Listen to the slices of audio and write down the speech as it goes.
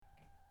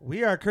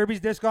We are Kirby's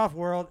Disc Golf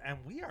World, and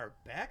we are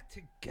back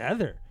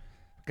together.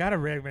 Got a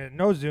rig, man.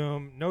 No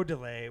Zoom, no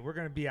delay. We're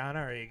going to be on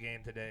our A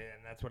game today,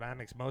 and that's what I'm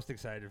most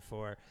excited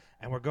for.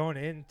 And we're going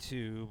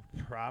into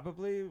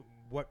probably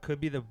what could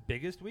be the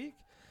biggest week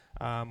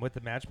with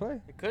the match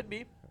play. It could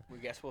be. We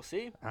guess we'll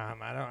see.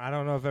 I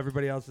don't know if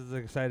everybody else is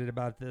excited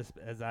about this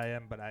as I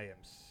am, but I am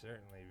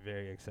certainly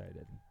very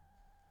excited.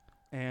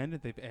 And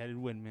they've added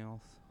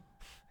windmills.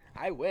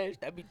 I wish.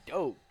 That'd be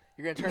dope.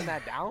 You're going to turn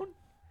that down?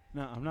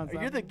 No, I'm not.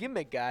 You're the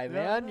gimmick guy, No,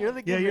 man. no. You're the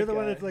Yeah, gimmick you're the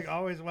one guy. that's like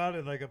always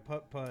wanted like a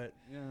putt.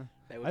 Yeah.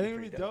 That would I think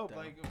it'd be pretty dope. though.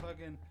 Like a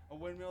fucking a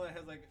windmill that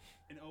has like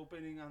an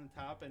opening on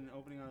the top and an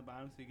opening on the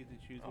bottom, so you get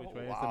to choose which Oh,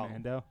 way wow. is the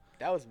Mando.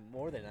 That was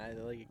more than I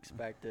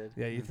expected.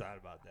 Yeah, you thought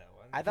about that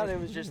one. I thought it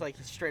was just like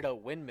straight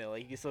up windmill.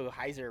 Like you can still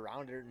hyzer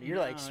around it. And you're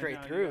like No, straight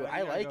no, you through. gotta- I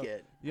you gotta like go-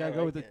 it. You I gotta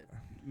go like with it.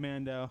 the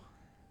Mando,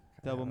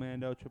 double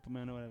Mando, triple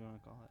Mando, whatever you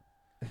want to call it.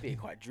 It'd be a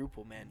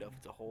quadruple Mando if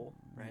it's a whole,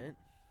 right?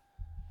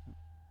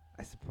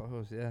 I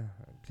suppose, yeah.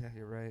 Yeah,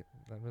 you're right.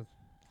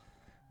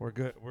 We're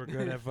good. We're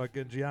good at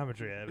fucking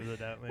geometry,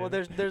 evidently. Well,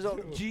 there's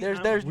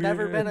We're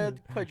never been a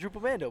good. quadruple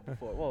Mando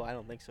before. Well, I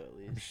don't think so at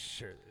I'm least.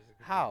 sure there's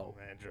a How?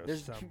 Mandro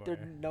There's somewhere.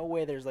 no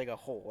way there's like a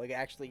hole. Like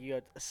actually, you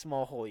got a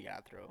small hole you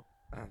gotta throw.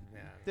 Yeah.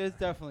 There's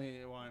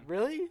definitely one.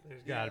 Really?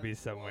 There's got to Yeah. be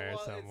somewhere,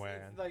 Well,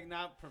 somewhere. It's like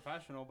not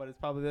professional, but it's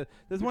probably there's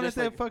But one that's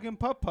just that fucking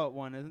putt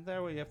one, isn't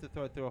there? Where you have to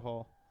throw it through a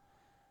hole.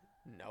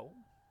 No.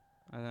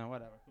 I don't know.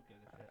 Whatever. Who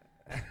gives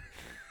a shit?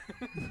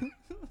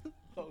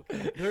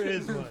 Okay. There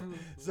is one.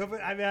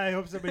 Somebody, I mean, I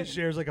hope somebody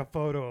shares like a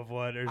photo of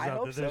one or I something.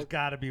 hope so. There's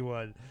got to be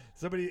one.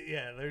 Somebody,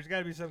 yeah, there's got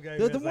to be some guy.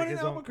 The who has, one like, in his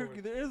own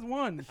Albuquerque, course. there is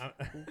one. I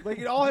Like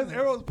it all has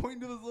arrows pointing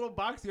to this little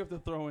box you have to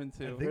throw into.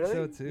 think Really?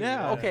 so too.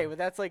 Yeah. Okay, but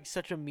that's like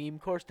such a meme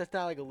course. That's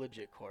not like a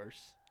legit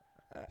course.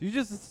 You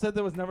just said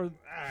there was never.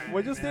 Alright,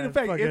 Well, just man, stated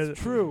fact. fucking It's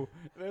true.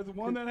 There's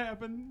one that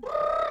happened.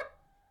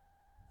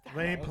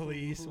 Lane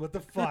police. What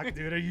the fuck,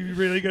 dude? Are you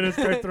really gonna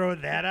start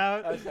throwing that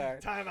out? I'm sorry.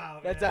 Time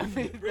out. That's man. on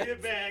me. Bring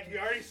it back. You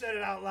already said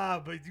it out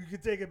loud, but you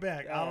can take it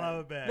back. I'll allow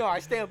it back. No, I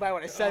stand by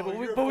what I said, Oh, but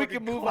we you're a can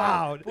fucking move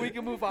clown. on. We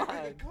can move on.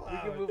 Fucking We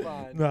clown. can move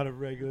on. Not a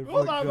regular.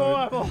 Hold on,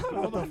 fucking- hold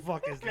What on. the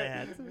fuck is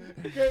that?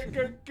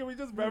 Can we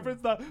just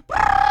reference the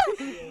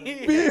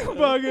being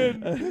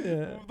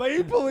fucking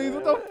lane police?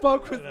 What the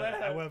fuck was I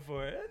that? went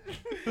for it.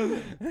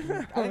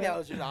 I think that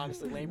was just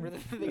honestly lamer than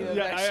the thing.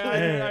 Yeah,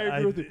 I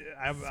agree with you.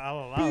 I'll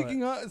allow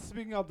it.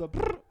 Speaking of the,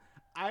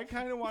 I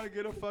kind of want to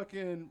get a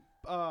fucking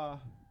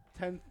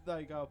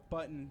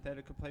button that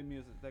it could play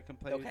music, that can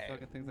play Okay.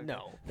 fucking things like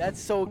No, that's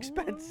so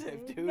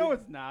expensive, that. dude. No,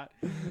 it's not.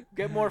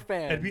 Get more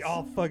fans. It'd be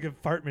all fucking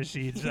fart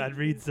machines on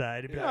Reed's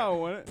side. It'd be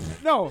like,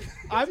 No,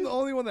 I'm the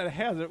only one that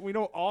has it. We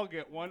don't all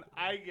get one.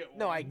 I get one.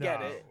 No, I get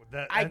no,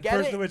 it. I get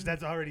first it. of which,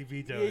 that's already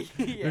vetoed.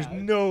 Yeah. There's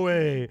no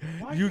way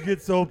Why you not?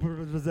 get sole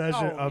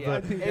possession Oh, of yeah,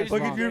 it. think it's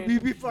Like wrong. if you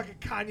be fucking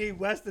Kanye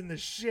West and the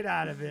shit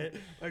out of it,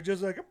 like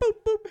just like a boop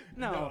boop.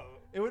 No.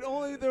 There would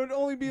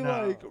only be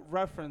No. like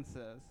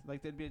references.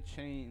 Like there'd be a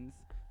chains.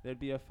 There'd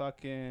be a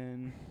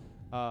fucking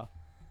damn.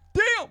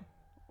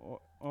 Or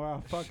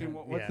a fucking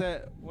what's Yeah.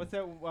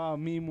 that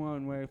meme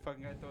one where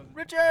fucking guy throws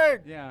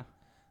Richard. yeah.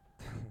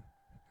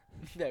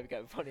 That'd be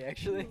kind of funny,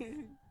 actually.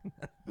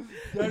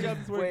 Yeah, I got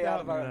this Way worked out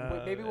out. of our.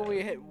 No, Maybe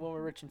when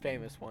we're rich and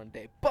famous one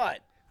day. But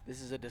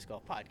this is a disc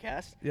golf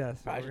podcast.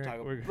 Yes. I should talk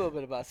a little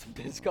bit about some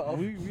disc golf.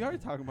 We already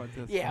talking about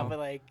this. Yeah, so. but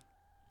like,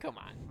 come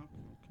on.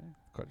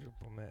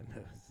 Quadruple man.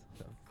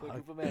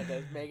 Quadruple man,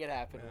 let's make it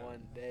happen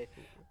one day.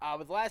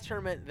 With the last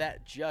tournament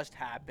that just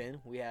happened,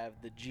 we have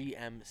the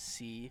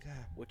GMC,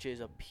 which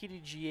is a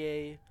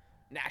PDGA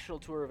National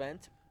Tour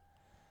event.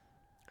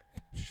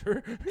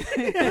 Sure.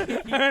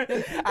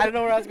 I don't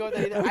know where I was going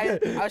with that either.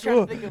 Okay, I was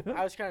trying to think of.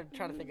 I was kind of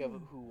trying to think of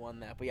who won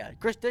that, but yeah,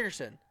 Chris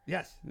Dickerson,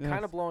 Yes. Yes.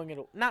 kind of blowing it.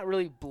 Not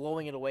really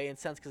blowing it away in a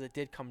sense because it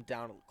did come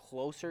down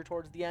closer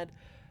towards the end,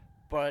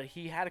 but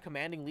he had a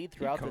commanding lead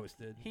throughout He the.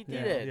 coasted. He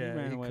Yeah, did it. he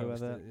ran away with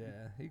coasted. it.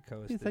 Yeah, he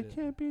coasted. He's like it.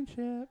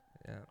 championship.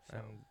 Yeah. So,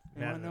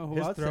 you wanna man, know who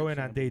his else said throw in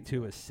on day champion?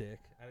 2 was sick.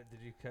 Did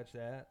you catch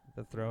that?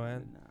 The throw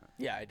in. Nah.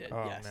 Yeah, I did.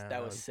 Oh, yes, man,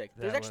 that was sick.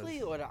 that There's actually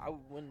was-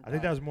 what when I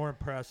think that was more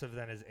impressive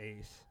than his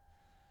ace.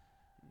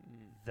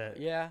 That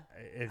Yeah,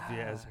 if you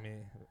ask me.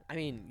 I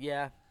mean,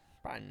 yeah,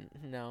 probably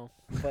no,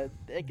 but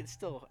it can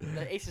still.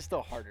 The ace is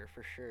still harder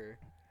for sure.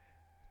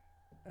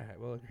 All right,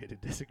 we'll agree to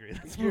disagree.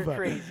 Let's You're move on.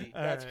 crazy.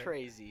 All That's right.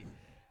 crazy.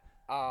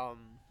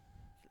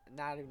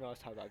 Not even know what I was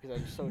talking about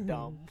because I'm so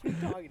dumb.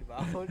 What are you talking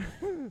about?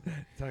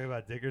 Talking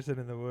about Dickerson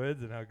in the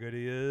woods and how good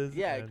he is.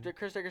 Yeah, and-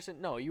 Chris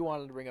Dickerson. No, you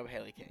wanted to bring up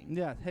Haley King.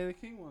 Yeah, Haley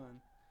King won.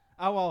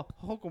 Oh well,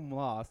 Holcomb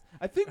lost.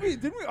 I think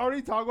didn't we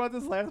already talk about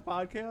this last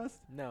podcast?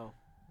 No.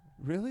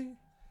 Really?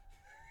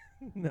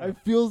 no. I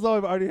feel as though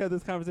I've already had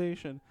this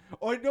conversation.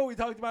 Oh no, we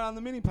talked about it on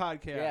the mini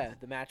podcast. Yeah,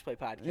 the match play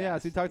podcast. Yeah,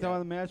 so we talked yeah. about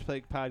it on the match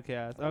play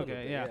podcast. A little Okay,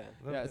 bit, yeah.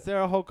 Little Yeah, bit.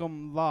 Sarah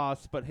Holcomb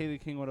lost, but Haley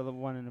King would have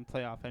won in the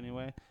playoff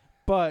anyway.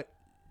 But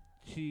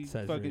she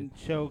Says fucking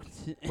choked.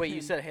 Wait,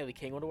 you said Haley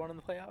King would have won in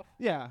the playoff?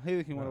 Yeah,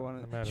 Haley King would have No, won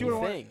no it. matter She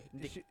what. would have won.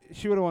 Think?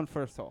 She would have won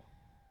first hole.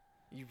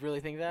 You really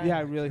think that? Yeah,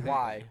 I really think.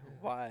 Why?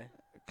 Why?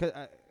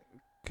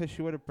 Because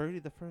she would have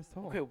birdied the first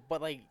hole. Okay,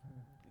 but like,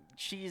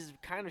 she's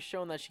kind of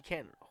shown that she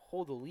can't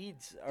hold the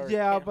leads. Or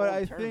Yeah, can't but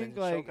hold I tournaments think, and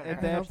like, choke on at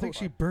her. that I don't think point-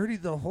 she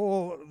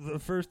birdied the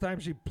first time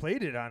she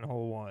played it on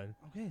hole 1.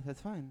 Okay,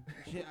 that's fine.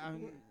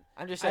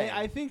 I'm just saying.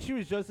 I think she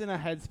was just in a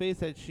headspace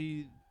that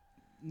she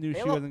knew she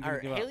Halo- wasn't going or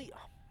to give Haley,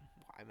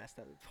 I messed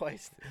up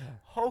twice.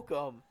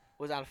 Holcomb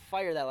was on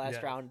fire that last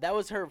Yes. round. That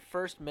was her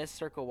first missed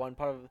circle one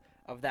part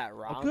of that up.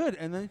 round. Oh, good,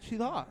 and then she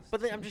lost.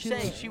 But then I'm just She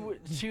saying lo-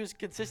 she was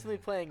consistently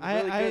playing I-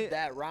 really I- good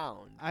that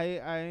round.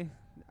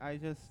 I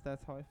just,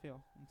 that's how I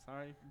feel. I'm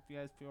sorry if you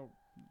guys feel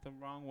the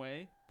wrong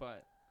way,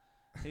 but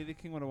Haley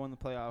King would have won the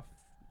playoff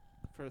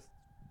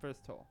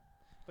first hole.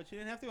 But she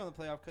didn't have to go in the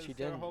playoff because She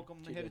Sarah didn't. Holcomb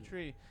She hit didn't. a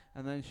tree,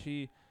 and then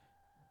she,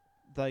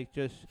 like,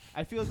 just,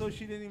 I feel as though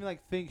she didn't even,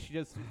 like, think. She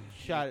just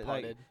shot it.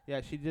 Like, putted.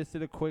 yeah, she just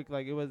did a quick,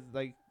 like, it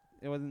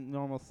wasn't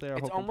normal Sarah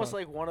It's Holcomb almost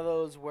putt. like one of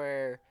those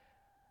where,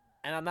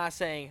 and I'm not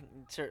saying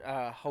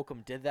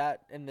Holcomb did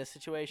that in this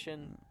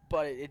situation,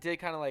 but it did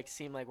kind of like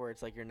seem like where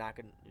it's like you're not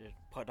gonna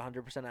put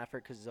 100%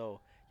 effort because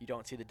you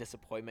don't see the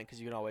disappointment because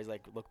you can always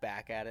like look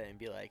back at it and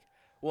be like,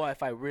 well,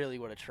 if I really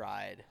would have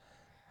tried.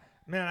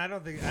 Man, I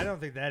don't think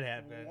that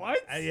happened. What?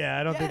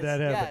 I don't think that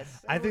Yes, happened.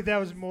 yes. I think that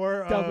was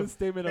more dumbest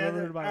statement I've Man, ever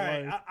heard in my all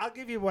right, life. I'll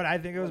give you what I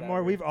think it was more.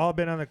 Whatever. We've all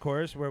been on the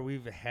course where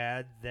we've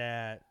had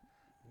that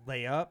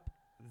layup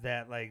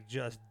that like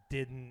just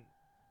didn't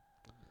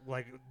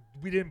like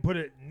we didn't put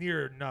it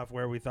near enough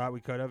where we thought we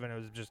could have, and it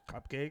was just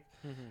cupcake.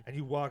 And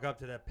you walk up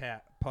to that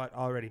putt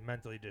already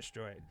mentally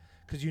destroyed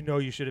because you know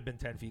you should have been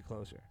 10 feet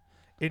closer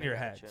in I your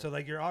head. gotcha. So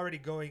like you're already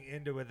going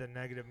into with a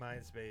negative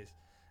mind space,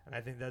 and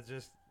I think that's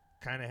just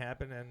kind of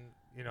happened. And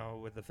you know,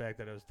 with the fact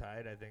that it was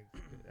tied, I think,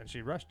 and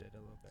she rushed it a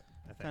little bit.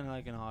 I think. Kind of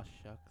like an aw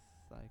shucks.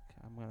 Like,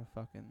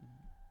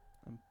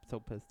 I'm so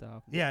pissed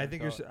off. Yeah, I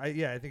think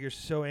I think you're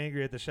so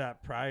angry at the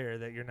shot prior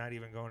that you're not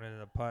even going into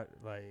the putt.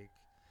 Like,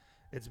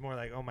 it's more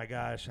like, oh my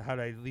gosh, how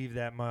did I leave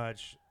that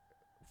much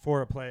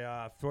for a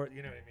playoff? For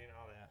you know what I mean?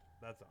 All that.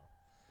 That's all.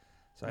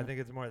 So I Yeah. think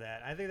it's more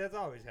that. I think that's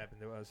always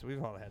happened to us.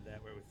 We've all had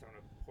that where we've thrown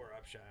a poor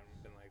up shot and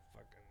we've been like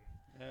fucking.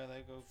 Yeah,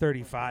 they go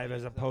 35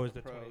 as opposed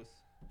to 20.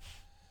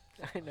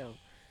 I know.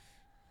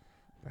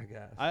 I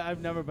guess. I've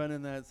never been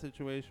in that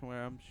situation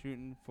where I'm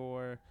shooting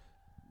for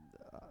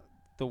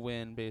the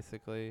win,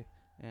 basically,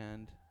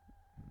 and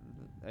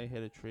I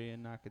hit a tree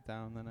and knock it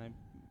down. Then I'm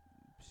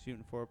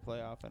shooting for a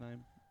playoff and I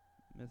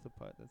miss a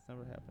putt. That's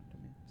never happened to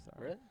me.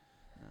 Sorry. Really?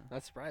 No.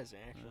 That's surprising,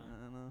 actually.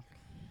 I don't know.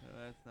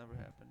 That's never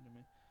happened to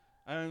me.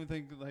 I don't even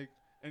think like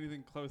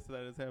anything close to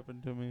that has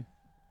happened to me.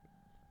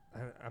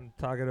 I'm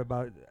talking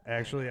about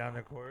actually on the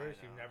know, course.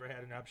 I You've know. never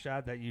had an up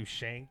shot that you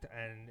shanked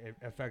and it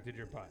affected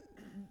your putt.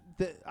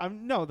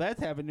 No, that's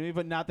happened to me,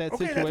 but not that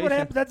Okay, situation. that's what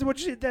happened. That's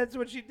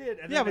what she did.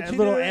 And Yeah, then but a she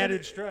little did it-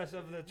 added stress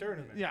of the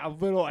tournament. Yeah, a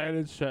little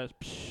added stress.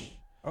 Psh.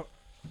 All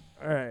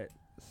right.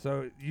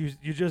 So you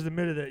just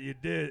admitted that you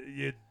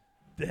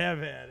have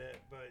had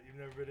it, but you've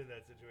never been in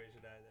that situation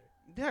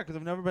either. Yeah, because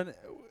I've never been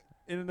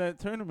in that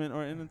tournament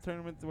or in a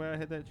tournament where I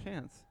had that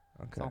chance.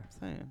 That's all I'm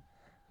saying.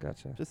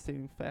 Gotcha. Just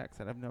stating facts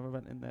that I've never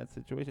been in that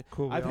situation.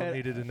 Cool. We I've all had-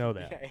 needed to know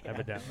that. Yeah, yeah.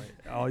 Evidently,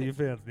 all you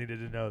fans needed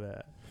to know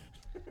that.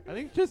 I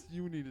think just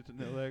you needed to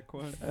know that,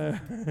 Quan.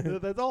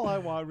 That's all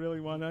I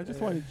really wanted. I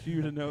just wanted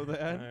you to know all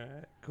that.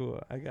 right.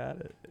 Cool. I got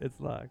it. It's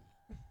locked.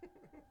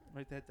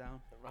 Write that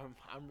down.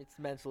 It's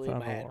mentally It's in on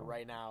my the head wall.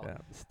 right now. Yeah.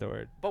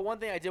 Stored. But one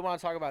thing I did want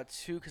to talk about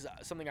too, because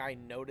something I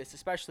noticed,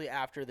 especially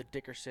after the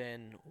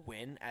Dickerson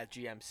win at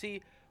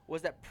GMC,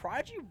 was that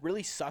Prodigy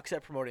really sucks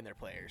at promoting their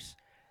players.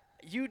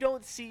 You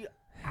don't see,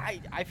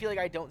 I feel like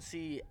I don't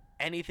see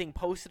anything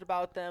posted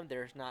about them.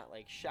 There's not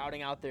like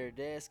shouting out their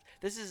disc.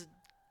 This is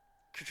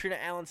Katrina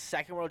Allen's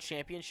second world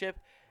championship,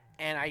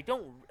 and I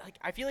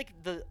feel like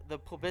the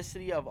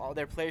publicity of all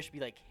their players should be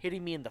like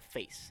hitting me in the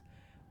face.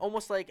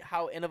 Almost like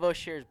how Innova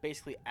shares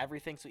basically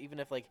everything. So even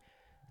if like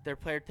their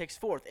player takes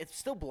fourth, it's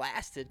still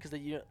blasted because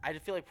I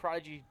feel like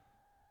Prodigy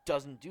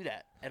doesn't do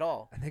that at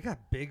all. And they got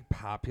big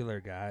popular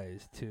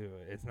guys too.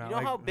 It's not know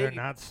like how they're big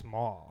not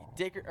small.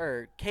 Dicker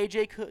or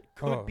KJ could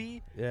Oh,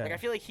 be. Yeah. Like I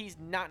feel like he's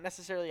not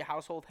necessarily a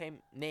household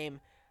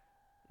name,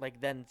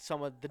 like than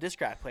some of the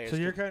Discraft players. So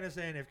you're kind of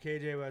saying if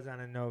KJ was on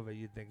a Nova,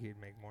 you'd think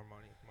he'd make more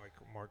money,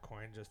 more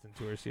coin just in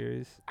Tour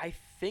Series? I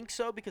think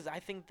so because I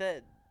think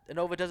that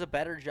Innova does a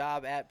better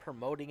job at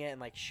promoting it and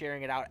like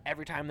sharing it out.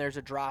 Every time there's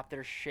a drop,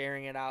 they're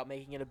sharing it out,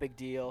 making it a big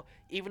deal.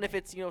 Even if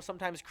it's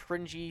sometimes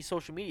cringy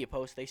social media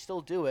posts, they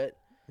still do it.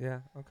 Yeah.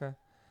 Okay.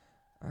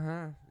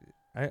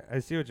 I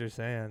see what you're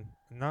saying.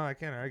 No, I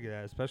can't argue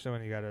that, especially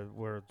when you got a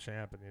world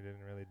champ and you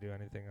didn't really do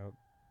anything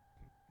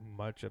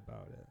much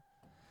about it.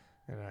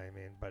 You know what I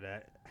mean? But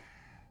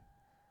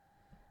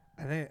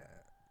I think,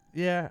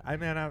 yeah. I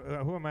mean,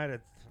 who am I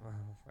to? Well,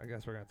 I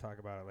guess we're gonna talk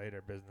about it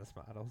later, business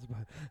models,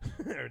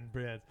 but or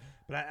brands.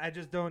 But I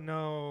just don't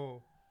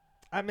know.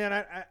 I mean,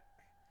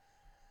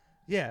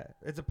 yeah,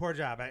 it's a poor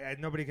job.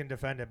 Nobody can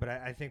defend it, but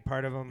I think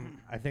part of them,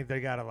 I think they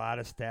got a lot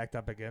of stacked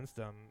up against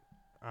them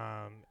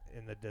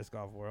in the disc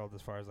golf world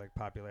as far as like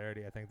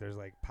popularity. I think there's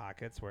like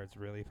pockets where it's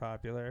really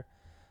popular,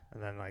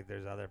 and then like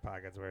there's other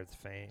pockets where it's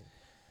faint.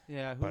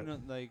 Yeah, who But-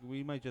 knows? Like,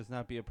 we might just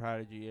not be a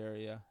Prodigy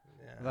area.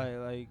 Yeah.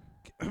 Like,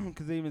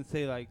 because they even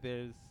say like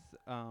there's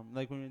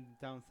like when we're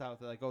down south,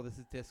 they're like, oh, this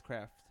is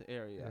Discraft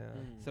area.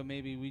 Yeah. Mm. So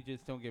maybe we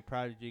just don't get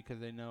Prodigy because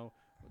they know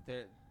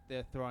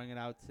they're throwing it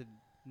out to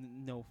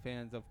no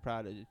fans of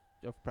Prodigy.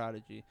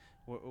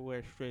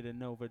 We're straight a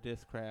Nova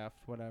Discraft,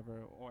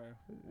 whatever, or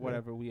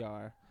whatever we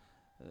are.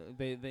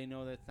 They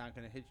know that's not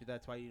gonna hit you.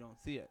 That's why you don't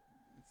see it.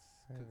 It's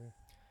 'cause- Maybe.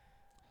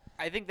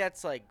 I think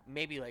that's like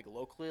maybe like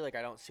locally, like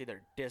I don't see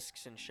their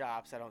discs in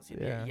shops. I don't see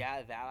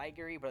Yeah. that I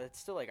agree, but it's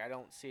still like I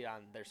don't see it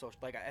on their social.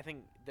 Like I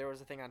think there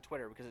was a thing on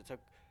Twitter because it took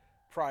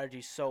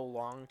Prodigy so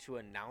long to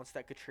announce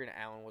that Katrina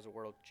Allen was a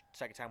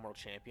second-time world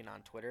champion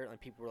on Twitter, and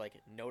people were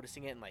like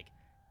noticing it and like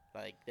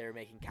they were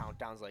making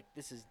countdowns like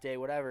this is day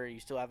whatever, you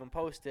still haven't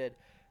posted.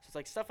 So it's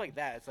like stuff like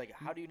that. It's like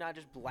how do you not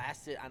just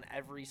blast it on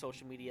every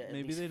social media? At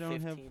maybe least they don't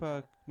 15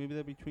 have. Maybe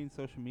they're between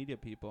social media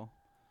people,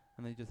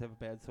 and they just have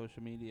bad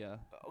social media.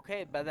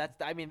 Okay, but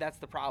that's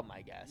the problem,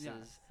 I guess. Yes,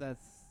 Is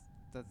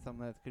that's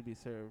something that could be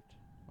served.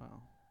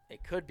 Wow.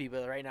 it could be,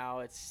 but right now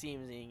it's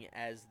seeming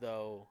as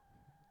though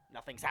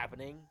nothing's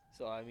happening.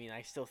 So I mean,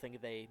 I still think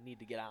they need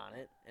to get on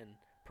it and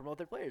promote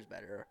their players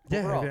better. Yeah,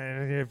 overall.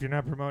 if you're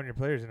not promoting your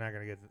players, you're not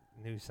going to get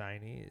new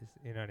signees.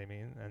 You know what I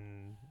mean?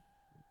 And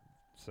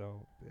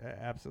so,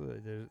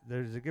 absolutely,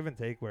 there's a give and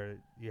take where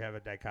you have a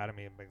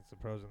dichotomy amongst the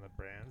pros and the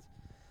brands.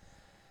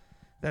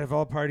 That if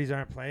all parties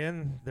aren't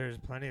playing, there's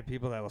plenty of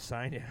people that will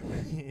sign you.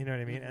 You know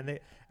what I mean?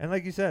 And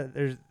like you said,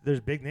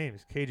 there's big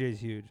names. KJ's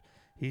huge.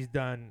 He's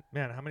done,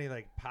 man, how many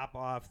like pop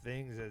off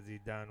things has he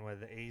done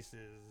with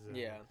Aces? And,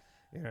 Yeah.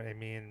 you know what I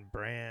mean?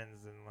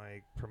 Brands and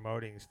like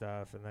promoting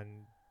stuff. And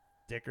then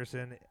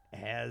Dickerson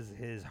has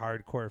his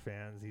hardcore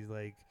fans.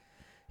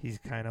 He's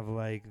kind of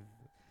like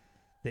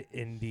the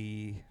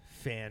indie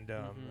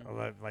fandom.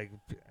 Mhm. Like,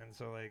 and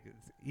so like,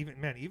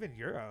 even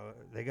Euro,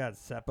 they got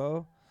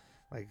Seppo.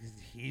 Like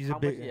he's How a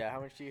big.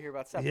 much do you hear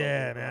about Seppo?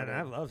 Yeah, man,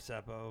 I love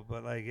Seppo,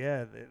 but like,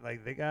 yeah,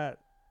 they got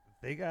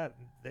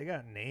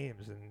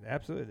names, and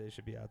absolutely they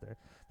should be out there.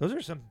 Those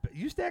are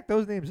you stack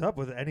those names up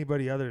with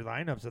anybody other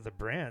lineups of the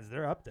brands,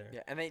 they're up there.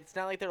 Yeah, and it's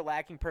not like they're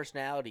lacking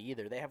personality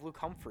either. They have Luke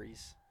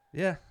Humphreys.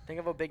 Yeah, Think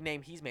of a big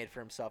name he's made for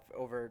himself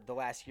over the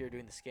last year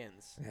doing the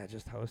skins. yeah,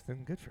 just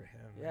hosting, good for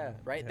him. Yeah, man.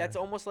 right. Yeah. That's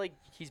almost like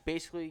he's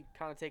basically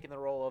kind of taking the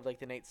role of like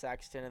the Nate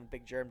Sexton and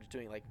Big Germ, just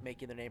doing like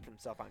making their name for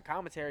himself on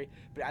commentary.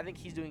 But I think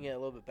he's doing it a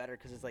little bit better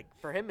because it's like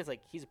for him, it's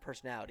like he's a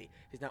personality.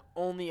 He's not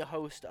only a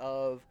host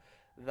of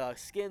the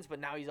skins, but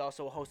now he's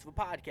also a host of a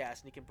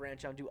podcast, and he can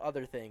branch out and do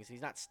other things.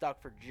 He's not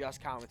stuck for just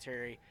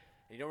commentary.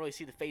 And you don't really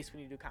see the face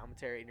when you do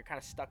commentary, and you're kind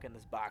of stuck in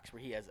this box where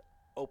he has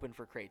open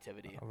for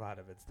creativity. a lot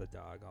of it's the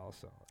dog,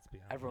 also. Let's be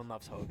honest. Everyone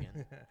loves Hogan.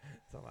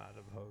 It's a lot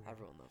of Hogan.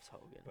 Everyone loves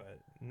Hogan. But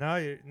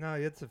no,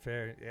 it's a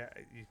fair. Yeah,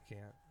 you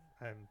can't.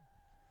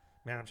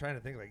 I'm trying to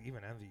think. Like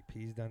even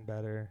MVP's done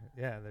better.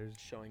 Yeah, there's.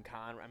 Showing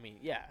I mean,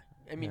 yeah.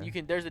 I mean, Yeah. you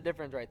can. There's a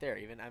difference right there.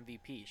 Even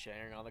MVP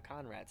sharing all the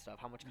Conrad stuff.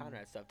 How much Mhm.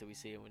 Conrad stuff did we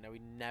see? We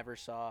never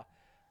saw.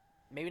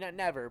 Maybe not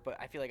never,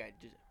 but I feel like I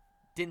just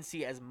didn't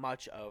see as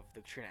much of the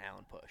Katrina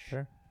Allen push.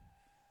 Sure.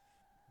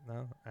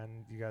 No,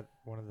 and you got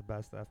one of the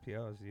best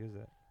FPOs. Use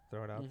it.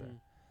 Throw it out there. Mhm.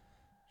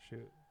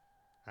 Shoot.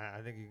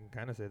 I think you can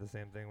kind of say the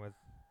same thing with.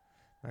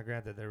 Now,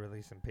 granted, they're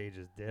releasing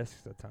Paige's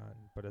discs a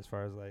ton, but as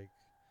far as like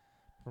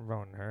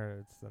promoting her,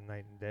 it's the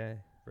night and day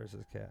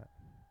versus Cat.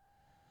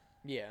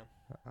 Yeah.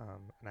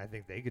 And I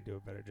think they could do a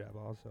better job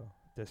also.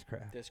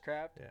 Discraft.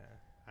 Discraft. Yeah,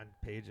 on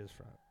Paige's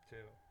front too.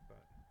 But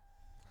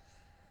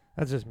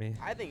that's just me.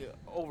 I think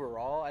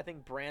overall, I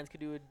think brands could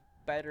do a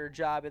better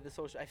job at the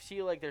social. I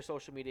feel like their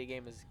social media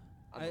game is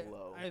on the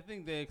low. I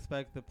think they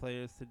expect the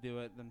players to do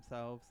it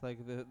themselves.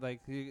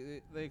 They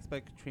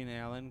expect Katrina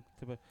Allen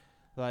to,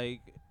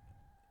 like,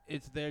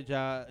 it's their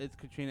job. It's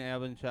Katrina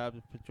Allen's job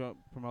to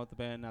promote the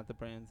band, not the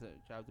brand's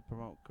job to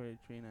promote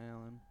Katrina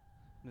Allen.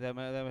 That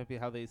might be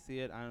how they see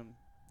it. I'm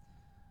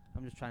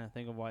just trying to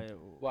think of why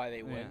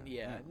they wouldn't.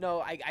 Yeah. yeah.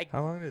 No, I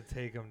How long did it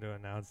take them to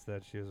announce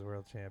that she was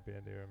world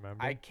champion? Do you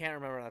remember? I can't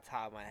remember on the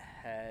top of my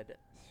head.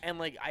 And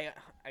like I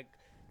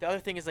the other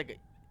thing is like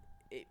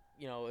it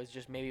it's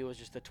just maybe it was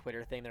just a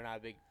Twitter thing. They're not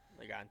a big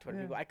like on Twitter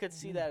Yeah. people. I could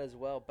see Yeah. that as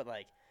well, but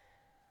like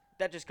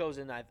that just goes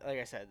in. Like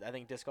I said, I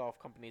think disc golf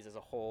companies as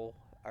a whole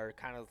are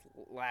kind of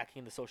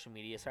lacking the social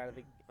media side of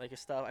the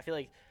stuff. I feel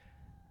like,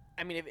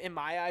 I mean, in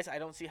my eyes, I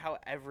don't see how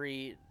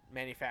every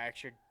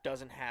manufacturer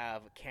doesn't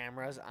have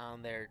cameras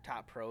on their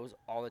top pros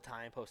all the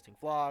time, posting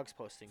vlogs,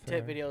 posting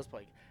tip Fair. videos.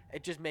 Like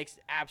it just makes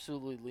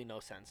absolutely no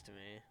sense to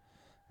me.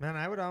 Man,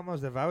 I would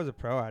almost, if I was a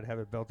pro, I'd have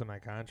it built in my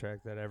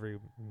contract that every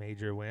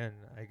major win,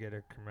 I get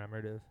a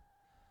commemorative.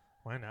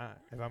 Why not?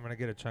 If I'm gonna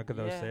get a chunk of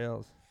those Yeah.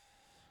 sales.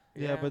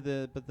 Yeah, but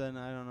then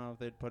I don't know if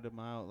they'd put them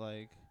out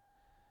like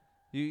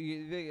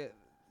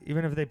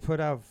Even if they put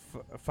out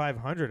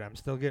 500, I'm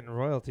still getting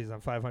royalties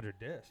on 500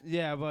 discs.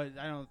 Yeah, but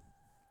I don't.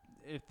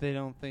 If they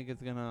don't think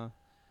it's gonna,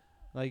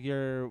 like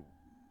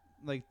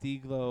like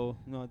D-Glow,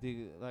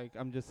 like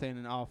I'm just saying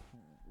an off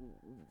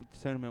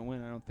tournament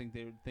win. I don't think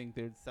they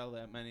would sell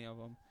that many of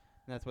them.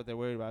 And that's what they're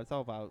worried about. It's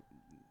all about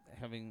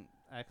having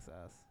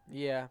excess.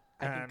 Yeah,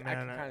 I can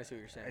man, kind of see what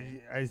you're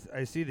saying.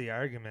 I see the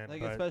argument,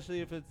 Like but especially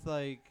if it's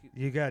like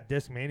you got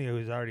Discmania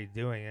who's already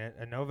doing it.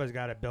 Innova's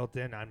got it built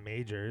in on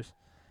majors.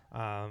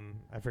 I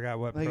forgot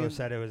what Like pro in-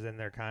 said it was in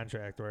their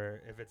contract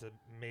where if it's a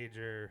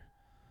major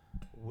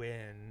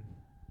win.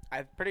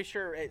 I'm pretty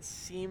sure it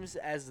seems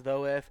as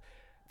though if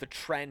the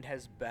trend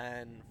has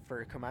been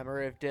for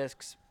commemorative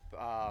discs,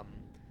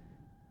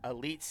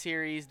 Elite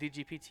Series,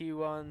 DGPT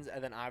ones,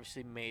 and then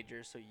obviously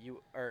majors. So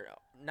you or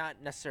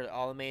not necessarily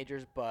all the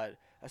majors, but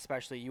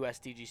especially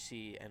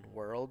USDGC and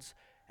Worlds.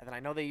 And then I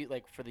know they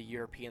like for the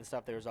European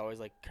stuff, there's always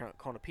like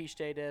Kona Peach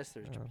Day discs.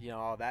 There's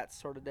all that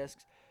sort of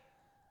discs.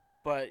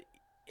 But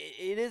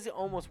it is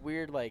almost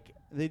weird. Like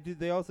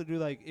they also do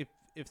like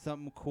if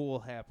something cool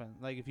happened,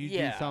 like if you do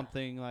Yeah.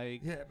 something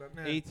like Yeah, but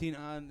man, 18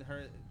 on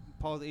her,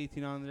 Paul's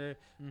 18 on there,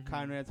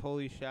 Conrad's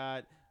holy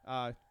shot.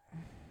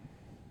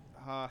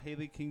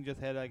 Haley King just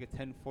had like a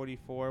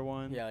 1044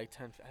 one. Yeah, like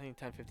 10. I think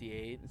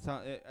 1058.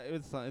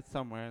 It's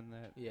somewhere in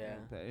that. Yeah.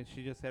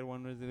 She just had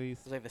one It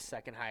released. was like the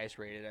second highest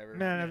rated ever.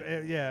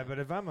 man, but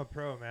if I'm a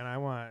pro, man, I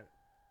want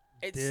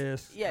It's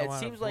discs. yeah. I It wanna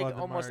seems like flood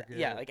the almost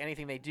market. like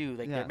anything they do,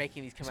 like Yeah. they're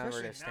making these Especially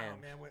commemorative now,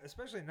 stamps. man.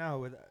 Especially now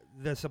with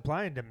the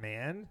supply and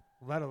demand,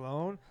 let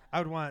alone, I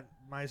would want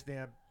my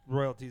stamp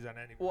royalties on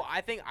any. Well,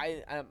 I think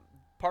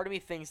part of me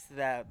thinks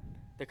that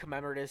the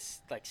commemorative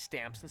like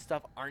stamps and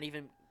stuff aren't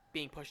even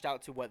being pushed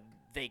out to what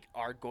they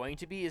are going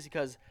to be is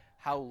because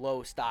how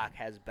low stock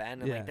has been,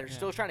 and Yeah. like they're Yeah.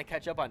 still trying to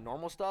catch up on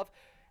normal stuff,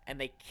 and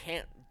they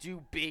can't do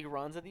big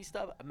runs of these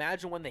stuff.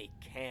 Imagine when they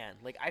can.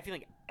 Like I feel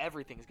like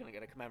everything's gonna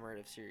get a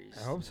commemorative series.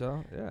 I hope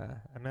so. Yeah,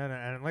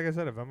 and like I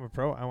said, if I'm a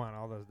pro, I want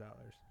all those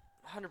dollars.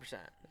 100%.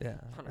 Yeah.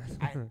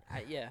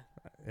 Yeah.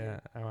 Yeah,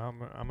 I'm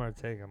gonna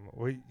take them.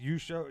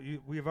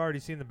 We've already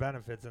seen the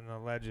benefits and the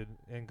alleged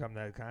income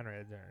that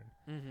Conrad's earned,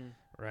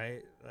 Mm-hmm.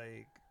 right?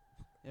 Like,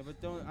 Yeah,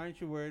 but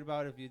aren't you worried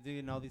about if you're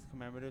digging all these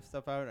commemorative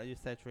stuff out? Are you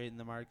saturating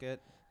the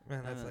market?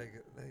 man, that's Uh.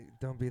 like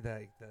don't be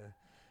like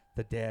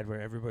the dad where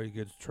everybody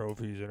gets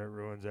trophies and it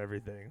ruins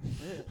everything.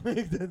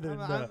 Like,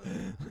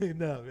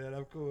 no, man,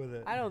 I'm cool with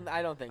it. I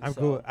don't think I'm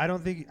so. cool.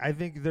 I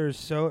think there's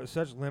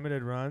such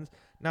limited runs.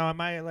 Now, am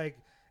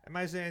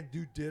I saying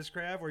do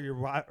discraft where you're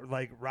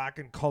like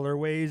rocking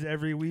colorways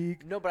every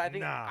week? No, but I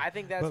think Nah, I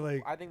think that's but,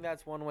 like- I think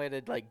that's one way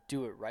to like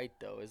do it right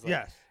though. Is like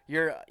Yes.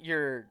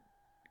 your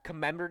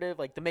commemorative,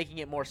 like the making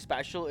it more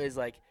special is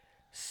like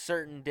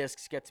certain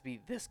discs get to be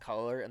this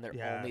color and they're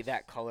only Yes.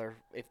 that color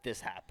if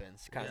this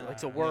happens. Kind of like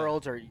so Yeah.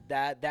 worlds or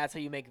that's how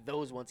you make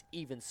those ones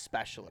even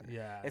specialer.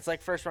 Yeah. It's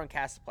like first run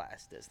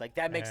Castoplast disc. Like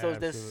that makes those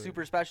discs Absolutely.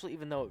 super special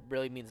even though it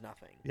really means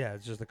nothing. Yeah,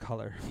 it's just a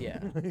color. Yeah.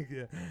 Like,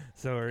 yeah.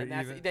 So or And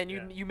that's, even, then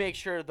yeah. you make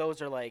sure those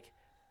are like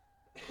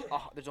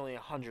there's only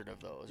 100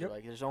 of those. Yep. Or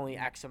like there's only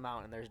X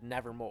amount and there's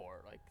never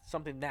more. Like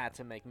something that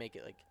to make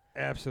it like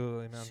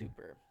Absolutely, man.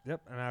 super.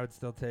 Yep, and I would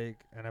still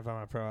take, and if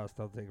I'm a pro, I'll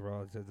still take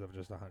royalties of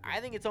just 100.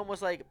 I think it's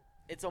almost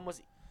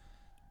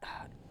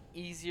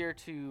easier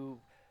to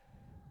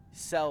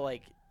sell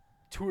like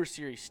tour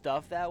series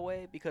stuff that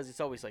way because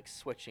it's always like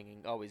switching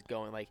and always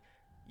going. Like,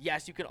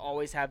 yes, you can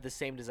always have the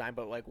same design,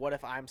 but like, what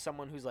if I'm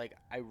someone who's like,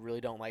 I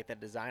really don't like that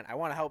design. I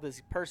want to help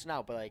this person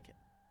out, but like,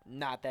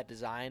 not that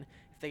design.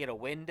 If they get a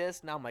win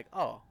disc, now I'm like,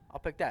 oh, I'll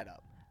pick that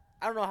up.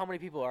 I don't know how many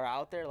people are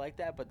out there like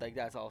that, but like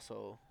that's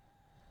also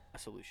a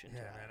solution.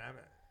 Yeah, to that.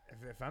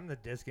 man. If I'm the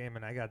disc game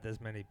and I got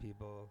this many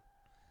people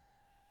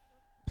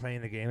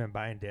playing the game and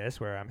buying discs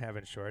where I'm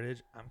having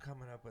shortage, I'm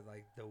coming up with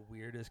like the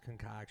weirdest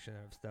concoction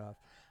of stuff.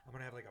 I'm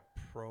gonna have like a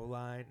pro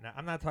line. Now,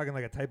 I'm not talking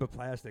like a type of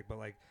plastic, but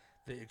like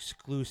the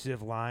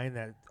exclusive line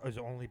that is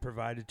only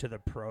provided to the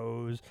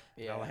pros.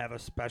 And Yeah. I'll have a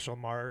special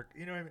mark.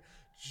 You know what I mean?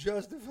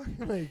 Just to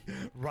fucking like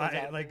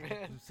out like there,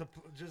 man.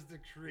 just to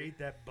create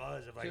that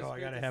buzz of like, Just oh, I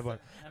create gotta this- have one.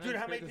 and Dude,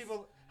 then how many create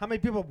this-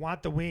 people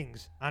want the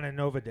wings on a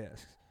Nova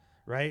disc?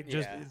 Right?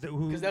 Yeah.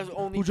 Who 'Cause those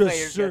only who just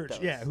players get search, those.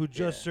 yeah, who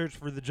just Yeah. search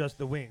for just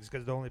the wings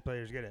because the only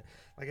players get it.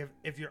 Like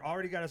if you're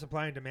already got a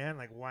supply and demand,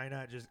 like why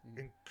not just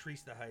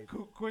increase the hype?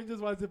 Quinn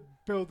just wants to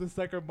build a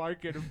second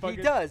market and He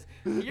fucking. does.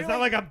 It's You're not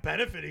like I'm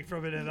benefiting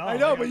from it at all. I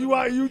know, Like, but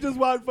I'm- you just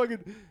want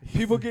fucking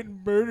people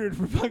getting murdered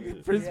for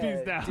fucking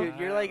frisbees now. Dude,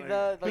 you're like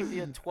the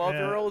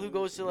 12-year-old who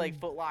goes to like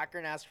Foot Locker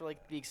and asks for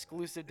like the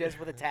exclusive disc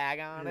with a tag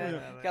on it.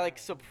 Yeah, Got like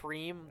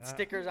Supreme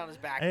stickers on his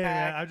backpack. Hey,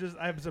 man,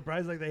 I'm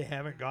surprised like they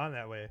haven't gone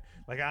that way.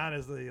 Like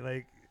honestly,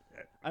 like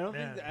I don't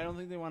Man. think I don't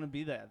think they want to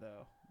be that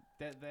though.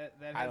 That I has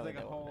don't like a think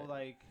they whole want it.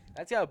 like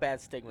That's got a bad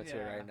stigma to it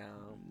Yeah. right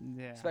now.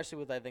 yeah. Especially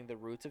with I think the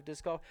roots of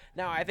disc golf.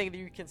 Now I think that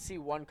you can see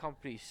one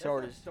company That's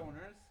sort not of.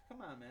 stoners.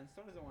 Come on, man.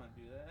 Stoners don't want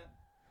to do that.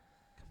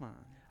 Come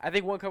on. I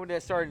think one company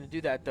that's starting to do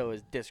that though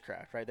is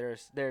Discraft, right?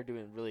 They're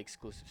doing really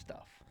exclusive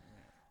stuff.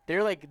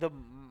 They're like the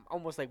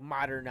almost like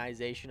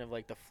modernization of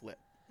like the flip.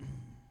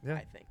 Yeah.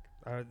 I think.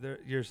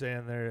 you're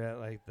saying they're at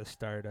like the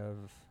start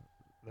of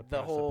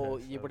The whole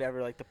precipice of-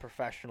 whatever like the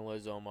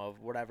professionalism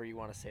of whatever you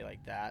want to say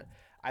like that.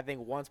 I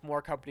think once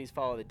more companies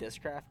follow the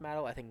Discraft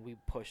model, I think we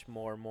push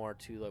more and more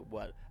to like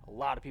what a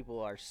lot of people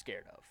are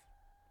scared of.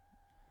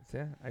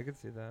 Yeah, I could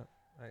see that.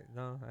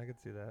 I could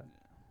see that.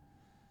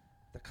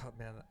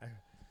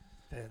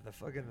 the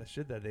fucking the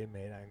shit that they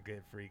made on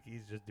Get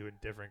Freaky's just doing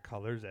different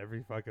colors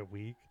every fucking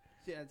week.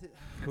 Yeah,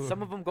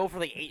 Some of them go for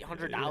like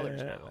 $800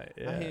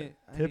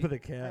 now. Tip of the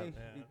cap, I man.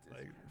 hate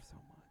Like, Disc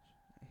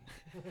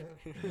Graph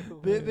so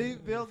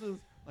much. They'll just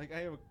like I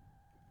have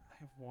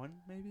one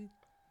maybe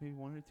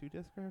 1 or 2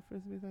 Disc Graph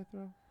frisbees I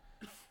throw.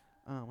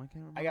 I can't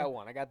remember. I got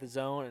one. I got the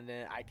zone, and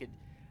then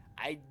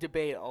I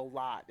debate a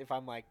lot if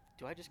I'm like,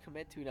 do I just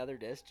commit to another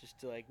disc just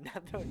to like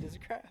not throw a disc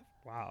graph?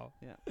 wow.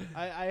 Yeah,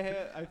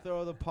 I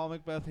throw the Paul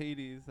Macbeth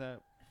Hades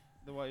that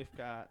the wife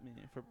got me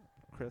for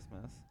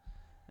Christmas,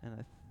 and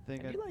I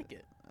think And you like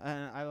it.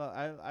 And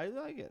I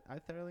like it. I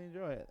thoroughly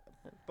enjoy it,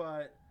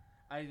 but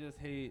I just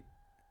hate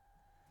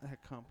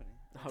that company.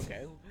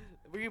 Okay,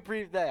 we can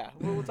brief that.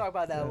 We'll talk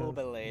about that a little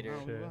bit later.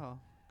 Oh, Sure. well,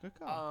 good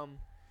call.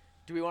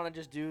 Do we want to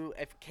just do,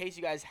 in case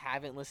you guys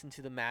haven't listened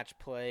to the Match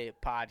Play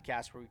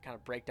podcast where we kind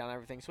of break down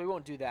everything, so we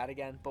won't do that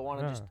again, but want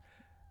to just,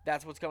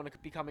 that's what's going to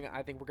be coming.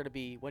 I think we're going to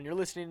be, when you're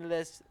listening to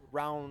this,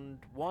 round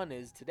 1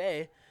 is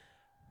today.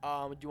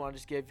 Do you want to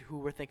just give who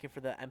we're thinking for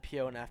the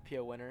MPO and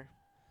FPO winner?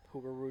 Who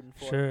we're rooting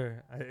for?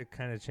 Sure. It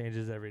kind of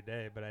changes every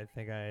day, but I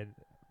think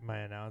my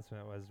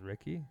announcement was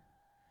Ricky,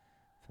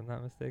 if I'm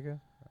not mistaken.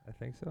 I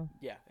think so.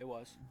 Yeah, it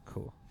was.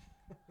 Cool.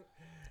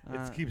 Uh,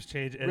 It keeps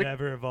changing. It Rick-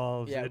 ever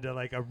evolves yeah. into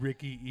like a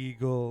Ricky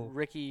Eagle,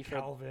 Ricky for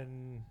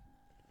Calvin.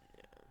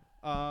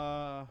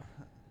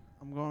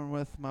 I'm going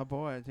with my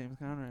boy James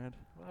Conrad.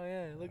 Oh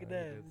yeah, look at Oh, you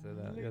that. did say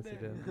that. Look Yes,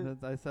 at you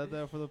that. did. I said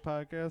that for the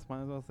podcast.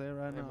 Might as well say it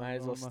right now. Might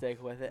as well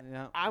stick with it.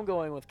 Yeah. I'm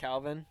going with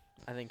Calvin.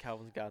 I think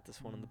Calvin's got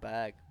this one in the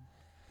bag.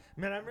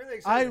 Man, I'm really I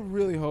excited.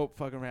 really hope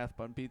fucking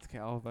Rathbun beats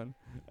Calvin.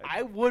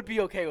 I would be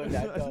okay with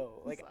that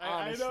though. Like I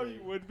honestly. know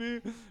you would be,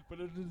 but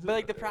it's just, But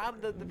like the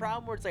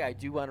problem where it's like I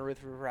do want to root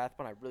for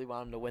Rathbun. I really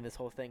want him to win this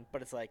whole thing.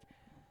 But it's like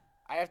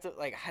I have to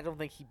like I don't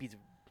think he beats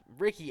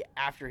Ricky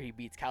after he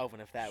beats Calvin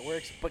if that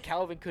works. But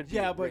Calvin could beat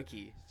Yeah, but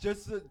Ricky.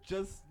 just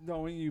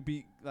knowing you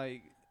beat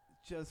like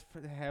just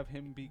for to have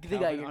him beat The guy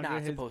Calvin you're under not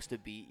his, supposed to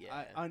beat.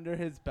 Yeah. under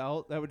his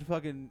belt, that would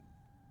fucking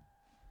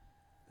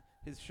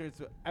his shirts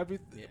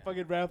Yeah.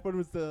 fucking Rathbun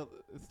was the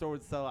store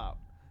would sell out.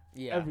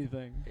 yeah.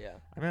 Everything. Yeah.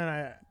 I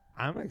mean,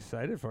 I'm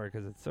excited for it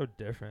because it's so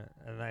different,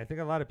 and I think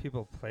a lot of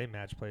people play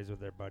match plays with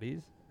their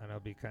buddies, and it'll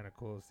be kind of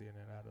cool seeing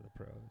it out of the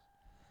pros.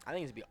 I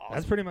think it'd be awesome.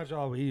 That's pretty much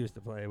all we used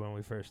to play when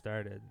we first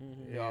started.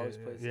 Mhm. We always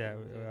play Yeah,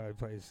 skins, yeah. we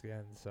play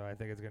skins, so I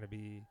think it's gonna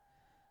be.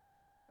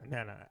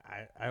 Man,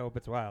 I hope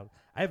it's wild.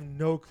 I have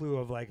no clue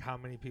of like how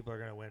many people are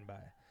gonna win by.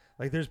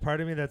 Like, there's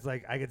part of me that's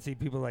like I could see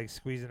people like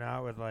squeezing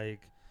out with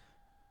like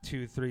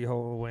 2-3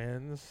 hole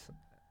wins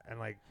and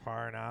like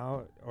parring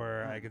out,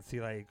 or I could see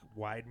like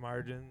wide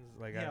margins.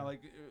 Like Yeah,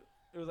 like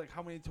it was like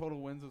how many total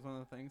wins was one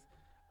of the things.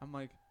 I'm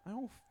like, I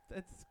don't.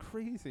 That's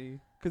crazy.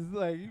 'Cause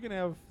like you can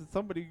have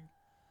somebody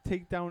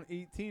take down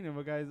 18 if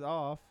a guy's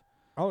off.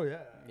 oh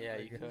yeah, Yeah,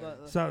 like, you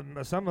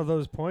could. some of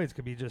those points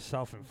could be just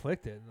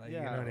self-inflicted. Like, you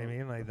Yeah. know what I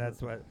mean? Like,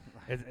 that's what.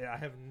 I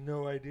have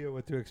no idea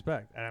what to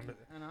expect, and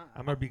And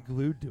I'm gonna be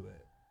glued to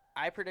it.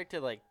 I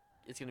predicted like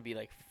it's gonna be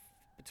like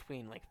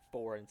between like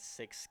 4 and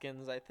 6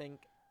 skins, I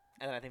think,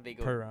 and then I think they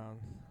go Per round.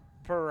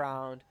 per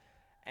round,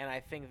 and I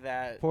think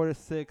that 4 to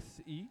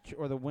 6 each,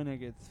 or the winner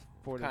gets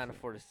 4 to kind of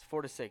 6?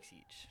 4 to 6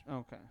 each,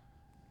 Okay.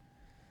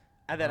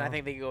 and then I Wow.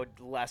 think they go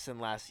less and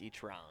less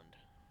each round.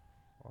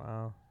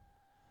 Wow.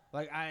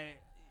 Like I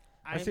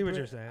I'm see what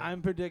you're saying.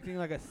 I'm predicting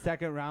like a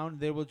second round,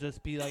 they will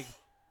just be like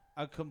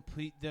a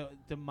complete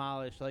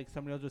demolish. Like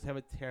somebody will just have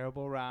a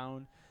terrible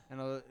round,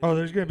 and Oh,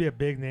 there's gonna be a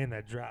big name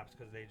that drops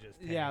because they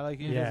just. yeah, tanked. like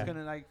you're Yeah. just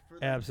gonna like for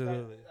the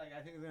Absolutely. like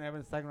I think it's gonna happen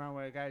in the second round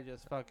where a guy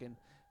just fucking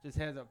just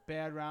has a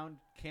bad round,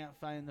 can't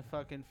find the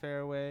fucking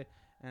fairway,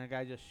 and a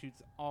guy just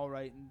shoots all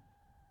right and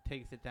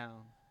takes it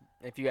down.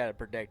 If you had to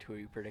predict, who are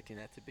you predicting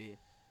that to be?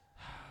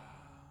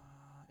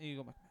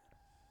 Eagle McMahon.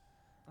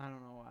 I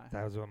don't know why.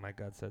 That was what my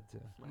gut said too.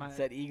 Mine My-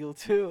 said Eagle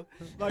too,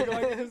 like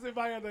just if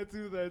I had that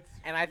too, that's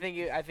and I think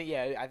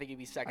it'd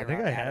be second I think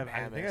round. I Adam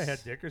have. I think I Hammes.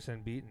 had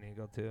Dickerson beating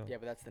Eagle too. Yeah,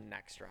 but that's the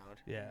next round.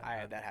 Yeah. I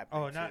had that happen.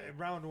 Oh, not too.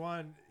 round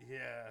one.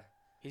 Yeah.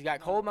 He's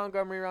got Cole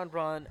Montgomery round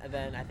one, and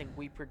then I think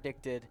we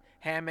predicted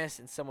Hammis,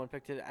 and someone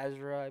picked it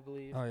Ezra, I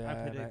believe. Oh yeah. I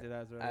predicted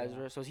Ezra.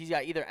 Ezra. So he's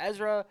got either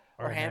Ezra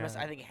or Hammis. Hammis.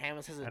 I think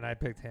Hammis has And a. I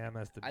picked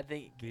Hammis to I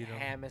think beat him.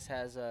 Hammis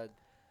has a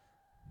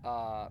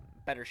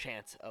better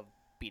chance of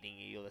beating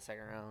Eagle the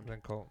second round. than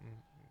Colton.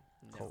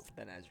 No, Colt.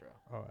 than Ezra.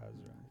 Oh,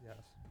 Ezra. Yes.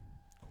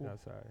 Cool. No,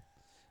 sorry.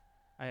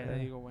 I had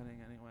Yeah. Eagle winning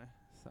anyway,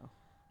 so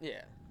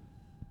Yeah.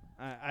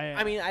 I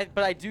I mean,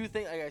 but I do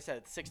think, like I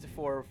said,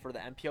 6-4 for the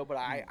MPO. But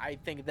I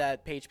think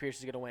that Paige Pierce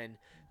is gonna win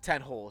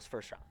 10 holes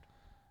first round.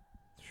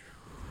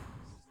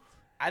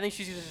 I think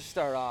she's gonna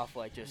start off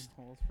like just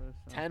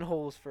 10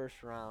 holes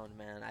first round,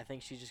 man. I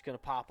think she's just gonna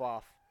pop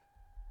off.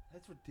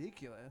 That's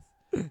ridiculous.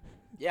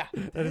 Yeah.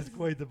 That is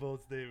quite the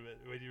bold statement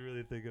when you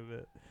really think of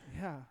it.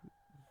 Yeah.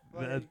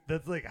 Like,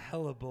 That's like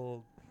hella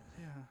bold.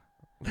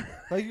 yeah.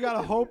 Like you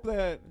gotta hope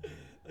that.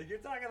 Like, you're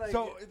talking like.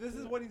 So this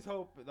is what he's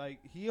hoping. Like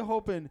he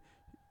hoping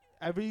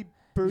every He's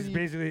birdie,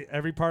 basically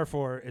every par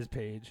 4 is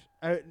Paige.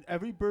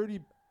 every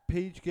birdie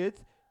Paige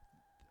gets,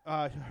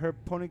 her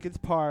opponent gets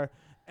par.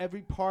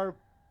 Every par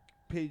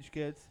Paige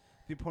gets,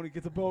 the opponent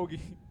gets a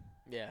bogey.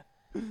 Yeah.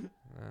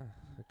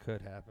 It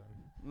could happen.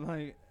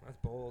 Like That's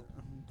bold.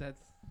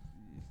 that's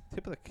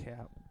tip of the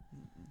cap.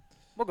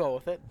 We'll go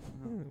with it.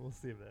 We'll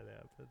see if that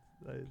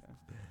happens.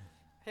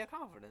 Feel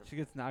confident. She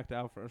gets knocked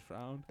out first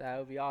round. That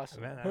would be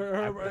awesome. Man,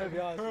 That'd be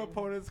Her awesome.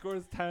 opponent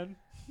scores 10.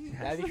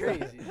 That'd be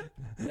crazy.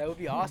 That would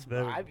be awesome.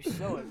 That would- I'd be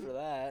so in for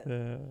that.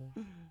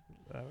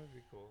 That would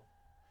be cool.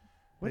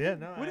 But yeah,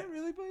 no. Would it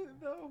really be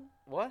though?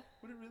 What?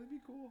 Would it really be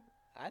cool?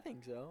 I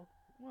think so.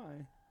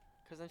 Why?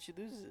 Because then she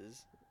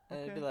loses. And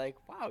it'd be Okay. like,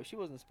 wow, she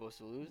wasn't supposed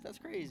to lose. That's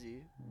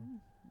crazy.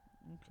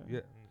 Okay. Yeah,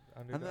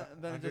 And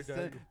then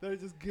it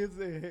just gives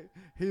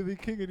Haley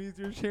King an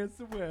easier chance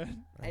to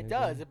win. It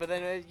does. But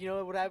then, you know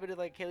what would happen if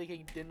like Haley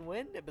King didn't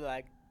win? It'd be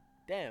like,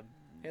 damn,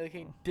 Haley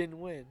King didn't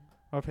win.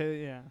 Or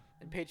Haley, yeah.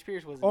 And Paige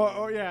Pierce wasn't.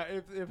 Or yeah,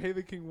 if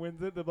Haley King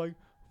wins it, they're like,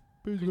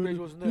 Paige Paige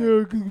wasn't there.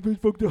 Yeah, because Paige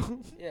fucked up.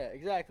 Yeah,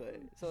 exactly.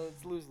 So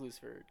it's lose-lose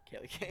for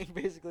Haley King,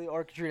 basically,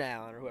 or Katrina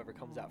Allen, or whoever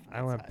comes out from I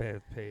that went side.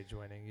 with Paige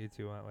winning. You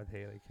two went with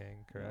Haley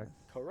King, correct?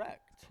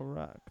 Correct.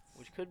 Correct.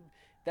 Which could,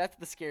 that's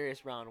the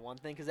scariest round one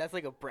thing, because that's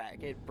like a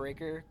bracket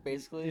breaker,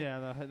 basically. Yeah,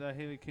 the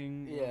Haley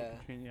King. Yeah.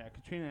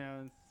 Katrina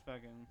Allen's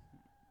fucking.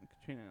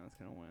 Katrina Allen's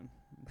gonna win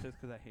just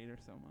because I hate her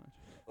so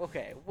much.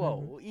 Okay,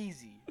 whoa,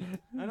 easy.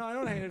 I know I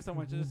don't hate her so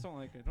much. I just don't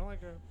like her. Don't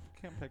like her.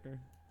 Can't pick her.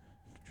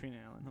 Katrina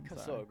Allen. I'm I'm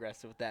sorry. so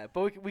aggressive with that.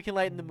 But we can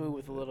lighten the mood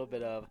with a little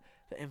bit of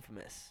the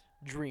infamous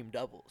Dream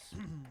Doubles.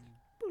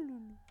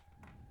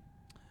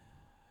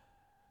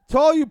 To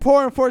all you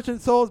poor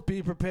unfortunate souls,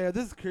 be prepared.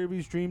 This is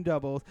Kirby's Dream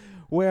Doubles,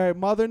 where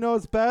mother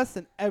knows best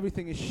and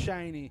everything is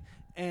shiny.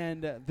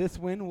 And this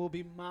win will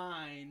be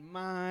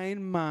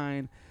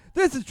mine.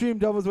 This is Dream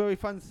Doubles, where we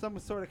find some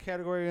sort of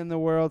category in the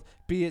world,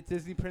 be it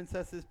Disney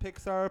princesses,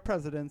 Pixar, or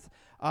presidents.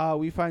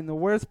 We find the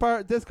worst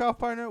disc golf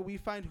partner. We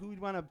find who we'd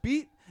want to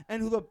beat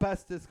and who the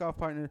best disc golf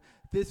partner.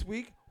 This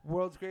week,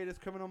 World's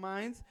Greatest Criminal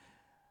Minds.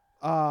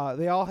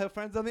 They all have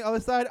friends on the other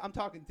side. I'm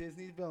talking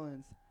Disney's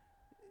villains.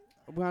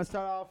 We're going to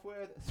start off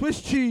with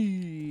Swiss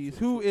Cheese.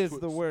 Who is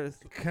the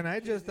worst? Can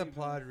I just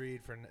applaud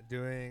Reed for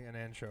doing an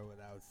intro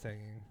without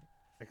singing,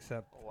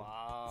 except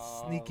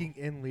Wow. sneaking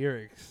in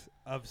lyrics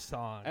of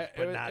songs, It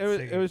but was- not it was-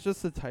 singing? it was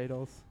just the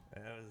titles.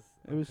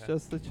 It was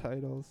Just the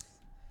titles.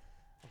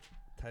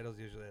 titles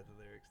usually have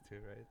the lyrics too,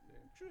 right?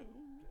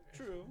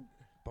 True.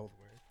 Both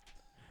work.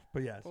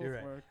 But yes, Both you're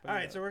right. work, but All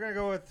right, yeah. so we're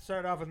gonna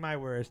start off with my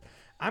worst.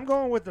 I'm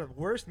going with the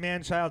worst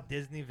man-child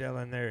Disney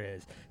villain there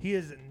is. He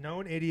is a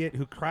known idiot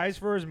who cries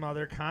for his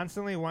mother,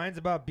 constantly whines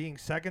about being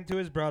second to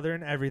his brother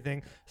and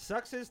everything,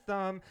 sucks his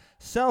thumb,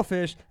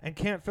 selfish, and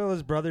can't fill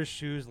his brother's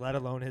shoes, let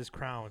alone his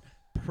crown.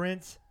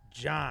 Prince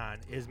John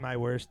is my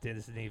worst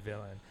Disney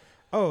villain.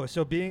 Oh,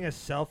 so being a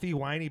selfie,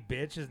 whiny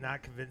bitch is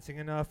not convincing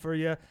enough for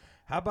you?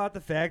 How about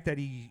the fact that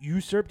he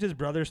usurped his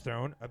brother's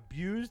throne,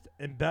 abused,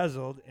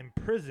 embezzled,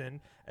 imprisoned,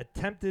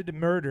 attempted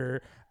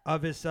murder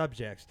of his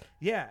subjects?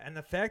 Yeah, and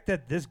the fact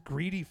that this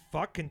greedy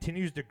fuck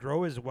continues to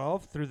grow his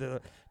wealth through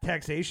the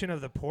taxation of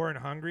the poor and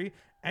hungry.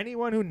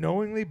 Anyone who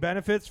knowingly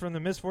benefits from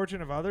the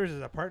misfortune of others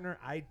is a partner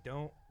I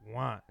don't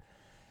want.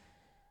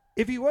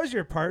 If he was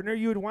your partner,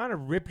 you would want to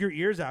rip your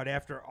ears out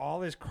after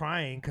all his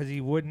crying because he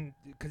would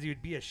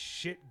be a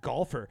shit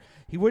golfer.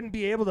 He wouldn't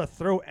be able to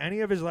throw any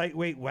of his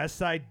lightweight West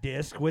Side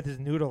disc with his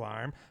noodle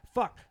arm.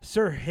 Fuck,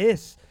 Sir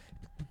Hiss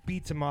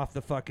beats him off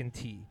the fucking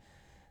tee.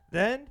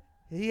 Then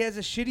he has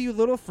a shitty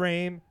little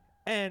frame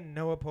and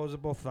no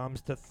opposable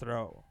thumbs to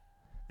throw.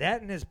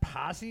 That and his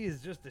posse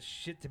is just the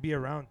shit to be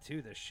around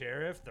too. The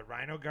sheriff, the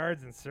Rhino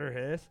Guards, and Sir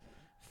Hiss.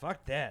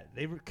 Fuck that.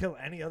 They would kill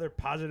any other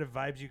positive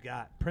vibes you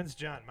got. Prince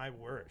John, my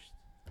worst.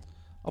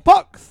 A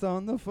pox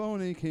on the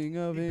phony king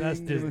of The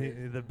best England.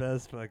 Disney, the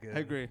best fucking. I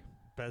agree.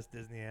 Best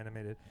Disney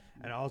animated,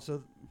 and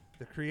also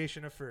the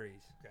creation of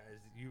furries, guys.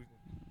 You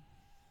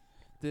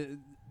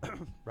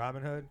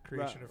Robin Hood,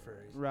 creation of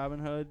furries. Robin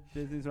Hood.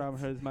 Disney's Robin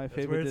Hood is my That's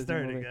favorite where it Disney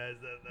started, movie. guys.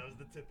 That was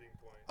the tipping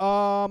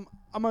point.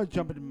 I'm gonna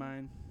jump into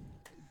mine.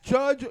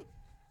 Judge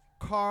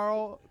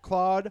Carl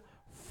Claude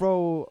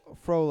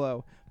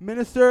Frollo,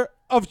 Minister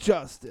of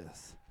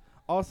Justice.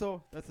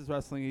 Also, that's his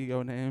wrestling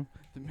ego name,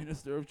 the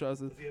Minister of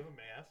Justice. Does he have a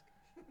mask?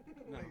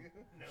 No.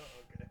 No.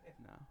 Okay.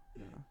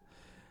 No.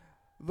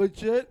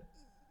 Legit.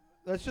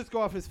 Let's just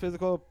go off his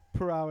physical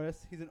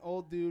prowess. He's an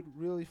old dude,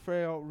 really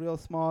frail, real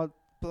small,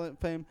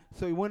 fame.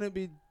 So he wouldn't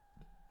be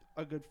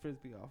a good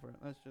frisbee golfer.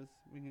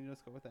 We can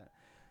just go with that.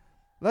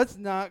 Let's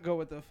not go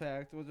with the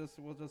fact. We'll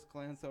just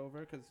glance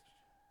over because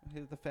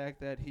here's the fact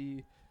that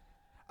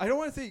I don't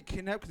want to say he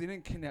kidnapped because he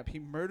didn't kidnap. He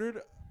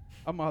murdered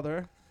a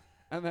mother,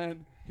 and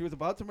then he was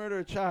about to murder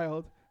a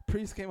child.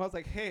 Priest came out, was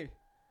like, "Hey,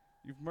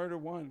 you've murdered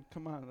one.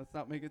 Come on, let's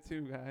not make it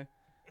two, guy.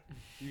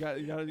 You got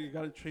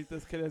to treat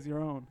this kid as your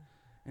own."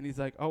 And he's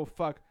like, "Oh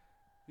fuck,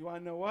 you want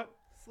to know what?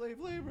 Slave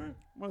labor.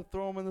 I'm gonna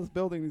throw him in this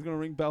building. He's gonna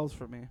ring bells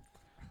for me."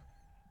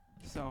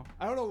 So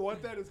I don't know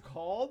what that is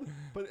called,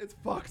 but it's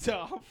fucked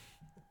up.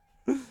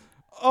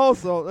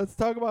 Also, let's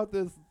talk about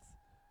this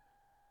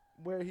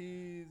where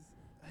he's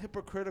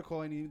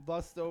hypocritical and he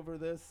lusts over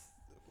this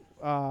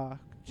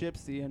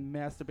gypsy and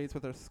masturbates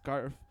with her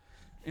scarf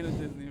in a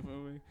Disney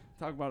movie.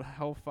 Talk about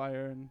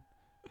hellfire and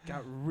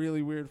got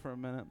really weird for a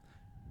minute.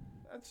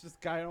 That's just a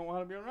guy I don't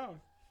want to be around.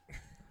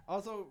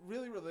 Also,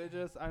 really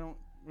religious. I don't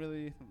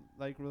really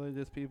like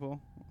religious people.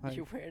 Like,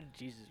 You're wearing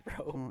Jesus,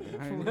 bro.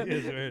 He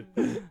is weird.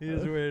 He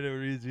is weird to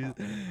read Jesus.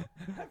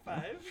 High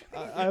five.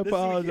 I We can't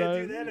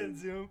apologize. do that in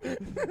Zoom.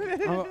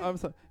 I'm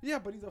sorry. Yeah,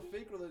 but he's a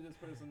fake religious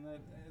person that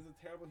is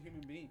a terrible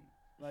human being.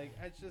 Like,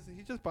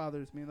 he just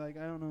bothers me. Like,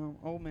 I don't know.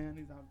 Old man,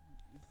 he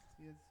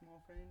has a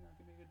small frame, not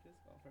gonna be a good disc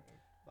golfer.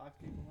 Locks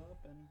people up,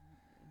 and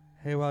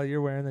Hey, while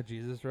you're wearing the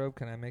Jesus robe,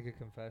 can I make a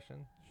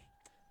confession?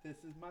 this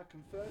is my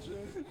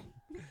confession.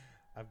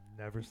 I've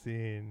never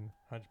seen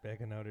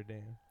Hunchback of Notre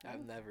Dame.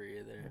 I've never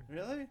either.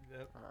 Really?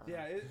 Yep.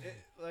 Yeah,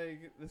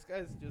 like, this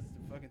guy's just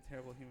a fucking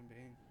terrible human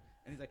being.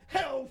 And he's like,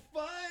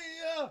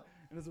 hellfire!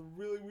 And it's a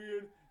really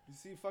weird, you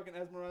see fucking That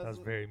was Esmeralda's,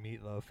 very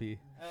meatloafy.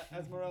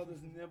 Esmeralda's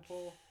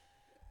nipple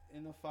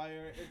in the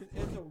fire.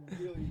 It's a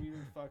really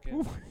weird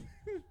fucking...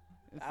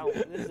 I don't,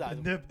 this is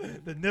not,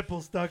 The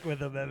nipple stuck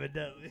with him,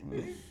 evidently.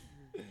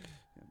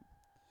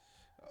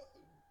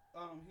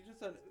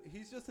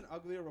 He's just an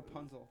uglier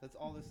Rapunzel. That's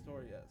all this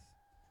story is.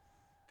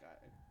 Guy.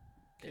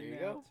 There you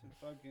kidnapped go. and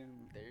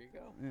Fucking... there you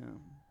go. Yeah.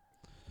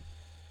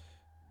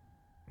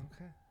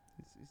 Okay.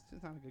 He's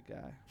just not a good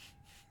guy.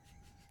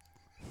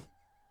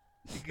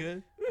 You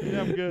good?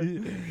 Yeah, I'm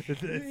good.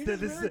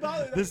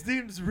 This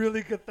seems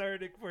really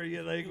cathartic for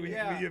you. Like,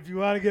 Yeah. if you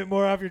want to get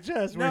more off your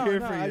chest, we're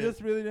here for you. I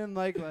just really didn't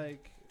like.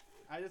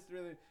 I just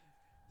really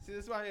see.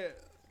 This is why,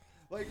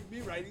 like me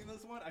writing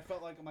this one, I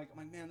felt like I'm like,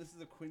 man, this is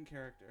a Quinn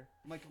character.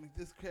 I'm like,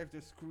 this character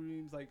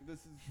screams like this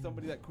is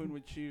somebody that Quinn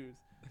would choose.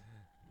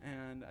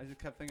 And I just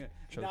kept thinking,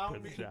 Chose now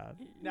Prince John.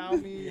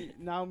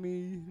 now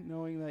me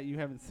knowing that you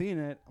haven't seen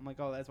it, I'm like,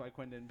 oh, that's why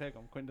Quinn didn't pick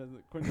him. Quinn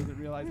doesn't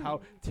realize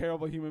how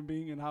terrible human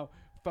being and how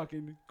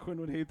fucking Quinn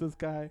would hate this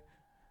guy.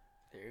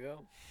 There you go.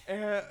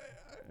 And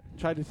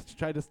tried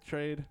to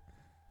trade,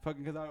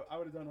 fucking, because I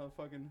would have done a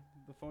fucking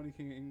the Phony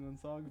King of England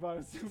song about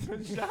a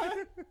stupid shot.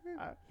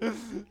 I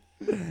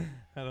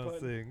don't But-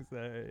 sing,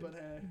 sorry. But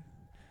hey,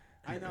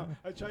 I know.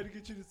 I tried to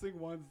get you to sing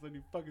once, then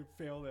you fucking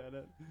failed at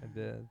it. I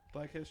did.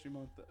 Black History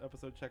Month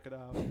episode, check it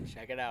out.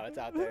 Check it out. It's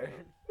out there.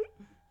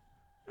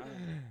 But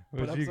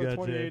What you episode got,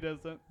 28 Jay?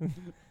 isn't.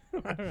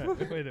 All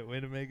right, way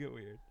to make it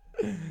weird.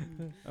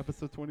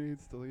 Episode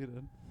 28's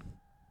deleted.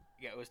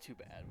 Yeah, it was too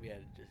bad. We had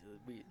to just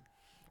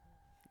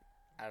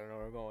I don't know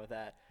where we're going with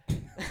that.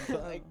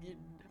 Like,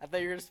 I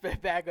thought you were gonna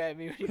spit back at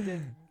me when you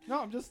did. No,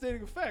 I'm just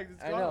stating a fact.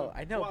 It's I gone.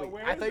 know. Why- But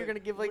where I is thought you were it? gonna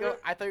give like Where-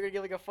 I thought you were gonna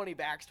give like a funny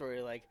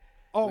backstory, like.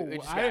 Oh, we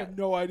just I got- have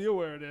no idea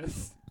where it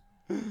is.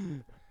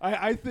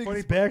 I think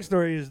Funny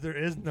backstory is there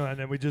is none,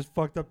 and we just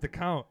fucked up the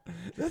count.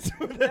 That's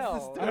No. the I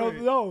story.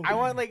 don't know. I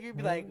want like you'd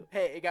be like,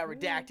 hey, it got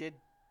redacted.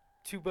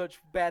 Too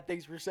much bad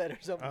things were said or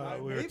something.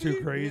 We were Maybe-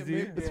 too crazy.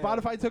 maybe Yeah.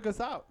 Spotify took us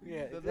out.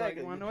 Yeah, They're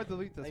exactly. Like, want to know what?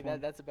 Delete this Like one.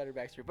 that's a better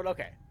backstory. But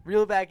okay,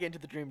 reel back into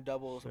the dream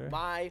doubles. Sure.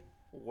 My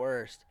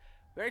worst.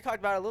 We already talked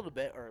about it a little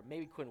bit, or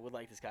maybe Quinn would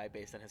like this guy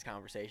based on his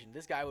conversation.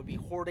 This guy would be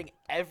hoarding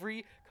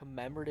every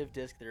commemorative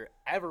disc there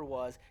ever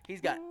was.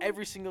 He's got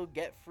every single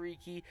Get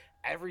Freaky,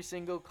 every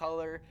single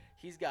color.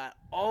 He's got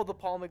all the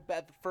Paul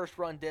Macbeth first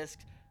run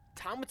discs.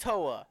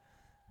 Tamatoa,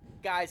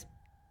 guys,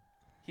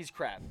 he's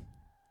crap.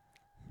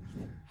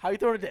 How you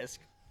throwing a disc?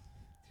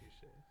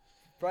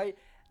 Right?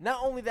 Not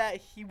only that,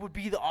 he would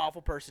be the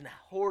awful person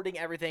hoarding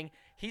everything.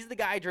 He's the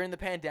guy during the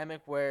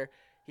pandemic where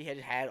he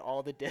had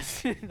all the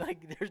discs,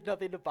 like there's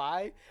nothing to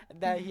buy, and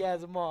that he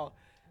has them all.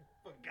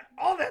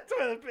 All that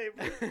toilet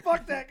paper.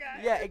 Fuck that guy.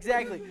 Yeah,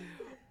 exactly.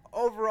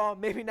 Overall,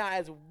 maybe not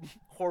as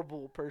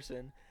horrible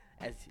person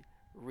as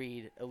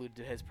Reed alluded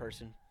to his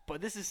person,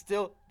 but this is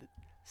still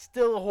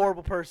a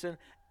horrible person.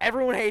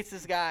 Everyone hates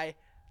this guy.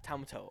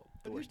 Tamatoa,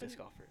 the worst disc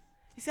golfer.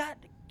 He's got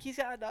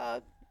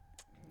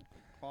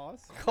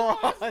Pause. claws.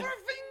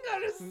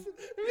 fingers.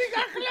 We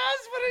got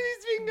claws for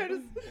his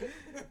fingers.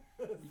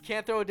 You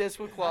can't throw a disc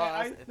with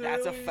claws.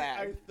 That's a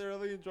fact. I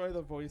thoroughly enjoy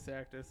the voice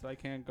actor, so I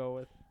can't go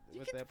with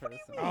that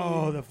person.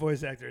 Oh, the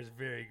voice actor is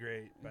very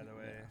great, by the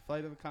way. Yeah.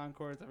 Flight of the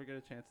Conchords. Ever get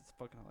a chance? It's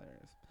fucking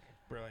hilarious.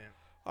 Brilliant.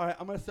 All right,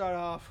 I'm gonna start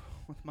off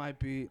with my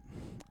beat.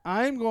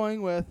 I'm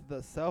going with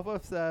the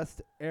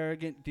self-obsessed,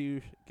 arrogant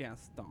douche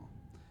Gaston.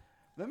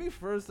 Let me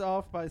first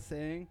off by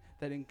saying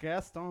that in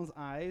Gaston's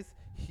eyes,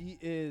 he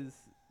is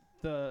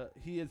the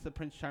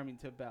Prince Charming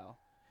to Belle.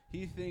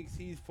 He thinks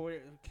he's for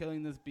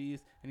killing this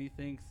beast, and he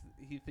thinks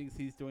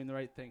he's doing the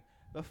right thing.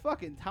 The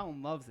fucking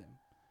town loves him,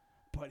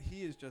 but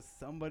he is just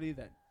somebody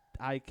that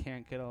I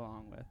can't get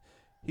along with.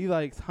 He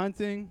likes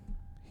hunting.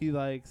 He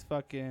likes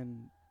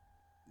fucking.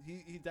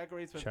 He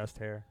decorates with Chest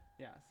hair.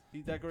 Yes,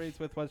 he decorates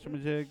with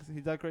whatchamajigs. He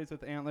decorates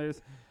with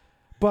antlers.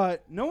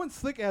 But no one's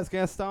slick as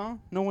Gaston.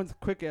 No one's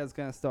quick as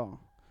Gaston.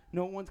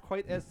 No one's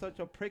quite as such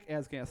a prick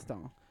as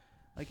Gaston.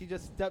 Like, he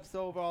just steps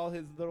over all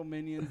his little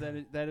minions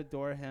that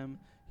adore him.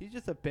 He's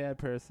just a bad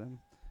person.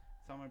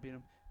 So I'm going to beat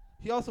him.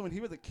 He also, when he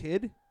was a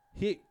kid,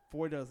 he ate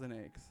 4 dozen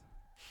eggs.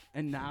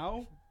 And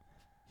now,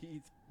 he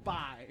eats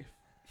 5.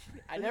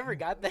 I never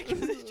got that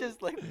because it's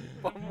just like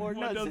one more One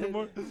nuts. dozen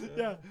more.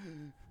 Yeah.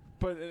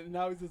 But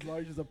now he's as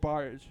large as a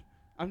barge.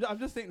 I'm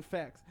just stating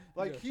facts.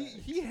 Like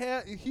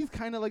he's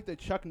kind of like the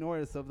Chuck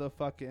Norris of the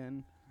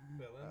fucking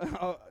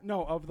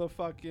no, of the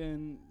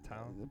fucking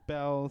Town?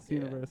 Bell's Yeah.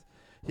 universe.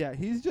 Yeah,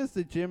 he's just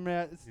a gym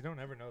rat. You don't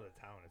ever know the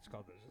town. It's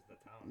called just the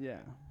town. Yeah.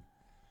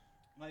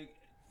 Like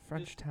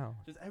French town.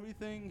 just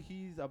everything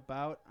he's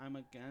about, I'm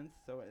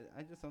against. So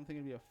I just don't think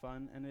it'd be a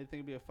fun, and I think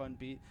it'd be a fun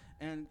beat.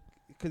 And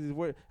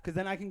because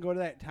then I can go to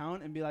that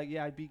town and be like,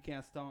 yeah, I beat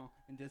Gaston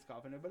in disc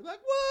golf, and everybody's like,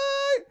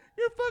 what?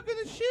 You're fucking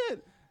the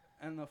shit.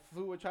 And the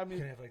fool would try You me.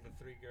 can have like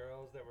the 3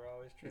 girls that were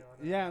always trailing.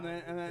 Yeah,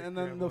 and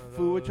then the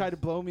fool would try to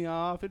blow me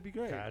off. It'd be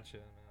great. Gotcha,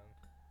 man.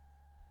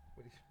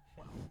 What do you,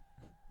 wow.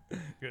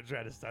 You're gonna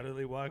try to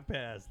subtly walk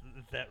past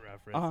that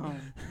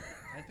reference.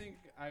 I think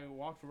I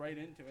walked right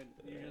into it.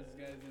 You just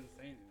guys didn't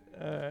say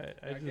anything.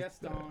 I I guess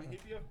Gaston,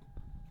 he'd be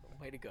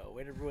Way to go.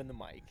 Way to ruin the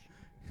mic.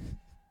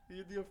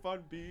 he'd be a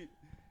fun beat,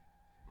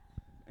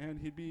 and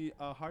he'd be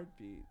a hard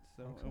beat.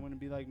 So Okay. it wouldn't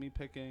be like me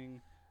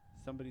picking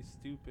somebody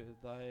stupid,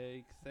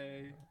 like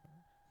say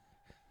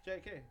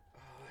JK. Oh,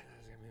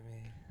 that's gonna be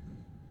me.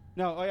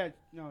 No, oh yeah,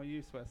 no,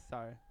 you Swiss.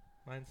 Sorry.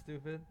 Mine's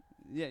stupid.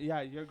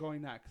 Yeah, you're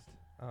going next.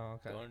 Oh,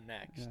 okay. Going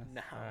next. Yes.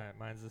 Now. All right,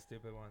 mine's the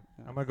stupid one.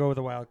 Yeah. I'm gonna go with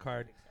a wild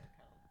card.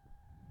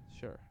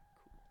 Sure.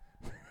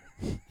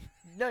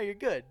 No, you're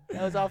good.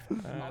 That was off.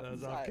 That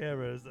was the off side.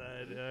 camera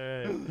side.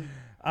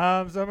 All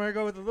right. So I'm gonna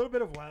go with a little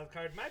bit of wild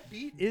card. My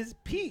beat is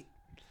Pete.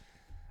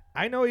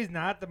 I know he's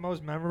not the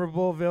most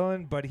memorable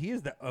villain, but he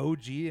is the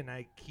OG, and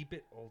I keep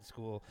it old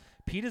school.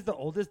 Pete is the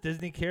oldest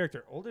Disney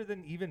character, older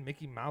than even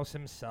Mickey Mouse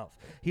himself.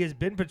 He has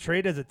been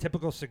portrayed as a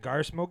typical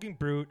cigar-smoking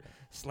brute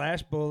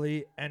 /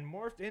 bully, and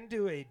morphed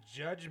into a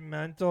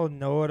judgmental,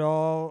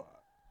 know-it-all,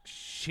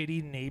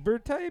 shitty neighbor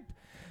type.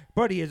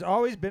 But he has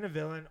always been a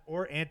villain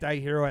or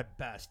anti-hero at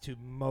best to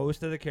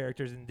most of the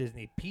characters in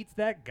Disney. Pete's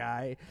that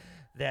guy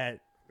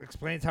that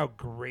explains how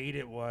great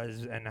it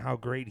was and how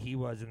great he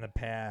was in the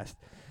past.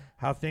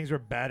 How things were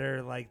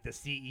better, like the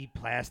CE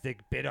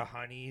plastic, bit of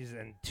honeys,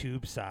 and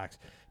tube socks.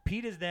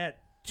 Pete is that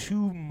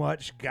too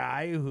much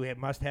guy who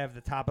must have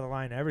the top of the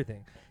line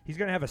everything. He's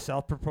going to have a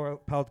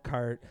self-propelled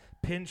cart,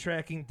 pin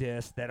tracking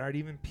discs that aren't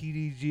even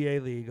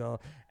PDGA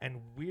legal,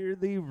 and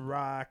weirdly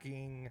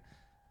rocking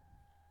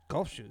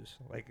golf shoes,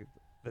 like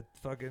the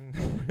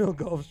fucking real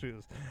golf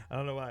shoes. I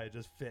don't know why, it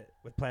just fit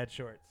with plaid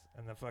shorts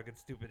and the fucking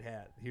stupid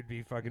hat. He'd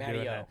be fucking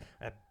doing Matty-O.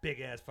 that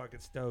big ass fucking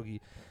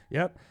stogie.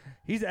 Yep,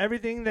 he's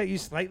everything that you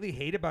slightly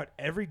hate about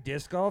every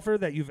disc golfer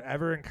that you've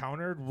ever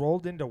encountered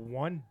rolled into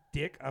one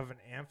dick of an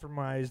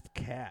amphetamized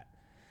cat.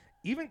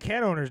 Even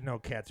cat owners know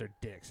cats are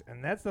dicks,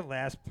 and that's the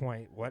last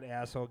point. What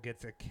asshole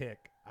gets a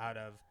kick out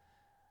of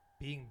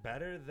being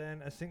better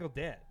than a single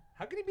dad?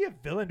 How can he be a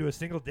villain to a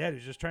single dad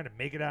who's just trying to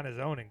make it on his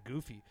own and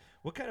goofy?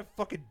 What kind of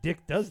fucking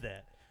dick does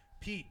that?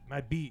 Pete,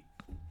 my beat.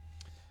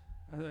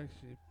 That's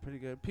actually pretty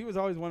good. Pete was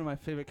always one of my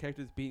favorite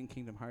characters beating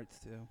Kingdom Hearts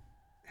too.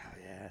 Oh,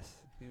 yes.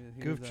 He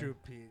Goof was,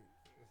 Troop Pete.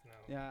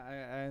 Yeah,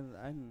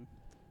 I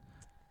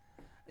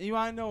you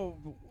want to know,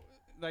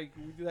 like,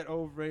 we do that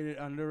overrated,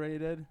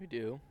 underrated, We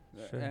do.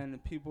 Sure.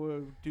 and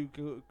people do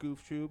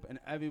Goof Troop, and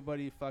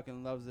everybody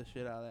fucking loves the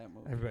shit out of that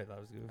movie. Everybody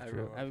loves Goof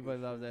Everyone Troop.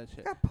 Everybody loves that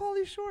shit. Got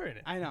Pauly Shore in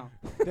it. I know.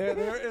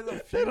 There is a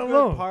few That good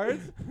alone.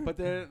 parts, but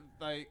they're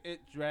like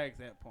it drags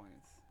at points.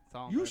 That's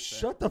all I'm You gonna say.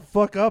 shut the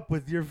fuck up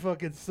with your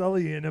fucking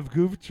sullying of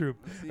Goof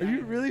Troop. See, Are I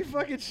you know. really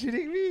fucking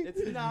shitting me?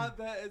 It's not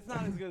that. It's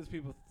not as good as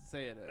people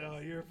say it is. Oh,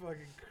 you're fucking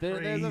crazy.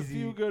 There's a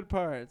few good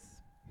parts,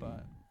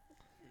 but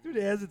Dude,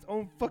 it has its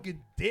own fucking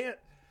dance.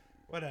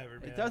 Whatever,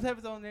 man. it does have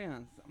its own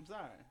dance. I'm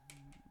sorry.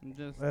 I'm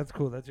just That's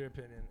cool. That's your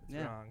opinion. It's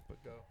Yeah. wrong,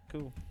 but go.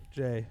 cool.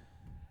 Jay.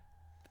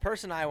 The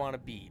person I want to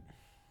beat,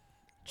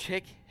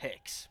 Chick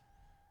Hicks.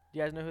 Do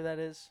you guys know who that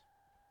is?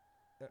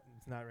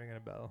 It's not ringing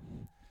a bell.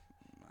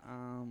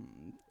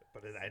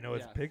 But I know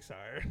it's Yes.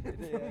 Pixar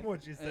Yeah. from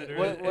what you said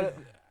What- earlier. what-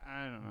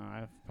 I don't know.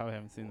 I probably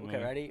haven't seen the Okay,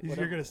 movie. ready? You're What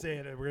going to say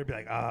it, and we're going to be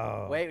like,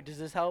 oh. Wait, does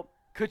this help?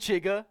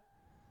 Kuchiga.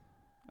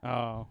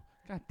 Oh,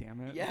 god damn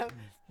it. Yep.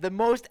 The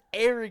most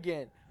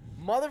arrogant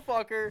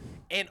motherfucker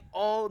in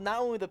all, not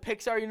only the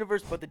Pixar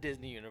universe, but the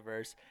Disney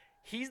universe.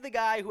 He's the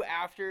guy who,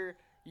 after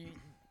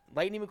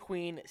Lightning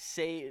McQueen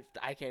saved,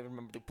 I can't even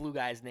remember the blue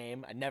guy's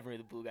name. I never knew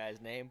the blue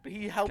guy's name, but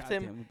he helped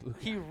him. Goddamn the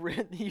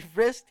blue He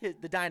risked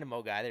the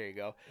Dynamo guy. There you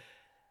go.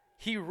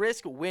 He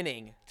risked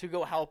winning to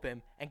go help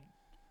him, and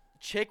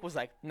Chick was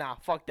like, "Nah,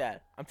 fuck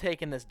that. I'm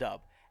taking this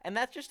dub." And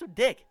that's just a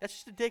dick. That's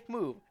just a dick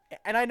move.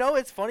 And I know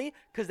it's funny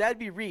because that'd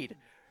be Reed.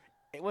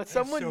 When That's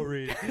someone so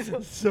Reed.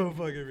 So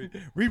fucking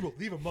Reed. Reed will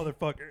leave a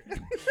motherfucker.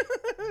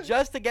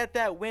 just to get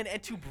that win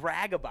and to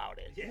brag about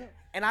it. Yeah.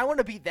 And I want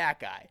to beat that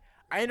guy.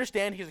 I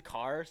understand he's a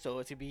car, so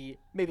it's gonna be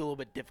maybe a little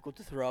bit difficult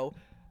to throw.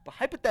 But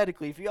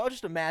hypothetically, if y'all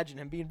just imagine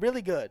him being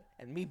really good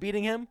and me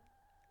beating him,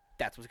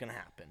 that's what's gonna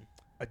happen.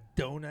 A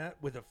donut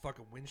with a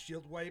fucking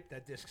windshield wipe,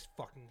 that disc's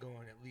fucking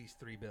going at least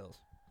 $3 bills.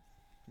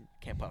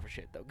 Can't putt for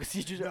shit though, because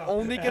you just No,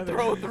 only can Heather-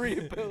 throw 3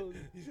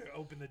 abilities. He's gonna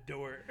open the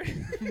door.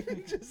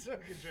 Just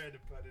fucking trying to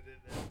put it in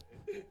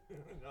there.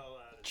 No,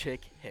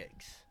 Chick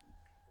Hicks.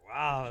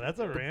 wow, that's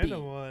a The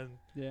random beat. one.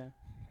 Yeah.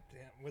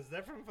 Damn, was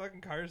that from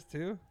fucking Cars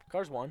 2?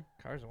 Cars 1.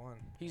 Cars 1.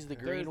 He's the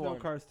There There is green no one.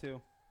 Cars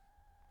 2.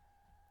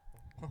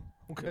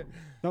 Okay.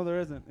 No, there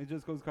isn't. It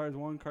just goes Cars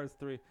 1, Cars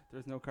 3.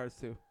 There's no Cars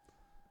 2.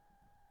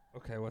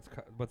 Okay,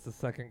 what's the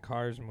second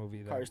Cars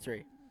movie then? Cars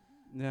 3.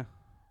 Yeah.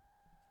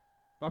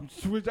 I'm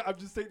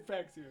just stating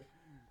facts here.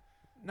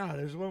 No,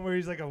 there's one where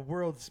he's like a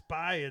world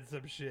spy and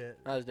some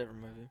shit. That was a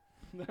different movie.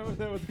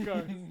 That was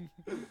Cars.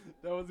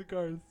 That wasn't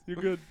Cars. You're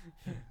good.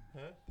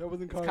 Huh? That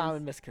wasn't It's Cars.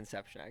 common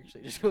misconception,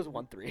 actually. It just goes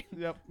 1-3.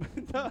 Yep.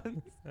 It does.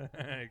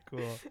 Alright,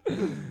 cool.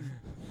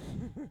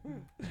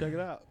 Check it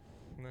out.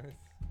 Nice.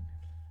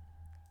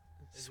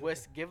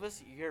 Swiss, give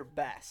us your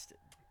best.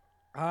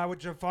 With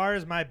Jafar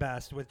as my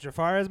best, with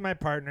Jafar as my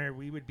partner,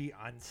 we would be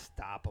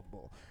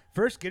unstoppable.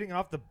 First, getting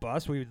off the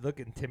bus, we would look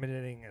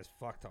intimidating as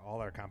fuck to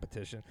all our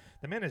competition.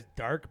 The man is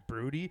dark,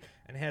 broody,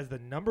 and has the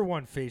number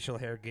 1 facial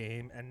hair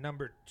game and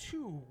number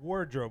 2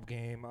 wardrobe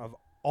game of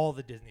all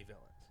the Disney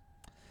villains.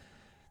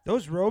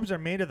 Those robes are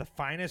made of the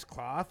finest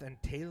cloth and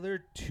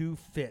tailored to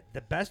fit. The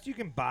best you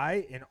can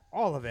buy in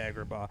all of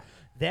Agrabah.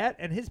 That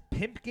and his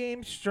pimp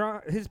cane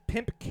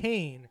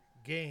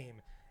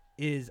game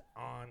is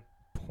on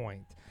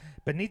point.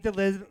 Beneath the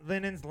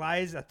linens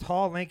lies a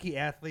tall, lanky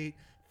athlete.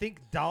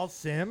 Think Dal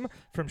Sim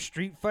from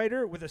Street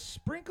Fighter with a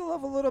sprinkle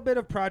of a little bit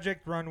of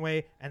Project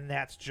Runway, and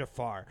that's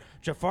Jafar.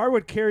 Jafar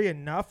would carry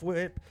enough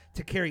whip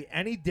to carry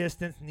any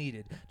distance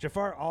needed.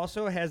 Jafar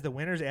also has the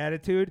winner's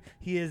attitude.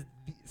 He is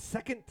the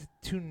second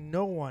to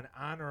no one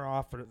on or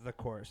off the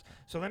course.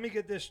 So let me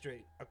get this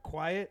straight. A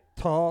quiet,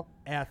 tall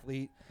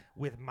athlete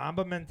with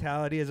Mamba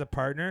mentality as a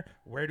partner.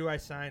 Where do I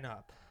sign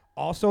up?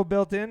 Also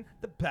built in,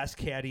 the best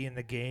caddy in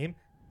the game,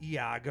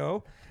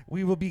 Iago.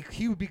 He would be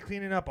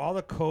cleaning up all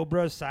the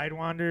Cobras,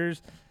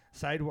 sidewinders.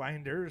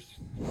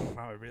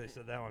 Wow, I really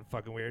said that one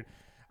fucking weird.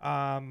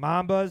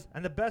 Mambas.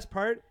 And the best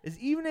part is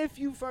even if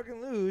you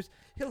fucking lose,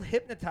 he'll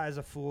hypnotize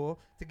a fool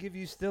to give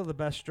you still the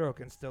best stroke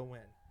and still win.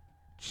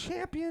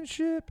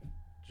 Championship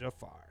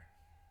Jafar.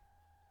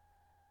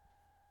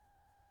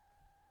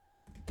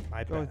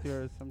 My Go best. with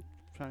yours. I'm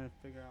trying to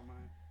figure out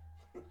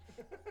mine.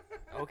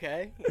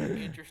 Okay.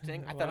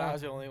 Interesting. I thought I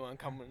was the only one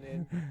coming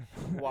in.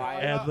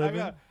 Why?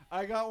 Ad-libbing?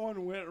 I got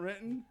one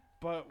written,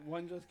 but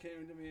one just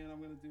came to me, and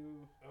I'm gonna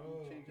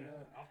change it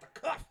up. Off the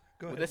cuff.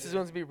 Go Well, ahead. this is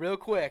going to be real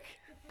quick.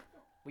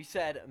 We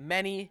said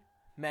many,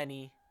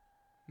 many,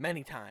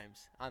 many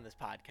times on this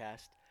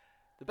podcast,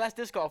 the best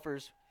disc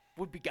golfers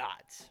would be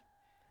gods.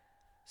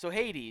 So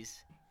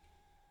Hades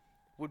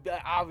would be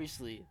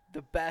obviously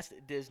the best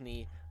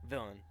Disney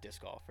villain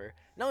disc golfer.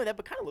 Not only that,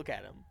 but kind of look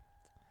at him.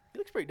 He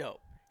looks pretty dope.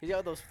 He's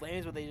got those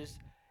flames where they just...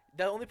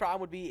 The only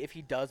problem would be if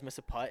he does miss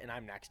a putt and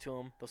I'm next to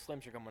him, those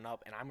flames are coming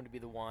up and I'm going to be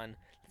the one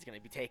that's going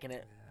to be taking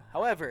it.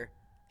 However,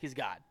 he's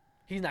God.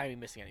 He's not going to be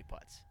missing any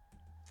putts.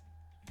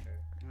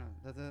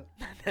 That's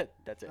it.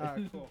 That's it. All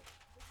right, cool.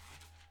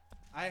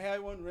 I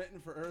had one written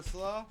for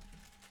Ursula,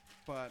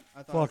 but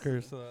I thought Fuck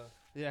Ursula.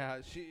 Yeah,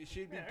 she'd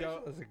be Yeah, dope.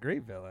 Ursula's a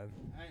great villain.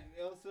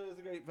 Ursula is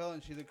a great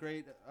villain. She's a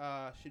great.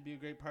 She'd be a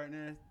great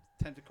partner.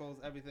 Tentacles,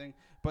 everything.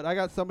 But I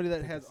got somebody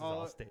that has This is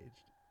all. staged.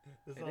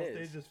 This It all is.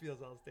 stage just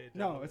feels all staged.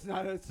 No, it's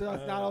not. It's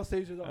not all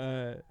stages.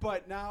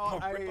 But now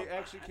Oh, rip I up.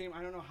 actually came.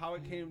 I don't know how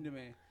it came to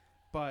me,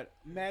 but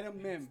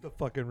Madam Mim. It's the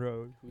fucking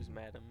road. Who's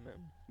Madam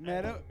Mim?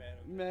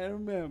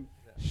 Madam Mim.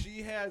 Yeah.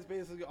 She has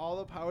basically all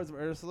the powers of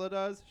Ursula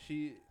does.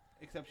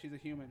 Except she's a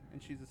human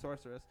and she's a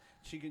sorceress.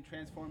 She can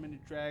transform into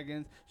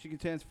dragons. She can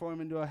transform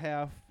into a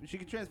half. She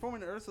can transform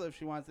into Ursula if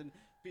she wants and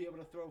be able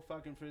to throw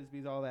fucking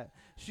frisbees, all that.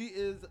 She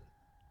is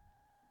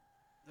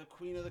the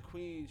queen of the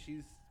queen.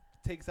 She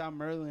takes on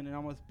Merlin and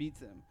almost beats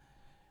him.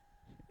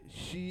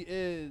 She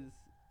is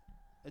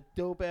a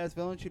dope ass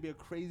villain. She'd be a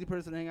crazy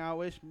person to hang out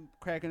with,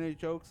 cracking her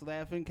jokes,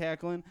 laughing,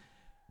 cackling.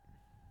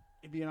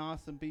 It'd be an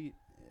awesome beat.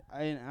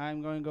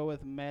 I'm going to go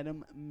with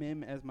Madam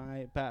Mim as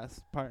my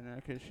best partner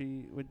because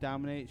she would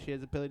dominate. She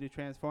has ability to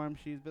transform.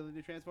 She has ability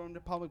to transform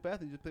into Paul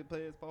Macbeth and just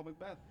play as Paul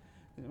Macbeth.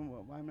 You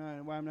know, why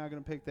I'm not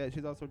going to pick that?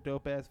 She's also a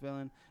dope ass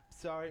villain.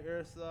 Sorry,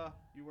 Ursula,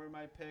 you were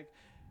my pick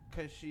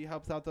because she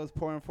helps out those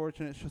poor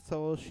unfortunate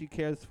souls. She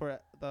cares for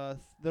the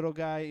little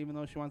guy even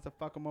though she wants to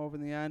fuck him over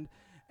in the end.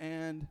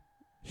 And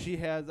she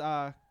has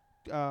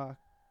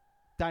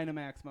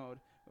Dynamax mode,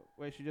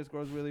 where she just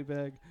grows really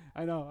big.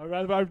 I know.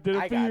 I did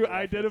it for you.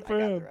 I did it for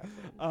him.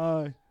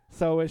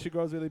 So where she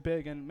grows really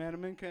big, and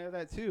Madam Mim can have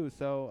that too.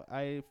 So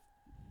I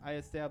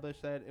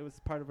established that it was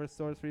part of her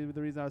sorcery.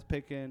 The reason I was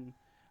picking,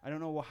 I don't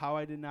know how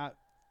I did not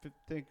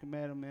think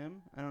Madam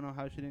Mim. I don't know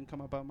how she didn't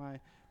come up on my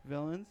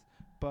villains,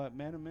 but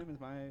Madam Mim is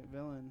my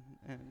villain,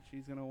 and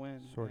she's gonna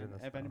win. Sword in And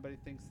the if Stone. anybody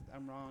thinks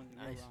I'm wrong,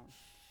 Nice. you're wrong.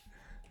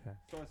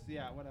 Okay.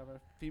 Yeah, whatever.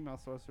 Female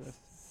sorceress.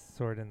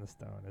 Sword in the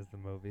Stone is the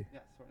movie. Yeah,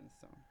 Sword in the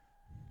Stone.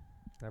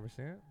 Never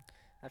seen it?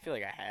 I feel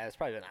like I have. It's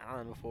probably been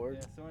on before.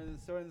 Yeah, Sword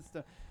in the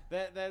Stone.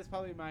 That is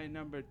probably my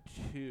number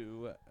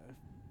 2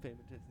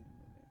 favorite Disney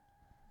movie.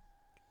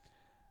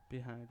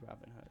 behind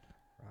Robin Hood.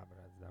 Robin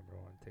Hood's number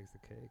one. Takes the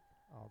cake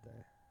all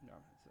day. No,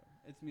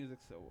 its music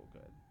so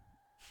good.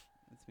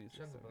 Its music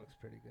Jungle so Book's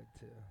pretty good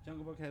too. good.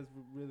 Jungle Book has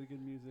really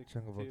good music.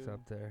 Jungle Book's too.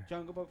 up there.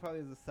 Jungle Book probably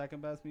has the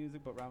second best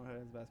music, but Robin Hood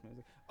has the best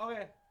music.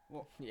 Okay.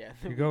 Well, Yeah.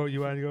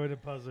 You want to go into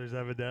puzzlers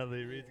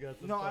evidently. Reed's got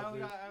some no, I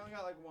puzzlers. only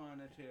got like one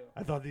or two.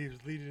 I thought he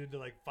was leading into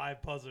like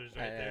 5 puzzlers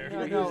right there.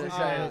 No, He was no,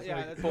 excited.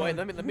 yeah, that's Boy, fine.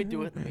 let me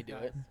do it. Let me do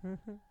Guys. it.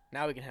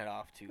 Now we can head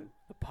off to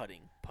the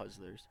putting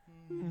puzzlers.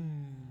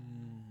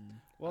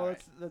 Well, All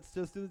right. let's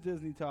just do the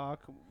Disney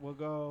talk. We'll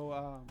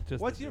go.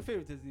 Just What's the your Disney.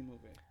 favorite Disney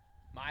movie?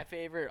 My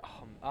favorite,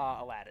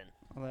 Aladdin.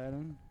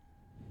 Aladdin.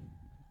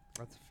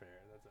 That's fair.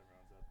 That's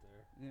everyone's up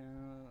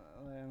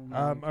there. Yeah,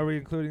 Aladdin. Are we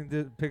including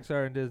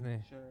Pixar and Disney?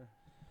 Sure.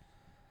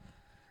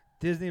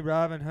 Disney,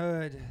 Robin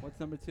Hood. What's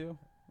number 2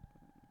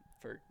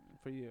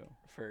 For you?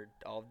 for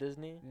all of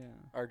Disney Yeah.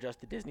 or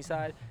just the Disney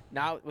side.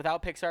 Now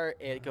without Pixar,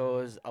 it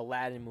goes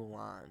Aladdin,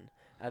 Mulan,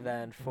 and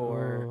then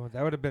for Oh,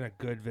 that would have been a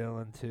good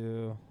villain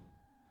too.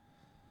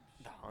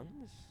 the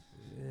Huns.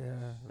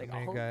 Yeah, Like the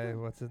main all of guy.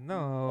 them? What's his no?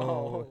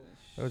 Oh.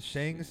 That was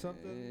Shang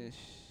something?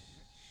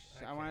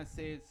 I want to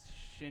say it's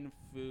Shin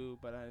Fu,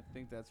 but I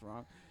think that's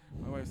wrong.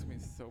 My wife's gonna be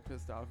so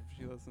pissed off if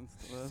she listens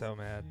to this. So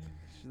mad.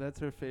 That's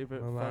her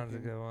favorite. Mulan's a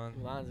fucking- good one.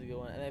 Mulan's a good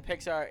one, and then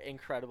Pixar,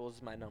 Incredibles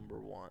is my number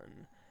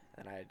one.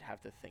 And I'd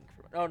have to think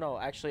for. Oh no,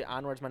 actually,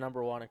 Onward's my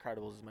number one.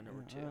 Incredibles is my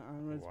number two.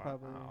 Onward's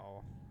probably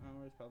Wow.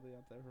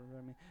 up there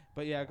for me.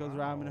 But yeah, it goes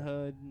Robin Wow.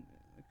 Hood.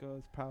 It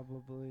goes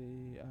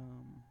probably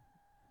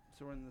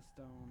Sword in the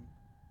Stone.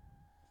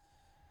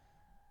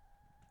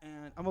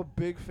 And I'm a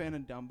big fan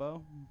of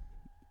Dumbo.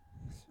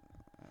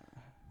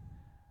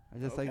 I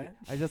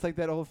just like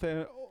that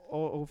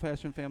old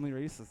fashioned family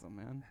racism,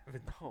 man.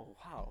 Oh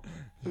wow.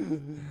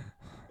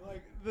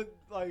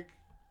 like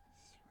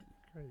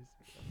Crazy.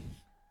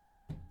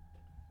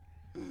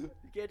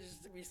 You can't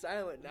just be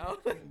silent now.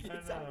 I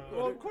It's know. out of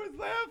well, order. of course,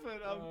 laughing.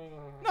 Oh.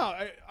 No,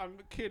 I'm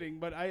kidding,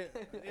 but it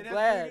has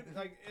glad. really good-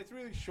 like it's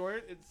really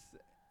short. It's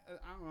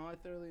I don't know. I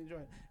thoroughly enjoy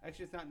it.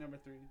 Actually, it's not number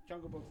 3.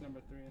 Jungle Book's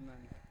number 3, and then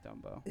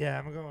Dumbo. Yeah,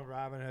 I'm going with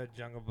Robin Hood,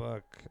 Jungle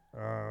Book,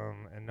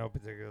 in no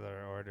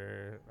particular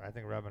order. I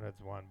think Robin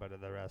Hood's one, but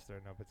the rest are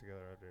in no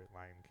particular order.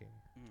 Lion King.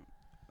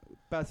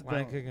 Best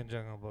Lion villain. King and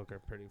Jungle Book are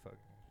pretty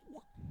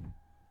fucking.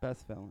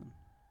 Best villain.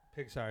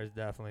 Pixar is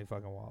definitely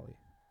fucking Wally.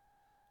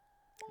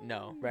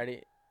 No,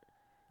 ready?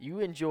 You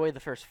enjoy the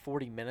first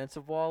 40 minutes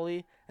of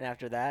Wall-E, and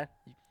after that,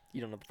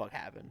 you don't know what the fuck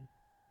happened.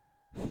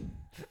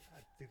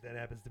 I think that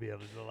happens to be a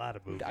lot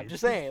of movies. I'm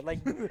just saying, like,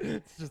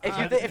 It's just- if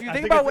you, I- if you I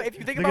think it's about a- if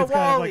you think I about it's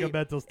kind of Wall-E, like a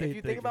mental state if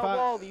you think thing. about But-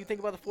 Wall-E, you think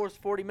about the first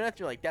 40 minutes,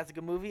 you're like, that's a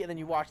good movie, and then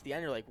you watch the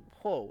end, you're like,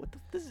 whoa, what the?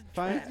 This is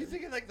Fine. trash. You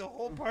thinking like the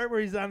whole part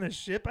where he's on the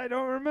ship? I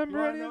don't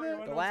remember any of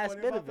that. The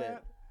last bit of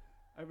it.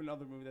 I have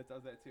another movie that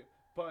does that too,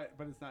 but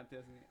it's not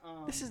Disney.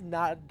 This is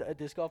not a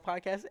disc golf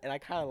podcast, and I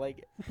kind of like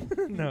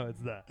it. No,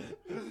 it's not.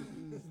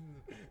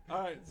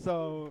 all right.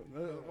 So,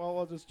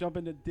 we'll just jump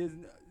into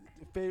Disney.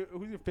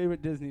 Who's your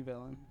favorite Disney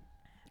villain?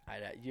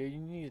 You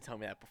need to tell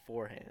me that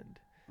beforehand.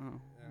 Oh, you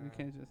Yeah.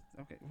 can't just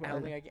okay. I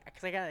don't think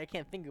I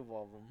can't think of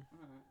all of them.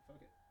 Alright, fuck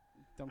it.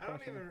 Dumb I don't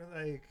question.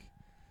 even like.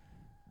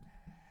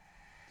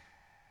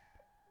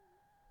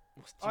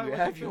 Do Alright, you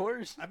what's have your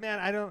yours? I mean,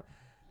 I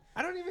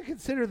don't even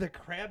consider the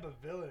crab a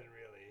villain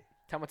really.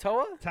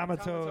 Tamatoa? Tamatoa.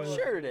 Tamatoa.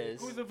 Sure it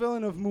is. Who's the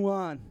villain of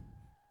Mulan?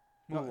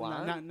 No,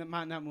 Mulan?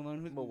 not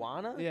Mulan. Who's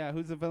Moana? Yeah,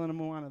 who's the villain of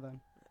Moana then?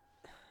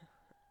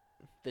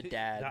 The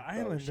dad. The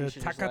bro. island, She the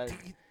should just let-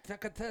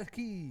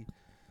 Takataki.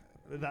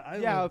 The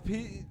island. Yeah,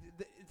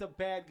 it's a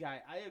bad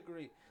guy. I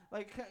agree.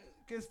 Like,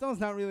 Gaston's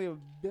not really a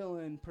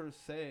villain per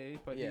se,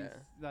 but Yeah.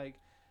 he's like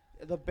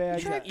the bad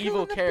He's guy. an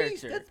evil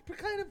character. That's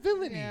kind of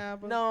villainy. Yeah,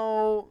 but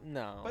No.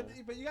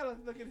 but you gotta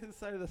look at his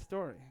side of the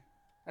story.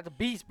 That's a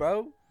beast,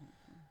 bro.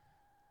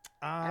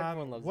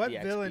 Everyone loves What the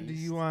villain do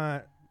X-Beast. you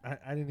want?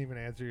 I didn't even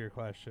answer your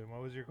question.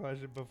 What was your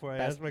question before I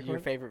That's asked my your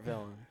question? favorite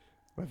villain.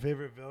 My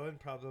favorite villain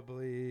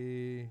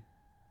probably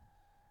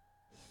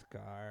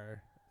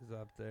Scar is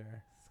up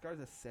there. Scar's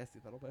a sassy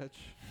little bitch.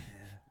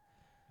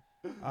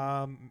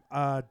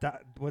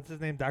 What's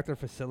his name? Dr.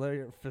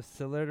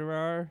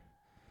 Facilitator?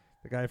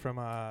 The guy from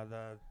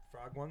the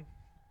frog one?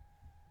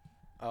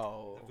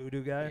 Oh. The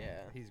voodoo guy?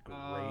 Yeah. He's great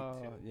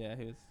too. Yeah,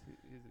 he's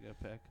a good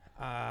pick.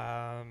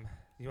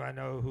 You want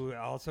to know who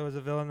also is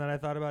a villain that I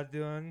thought about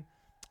doing?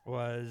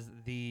 Was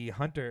the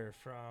hunter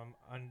from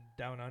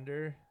Down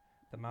Under,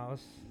 the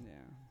mouse.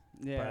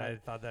 Yeah. But I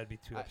thought that'd be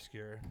too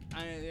obscure.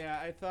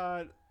 I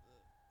thought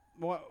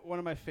one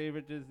of my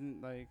favorite Disney,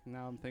 like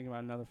now I'm thinking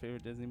about another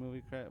favorite Disney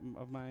movie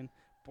of mine.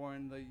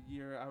 Born the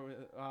year I was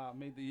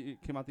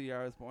came out the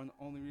year I was born.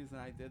 The only reason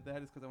I did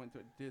that is because I went to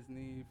a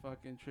Disney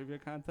fucking trivia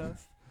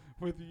contest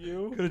with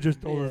you. Could have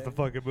just told us Yeah. the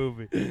fucking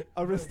movie.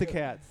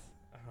 Aristocats.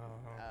 Oh.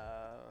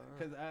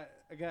 Because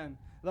again,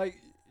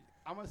 like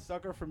I'm a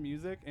sucker for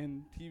music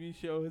and TV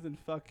shows and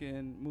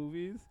fucking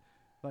movies,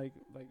 like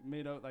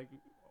made out like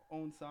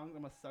own songs.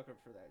 I'm a sucker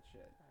for that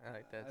shit. I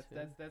like that too.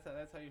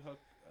 That's how you hook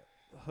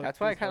hook That's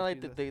why I these kind of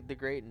like hookies. the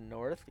Great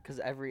North, because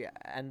every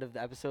end of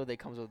the episode they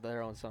comes with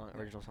their own song,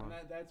 original song.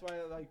 And that's why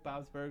I like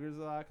Bob's Burgers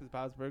a lot, because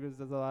Bob's Burgers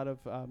does a lot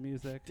of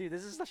music. Dude,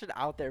 this is such an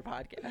out there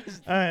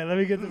podcast. All right, let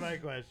me get to my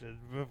question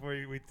before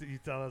you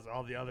tell us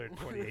all the other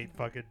 28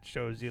 fucking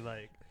shows you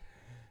like.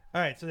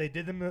 All right, so they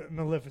did the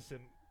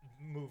Maleficent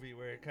movie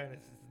where it kind of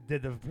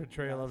did the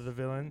portrayal of the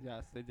villain.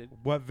 Yes, they did.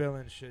 What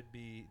villain should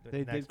be the They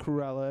next? did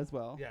Cruella as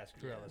well. Yes,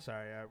 Cruella.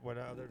 Sorry. What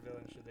other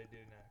villain should they do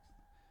next?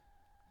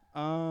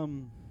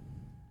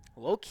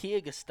 Low key,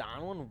 a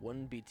Gaston one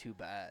wouldn't be too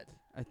bad.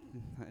 I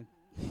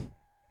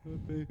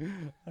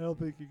don't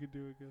think you could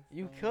do it good.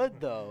 You could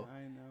though,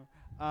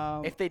 I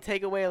know. if they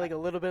take away like a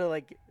little bit of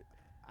like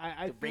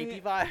I the rapey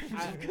think vibes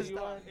I- of you Gaston.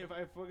 want-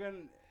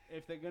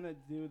 if they're gonna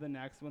do the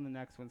next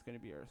one's gonna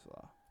be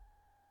Ursula.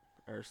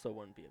 Ursula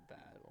wouldn't be a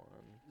bad one.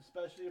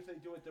 Especially if they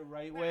do it the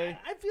right way.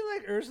 I feel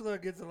like Ursula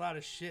gets a lot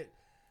of shit.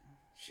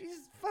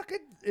 She's fucking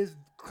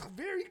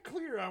very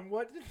clear on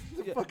what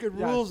the Yeah, fucking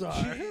yeah, rules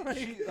are.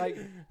 like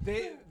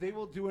they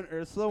will do an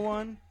Ursula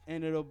one,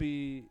 and it'll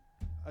be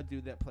a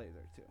dude that plays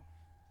her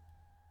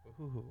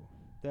too. Ooh.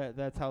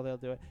 That's how they'll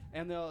do it,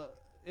 and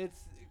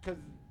it's because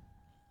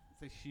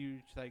it's a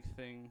huge like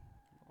thing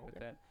with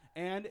Okay. that.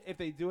 And if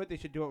they do it, they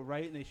should do it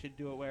right, and they should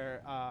do it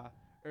where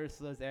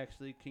Ursula's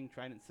actually King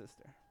Trident's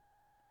sister.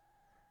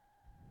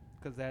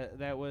 Because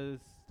that was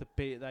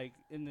the like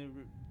in the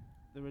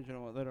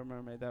original Little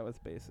Mermaid, that was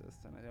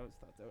bassist, and I always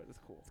thought that was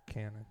cool.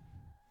 Canon.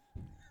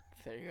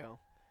 There you go.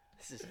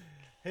 This is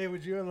Hey,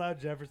 would you allow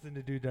Jefferson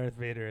to do Darth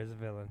Vader as a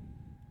villain?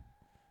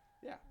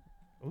 Yeah.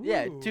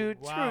 Yeah, Ooh, dude,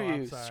 wow, screw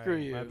I'm you, sorry, screw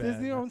you. my bad.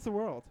 Disney owns the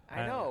world.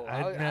 I know.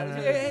 I- I was no, gonna no,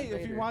 Hey, no, hey, if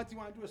Vader. you want, do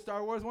you want to do a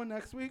Star Wars one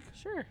next week?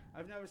 Sure.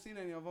 I've never seen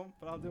any of them,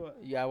 but I'll do it.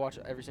 Yeah, I watch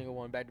every single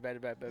one back to back to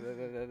back. back, back,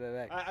 back,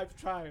 back, back. I've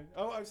tried.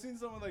 Oh, I've seen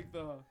some of like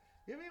the.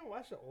 You haven't even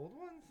watched the old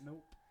ones?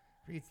 Nope.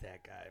 Reed's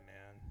that guy,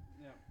 man.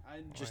 Yeah,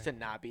 I Just to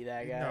not be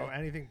that guy. No,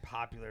 anything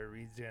popular,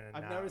 Reed's gonna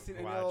I've not never seen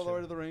any watch of the Lord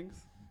it. of the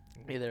Rings.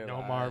 Either No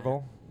have I.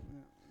 Marvel.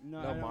 No, No,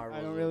 I don't, Marvel's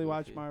I don't a really little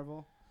watch goofy.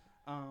 Marvel.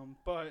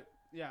 But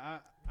yeah,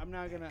 I'm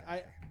not gonna.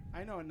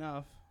 I know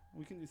enough.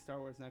 We can do Star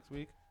Wars next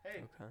week.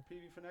 Hey, Okay.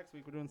 PV for next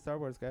week. We're doing Star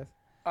Wars, guys.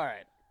 All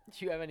right.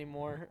 Do you have any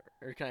more,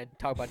 or can I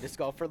talk about disc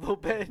golf for a little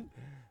bit?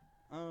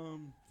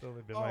 It's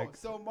only been Oh, like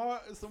so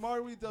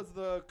Marwy does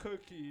the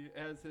cookie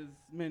as his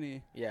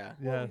mini. Yeah.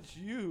 What yes. would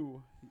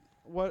you?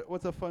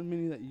 What's a fun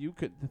mini that you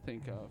could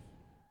think of?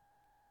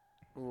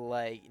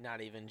 Like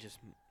not even just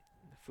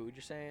food.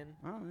 You're saying?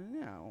 Oh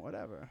yeah,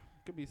 whatever.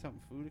 It could be something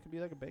food. It could be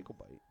like a bagel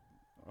bite,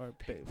 or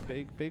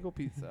bagel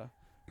pizza,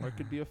 or it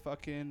could be a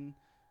fucking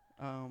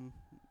 2-inch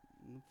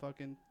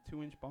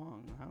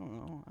bong. I don't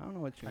know. I don't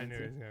know what you. I knew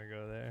he was gonna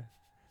go there.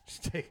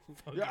 Just take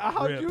fucking Yeah,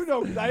 how'd rips. you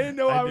know? 'Cause I didn't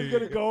know I was knew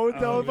gonna you- go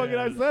until oh, fucking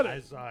I man, said I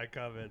it. saw it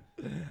coming.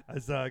 I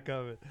saw it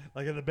coming.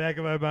 Like in the back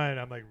of my mind,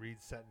 I'm like,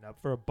 Reed's setting up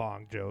for a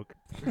bong joke.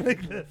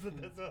 Like that's all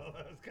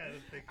I was kind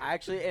of thinking. I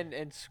actually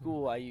in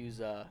school I use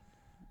a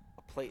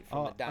plate from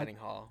Oh, the dining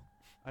hall.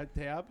 A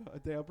dab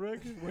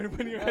rig?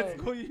 When you're No. at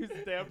school, you use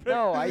a dab rig?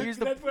 No, I use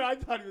the- That's where I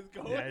thought he was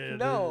going. Yeah,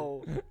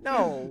 No,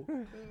 no.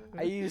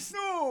 I use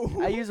No.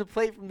 I use a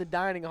plate from the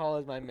dining hall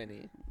as my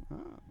mini,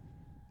 Oh,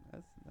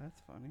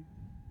 that's funny.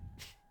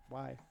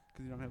 Why?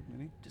 Because you don't have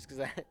mini? just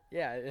because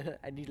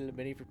I needed a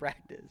mini for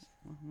practice.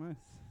 Oh, nice.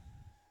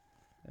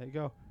 There you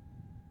go.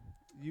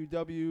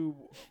 UW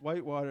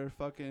Whitewater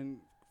fucking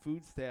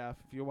food staff.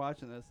 If you're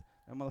watching this,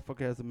 that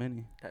motherfucker has a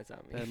mini. That's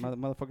not me. That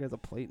motherfucker has a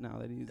plate now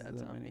that he uses That's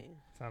that not mini. me.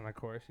 It's on the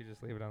course. You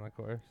just leave it on the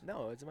course.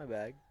 No, it's in my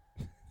bag.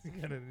 You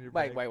got it in your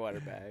My bag. whitewater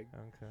bag.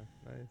 Okay,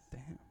 nice.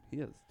 Damn, he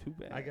has 2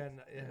 bags. I got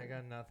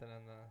nothing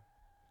on the.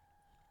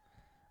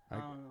 I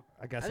don't know.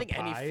 I got I some think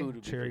any pie, food would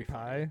be cherry pretty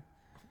funny. pie.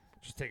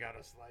 Just take out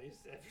a slice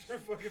after a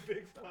fucking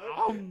big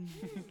bite.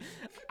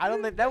 I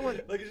don't think that one.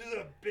 Like it's just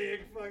a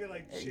big fucking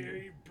like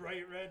cherry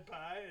bright red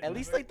pie. and At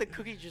least like- like the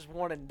cookie's just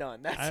one and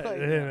done. That's I- like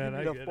yeah, you man, I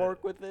need get a it.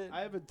 fork with it.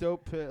 I have a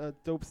dope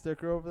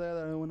sticker over there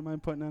that I wouldn't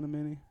mind putting on a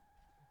mini.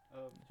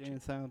 Of Jay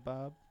and Silent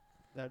Bob.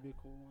 That'd be a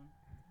cool one.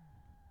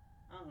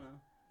 I don't know.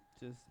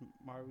 Just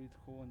Marwy's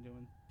cool and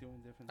doing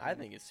different things. I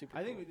think it's super.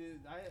 I think cool. we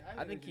did.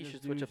 I think he just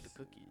should switch do up the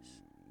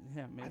cookies.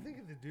 Yeah, maybe. I think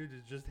if the dude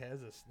just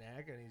has a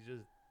snack and he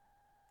just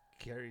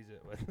carries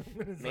it with him.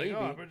 And it's Maybe.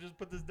 like, oh, I'm gonna just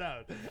put this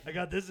down. I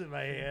got this in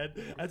my hand.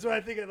 That's what I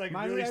think it like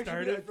Mine would really actually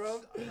started be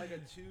from. like a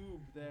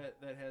tube that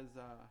has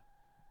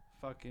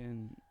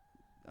fucking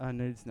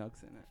Nerd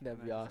Snugs in it. That'd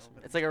And be I just awesome.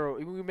 open It's like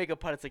we make a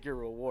putt. It's like your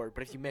reward.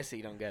 But if you miss it,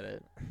 you don't get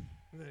it.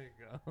 There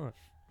you go.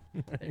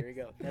 There you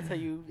go. That's how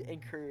you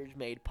encourage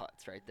made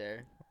putts, right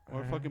there.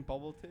 or fucking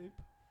bubble tape.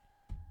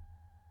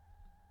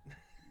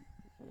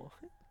 What?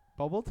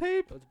 Bubble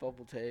tape? What's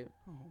bubble tape?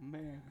 Oh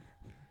man.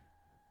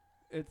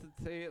 It's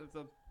a tape. It's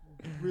a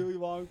really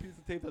long piece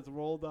of tape that's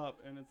rolled up,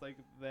 and it's like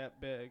that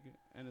big,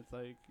 and it's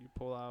like you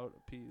pull out a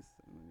piece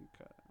and then you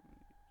cut, and then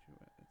you chew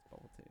it. It's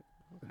bubble tape.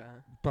 Okay.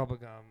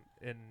 Bubblegum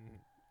in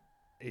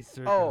A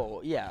circle.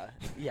 Oh yeah.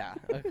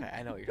 Okay,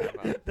 I know what you're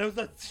talking about. That was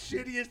the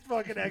shittiest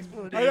fucking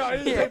explanation I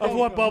didn't say of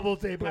what bubblegum. bubble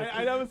tape is.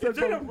 I never said It's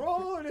in a bubblegum.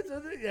 roll and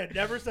yeah,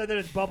 never said that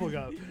it's bubble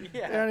gum.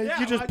 Yeah. And Yeah,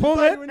 you just I pull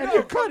thought it you would and know.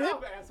 you cut Shut it.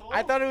 up, asshole.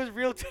 I thought it was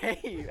real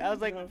tape. I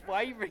was like, No. why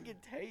are you bringing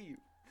tape?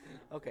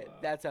 Okay,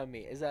 that's on me.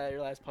 Is that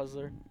your last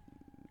puzzler?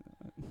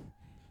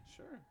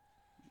 Sure.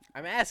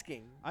 I'm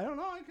asking. I don't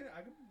know. I could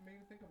maybe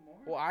think of more.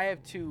 Well, I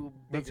have two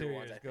Let's bigger hear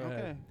ones. I yours. Go think.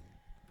 ahead. Okay.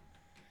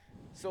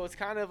 So it's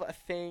kind of a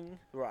thing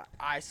where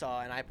I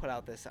saw, and I put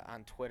out this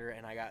on Twitter,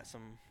 and I got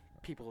some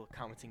people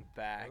commenting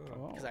back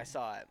Oh. because I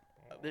saw it.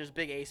 There's a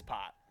big ace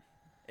pot.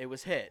 It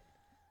was hit.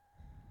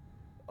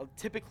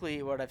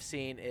 Typically, what I've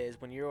seen is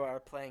when you are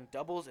playing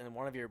doubles and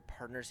one of your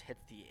partners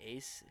hits the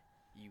ace,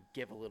 you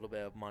give a little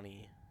bit of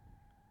money.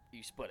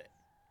 You split it.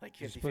 Like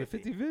You 50 split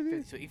 50.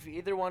 50-50? So if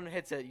either one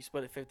hits it, you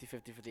split it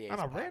 50-50 for the ace On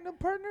a pot. random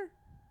partner?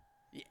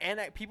 And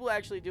people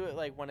actually do it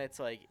like when it's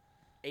like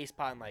ace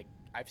pot, and like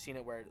I've seen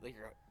it where like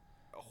you're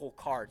a whole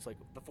card. It's like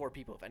the four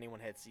people. If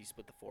anyone hits, you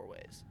split the four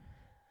ways.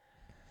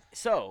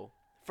 So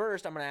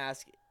first, I'm gonna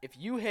ask if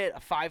you hit a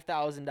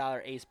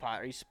 $5,000 ace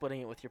pot, are you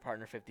splitting it with your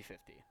partner 50-50?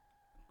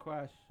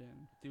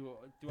 Question. Do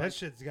I? That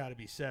shit's got to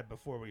be said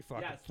before we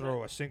fucking Yes,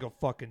 throw a single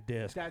fucking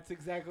disc. That's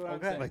exactly what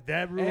Okay. I'm saying. Like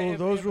that And rule, if-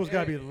 those if- rules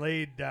got to if- be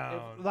laid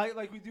down. If,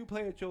 like we do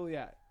play at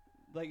Joliet.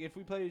 Like if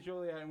we play at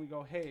Joliet and we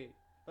go, hey,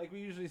 like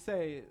we usually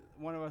say,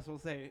 one of us will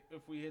say,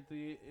 if we hit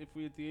the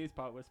ace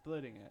pot, we're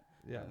splitting it.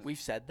 yeah. We've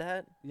said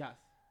that. Yes.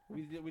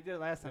 We did it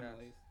last time Yeah. at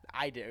least.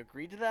 I did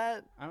agree to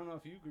that. I don't know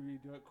if you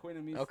agreed to it. Quinn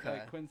and me. Okay.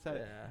 Like Quinn said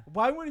it. Yeah.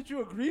 Why wouldn't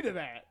you agree to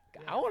that?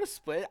 I want to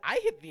split. I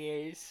hit the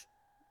ace.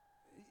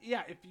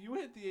 Yeah, if you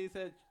hit the ace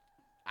at.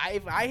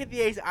 If I hit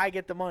the ace, I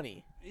get the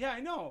money. Yeah, I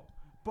know.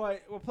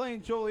 But we're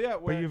playing Joliet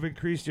But where. you've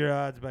increased your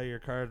odds by your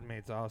card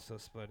mates also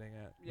splitting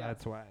it. Yeah.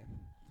 That's why.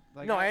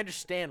 like, No, I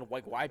understand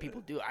like why people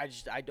do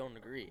it. I don't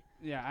agree.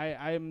 Yeah,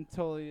 I'm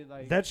totally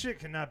like. That shit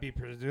cannot be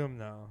presumed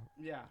though.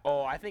 Yeah.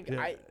 Oh, I think Yeah,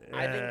 I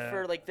think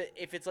for yeah. like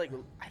if it's like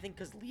I think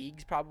because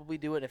leagues probably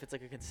do it. And if it's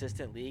like a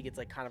consistent league, it's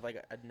like kind of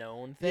like a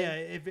known thing. Yeah,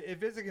 if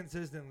it's a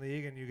consistent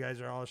league and you guys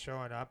are all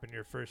showing up and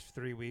your first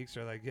 3 weeks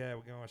are like, yeah,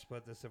 we're going to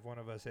split this if one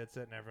of us hits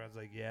it and everyone's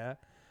like, yeah,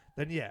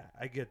 then yeah,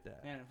 I get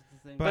that. Man, if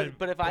it's the same.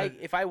 But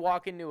if I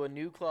walk into a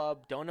new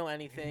club, don't know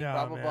anything, No,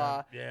 blah blah man,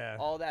 blah, Yeah.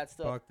 all that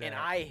stuff, Fuck and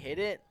that. I hit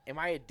it, am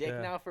I a dick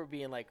Yeah. now for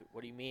being like,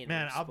 what do you mean?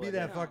 Man, we're I'll be splitting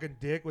that it? fucking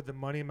dick with the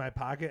money in my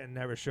pocket and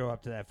never show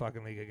up to that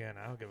fucking league again.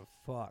 I don't give a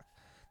fuck.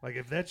 Like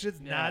if that shit's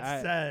Yeah, not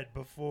I- said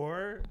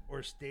before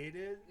or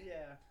stated, Yeah.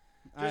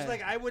 just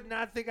like I would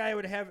not think I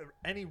would have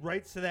any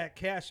rights to that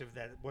cash if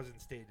that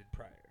wasn't stated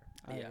prior.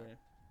 I Yeah. agree.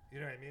 You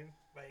know what I mean?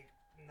 Like,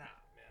 nah, man.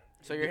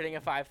 So you're hitting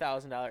a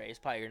 $5,000 ace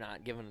pot. You're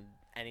not giving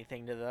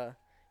anything to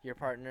your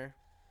partner.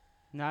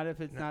 Not if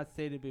it's No. not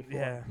stated before.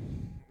 Yeah,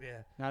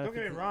 yeah. Not Don't if get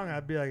me it's- wrong.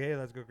 I'd be like, hey,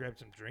 let's go grab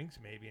some drinks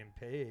maybe and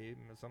pay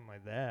or something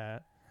like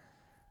that.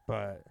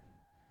 But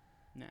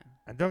Nah.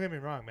 and don't get me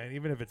wrong, man.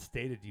 Even if it's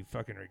stated, you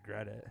fucking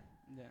regret it.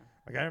 Yeah.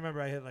 Like I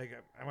remember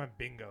I went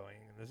bingoing,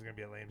 and this is gonna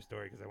be a lame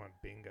story because I went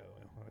bingo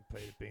when I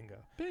played bingo,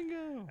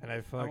 Bingo. and I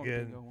went fucking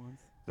bingo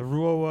once. the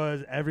rule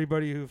was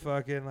everybody who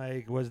fucking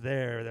like was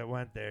there that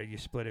went there, you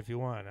split if you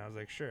won. I was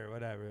like, sure,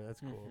 whatever,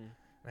 that's cool. Mhm.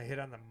 And I hit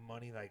on the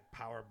money like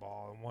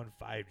Powerball and won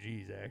 5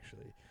 G's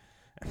actually.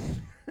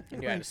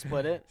 And you had to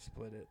split it.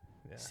 Split it.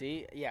 Yeah.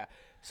 See, yeah.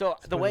 So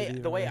Split the it way either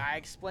the way way. I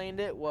explained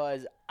it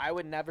was I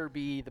would never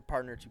be the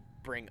partner to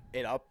bring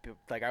it up.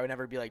 Like I would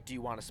never be like, "Do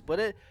you want to split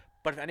it?"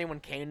 But if anyone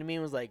came to me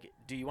and was like,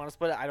 "Do you want to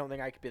split it?" I don't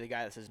think I could be the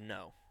guy that says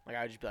no. Like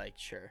I would just be like,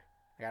 "Sure."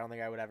 Like I don't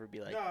think I would ever be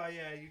like. no,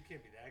 yeah, you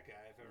can't be that guy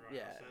if everyone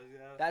Yeah, else says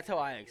yes. That's how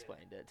I Yeah.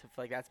 explained it.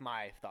 Like that's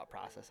my thought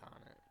process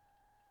on it.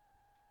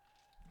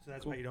 So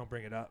that's why you don't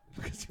bring it up.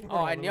 because you Oh, were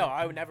I all the know. way-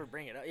 I would never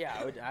bring it up. Yeah,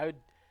 I would,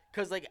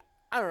 cause like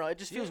I don't know. It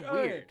just feels Yeah,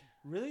 weird.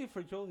 Really,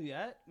 for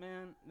Joliet,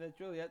 man, that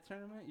Joliet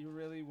tournament, you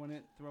really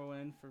wouldn't throw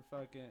in for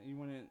fucking. You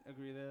wouldn't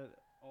agree that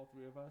all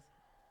three of us.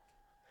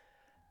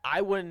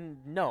 I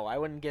wouldn't. No, I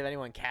wouldn't give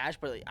anyone cash,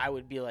 but like, I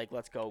would be like,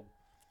 "Let's go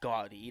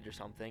out to eat or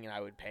something," and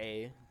I would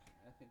pay.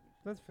 I think.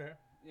 That's fair.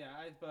 Yeah,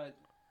 but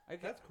I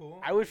get. That's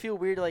cool. I would feel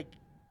weird like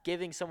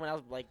giving someone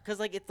else like, cause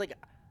like it's like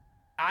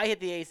I hit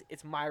the ace,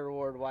 it's my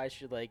reward. Why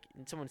should like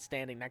someone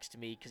standing next to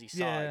me because he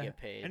saw I get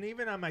paid? And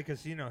even on my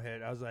casino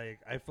hit, I was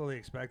like, I fully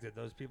expected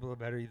those people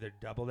better either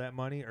double that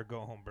money or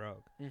go home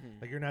broke.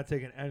 Mm-hmm. Like you're not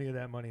taking any of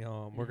that money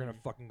home. We're gonna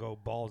Mhm. fucking go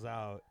balls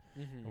out,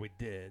 Mm-hmm. and we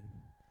did.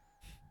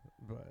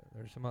 But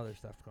there's some other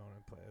stuff going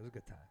in play. It was a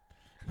good time.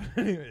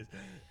 But anyways,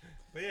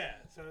 but yeah,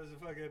 so it was a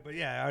fucking. But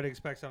yeah, I would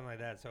expect something like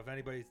that. So if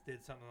anybody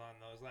did something along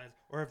those lines,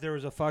 or if there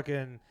was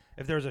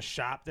a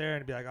shop there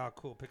and be like, oh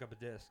cool, pick up a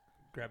disc,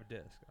 grab a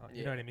disc. You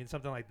know Yeah. what I mean?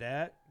 Something like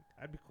that.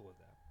 I'd be cool with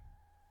that.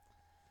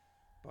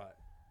 But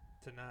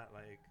to not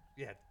like,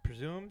 yeah,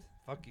 presumed.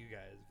 Fuck you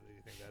guys if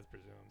you think that's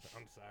presumed.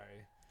 I'm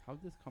sorry.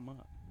 How'd this come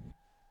up?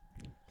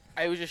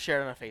 I was just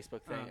shared on a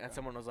Facebook thing, Okay. and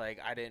someone was like,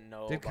 "I didn't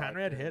know." Did about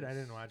Conrad hit? I this."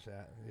 didn't watch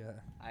that. Yeah.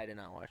 I did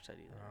not watch that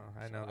either. Oh,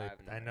 I so know have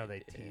no they. I know they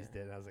idea. teased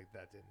it. I was like,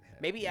 that didn't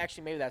hit. Maybe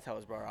that's how it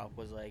was brought up.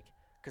 Was like,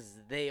 because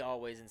they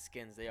always in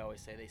skins they always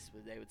say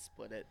they would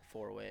split it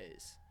 4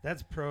 ways.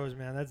 That's pros,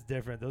 man. That's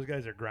different. Those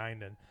guys are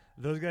grinding.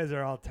 Those guys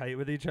are all tight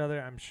with each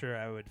other. I'm sure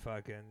I would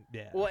fucking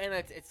Well, and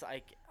it's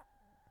like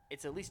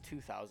it's at least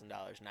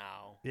 $2,000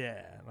 now.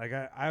 yeah. Like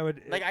I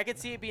would Like I could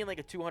see it being like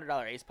a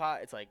 $200 ace pot.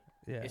 It's like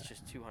yeah. it's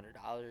just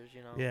 $200,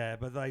 you know. Yeah,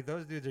 but like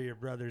those dudes are your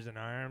brothers in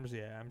arms.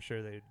 Yeah, I'm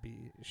sure they'd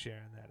be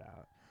sharing that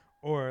out.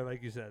 Or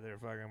like you said, they're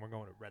fucking. We're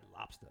going to Red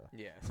Lobster.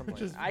 Yeah, something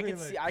Just like that. being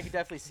like- I could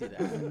definitely see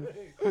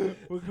that.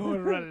 We're going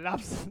to Red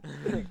Lobster.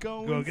 We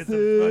going Go get some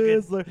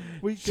fucking Sizzler.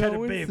 We Cheddar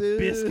going Bay Sizzler.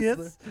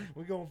 biscuits.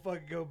 We're gonna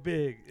fucking go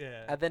big.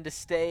 Yeah. And then to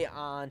stay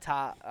on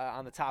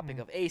the topic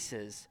of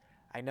aces,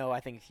 I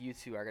think you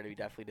two are going to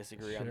definitely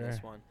disagree on this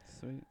Sure. one.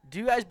 Sweet. Do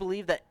you guys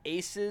believe that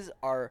aces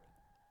are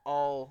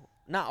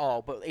not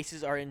all, but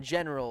aces are in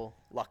general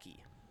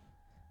lucky?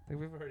 I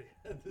think we've already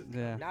had this.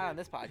 Yeah. Not on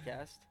this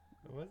podcast.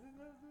 Was it?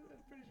 I'm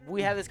pretty sure.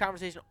 We have this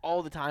conversation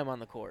all the time on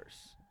the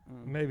course.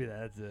 Maybe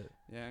that's it.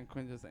 Yeah, and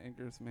Quinn just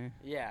angers me.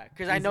 Yeah,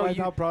 because I That's know why it's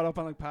you. not brought up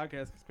on the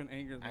podcast because Quinn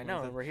angers me. I know,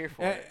 when and we're here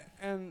for says- it.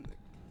 And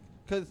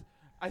because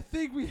I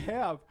think we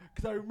have,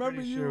 because I remember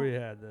Pretty you. sure we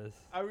had this.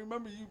 I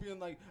remember you being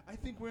like, I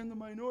think we're in the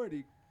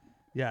minority.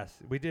 Yes,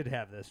 we did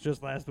have this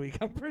just last week.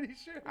 I'm pretty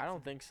sure. I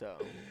don't think so.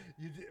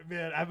 You did,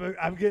 man,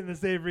 I'm getting the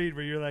same read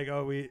where you're like,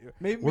 oh,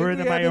 Maybe we're in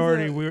the we had this,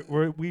 minority.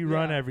 We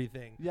run yeah.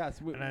 everything. Yes.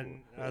 And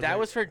then That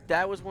was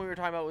when we were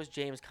talking about was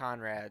James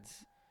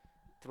Conrad's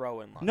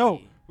throw-in lucky.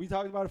 No, we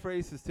talked about it for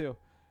aces too.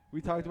 We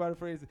talked about it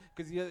for aces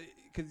because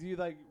you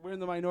like we're in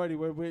the minority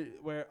where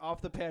we're off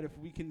the pad. If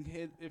we can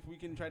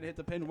try to hit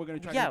the pin, we're gonna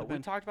try to Yeah, hit the we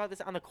pin. talked about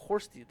this on the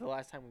course the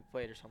last time we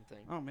played or something.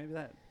 Oh, maybe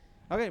that.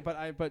 Okay,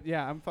 but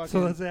yeah, I'm fucking. So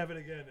let's have it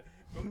again.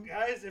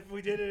 Guys, if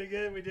we did it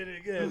again, we did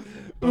it again.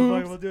 But Oops,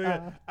 fucking we'll do it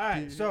again. All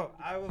right, dude. so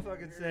I will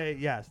fucking say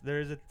yes.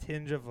 There is a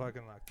tinge of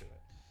fucking luck to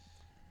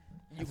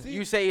it.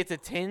 You say it's a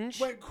tinge?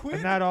 When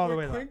Quinn, not all the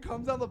when way Quinn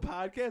comes on the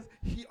podcast,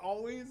 he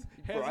always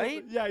has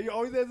Right? he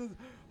always has his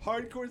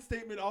hardcore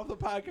statement off the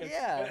podcast.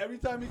 Yeah. And every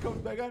time he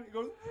comes back on, he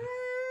goes.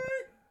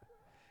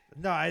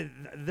 No,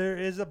 there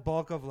is a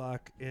bulk of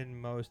luck in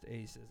most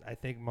aces. I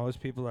think most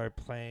people are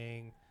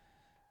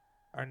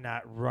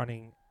not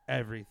running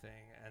everything,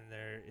 and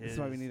there is That's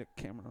why we need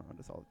a camera on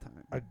us all the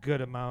time. a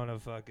good amount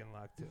of fucking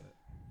luck to it.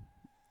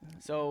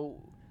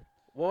 So,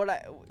 what would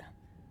I?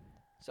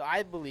 So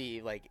I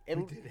believe like it.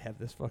 We did have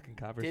this fucking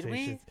conversation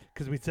we?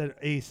 because we said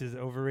ace is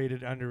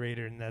overrated,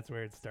 underrated, and that's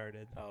where it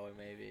started. Oh,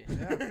 maybe.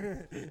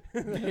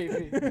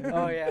 Maybe.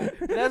 Oh yeah.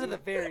 But that was at the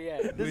very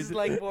end. This We is did-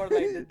 like more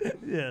like.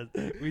 Yes,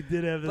 we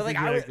did have this. But like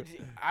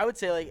exact- I would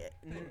say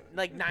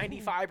like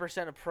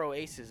 95% of pro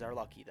aces are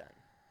lucky then.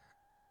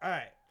 all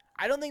right.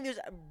 I don't think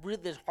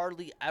there's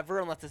hardly ever,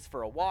 unless it's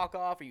for a walk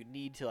off or you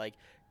need to like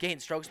gain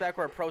strokes back,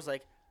 where a pro's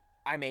like,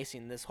 I'm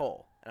acing this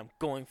hole and I'm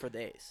going for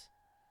the ace.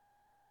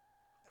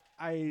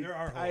 There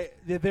are holes.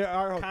 There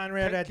are holes.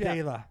 Conrad at Yeah.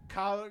 Dela.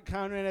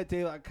 Conrad at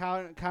Dela.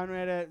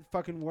 Conrad at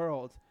fucking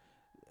World.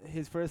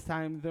 His first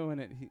time doing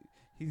it.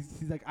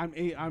 He's like I'm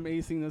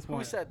acing this one.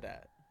 Who said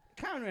that?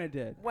 Conrad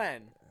did.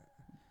 When?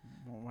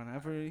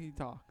 Whenever he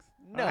talks.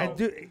 No. I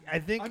do. I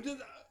think.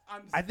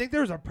 I'm I think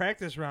there was a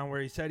practice round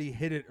where he said he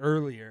hit it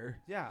earlier,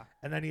 yeah.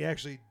 and then he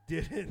actually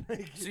did it.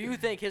 Like, So you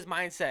think his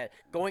mindset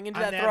going into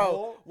On that that throw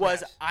hole? was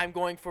Yes. I'm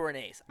going for an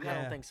ace? I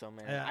Yeah. don't think so,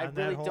 man. yeah, I on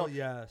really that hole, don't.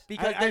 Yes.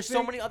 Because I there's so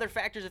think- many other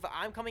factors. If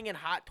I'm coming in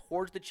hot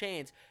towards the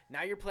chains,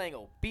 now you're playing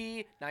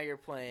OB, now you're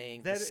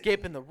playing the That-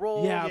 skip and the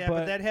roll. Yeah, Yeah, but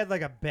but- that had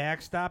like a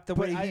backstop the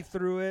but way I- he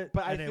threw it,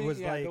 but I and it think,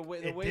 was yeah, like the way-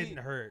 it didn't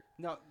hurt.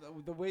 No,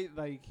 the way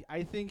like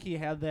I think he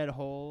had that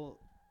hole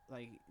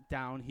like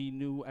down. He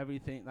knew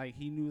everything. Like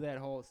he knew that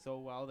hole so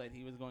well that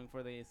he was going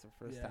for the ace the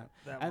first time.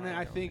 that And then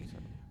one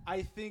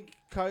I think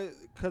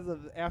because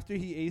of after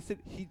he aced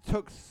it, he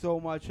took so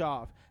much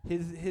off.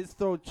 His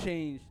throw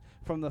changed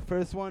from the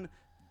first one.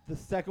 The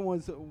second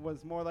one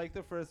was more like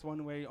the first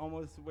one where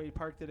he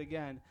parked it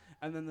again,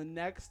 and then the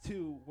next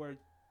two were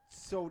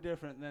so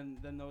different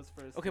than those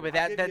first. Okay, two. but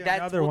I'll that's give you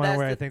another well, one that's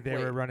where I the- think they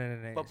wait, were running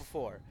an ace. But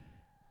before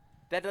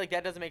that,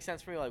 that doesn't make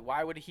sense for me. Like,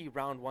 why would he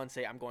round one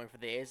say I'm going for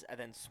the ace and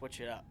then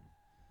switch it up?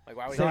 Like,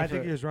 why would So he? I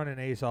think he was running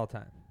ace all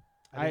time.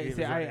 I think he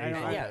see. was running I ace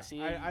don't. all Yeah, time.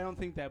 see, I don't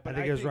think that. I But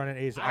think he was running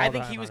ace all I time.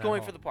 think he was on that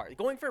going hole. for the part.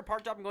 Going for a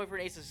part drop and going for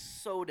an ace is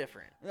so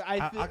different.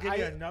 I'll give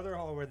you another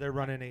hole where they're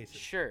running aces.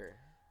 Sure.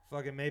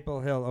 Fucking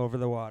Maple Hill over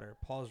the water.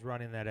 Paul's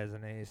running that as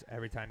an ace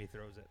every time he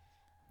throws it.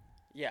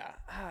 Yeah.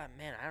 Ah,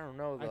 man, I don't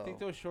know though. I think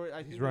those short.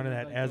 I think running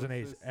those, that like, as those- an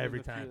ace those- every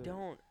those time. few-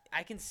 don't.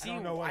 I can see. I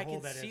don't know what hole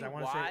can that is. see I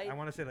want to why. say. I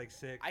want to say like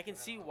 6. I can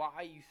see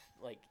why you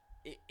like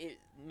it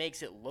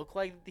makes it look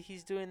like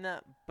he's doing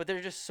that, but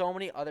there's just so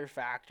many other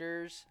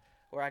factors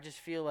where I just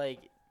feel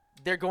like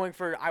they're going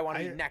for I want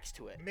to be next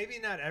to it. Maybe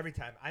not every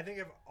time. I think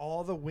if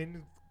all the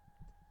wind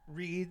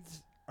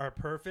reads are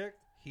perfect,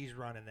 he's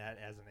running that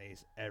as an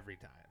ace every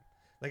time.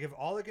 Like if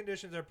all the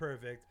conditions are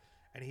perfect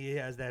and he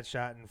has that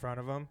shot in front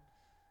of him,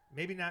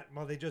 maybe not.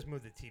 Well, they just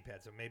moved the tee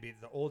pad, so maybe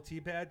the old tee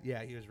pad.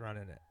 Yeah, he was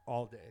running it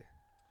all day.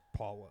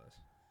 Paul was.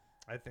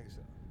 I think so,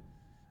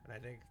 and I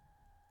think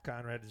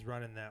Conrad is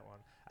running that one.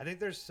 I think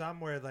there's some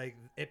where like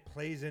it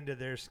plays into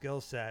their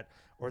skill set,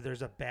 or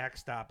there's a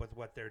backstop with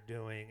what they're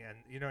doing, and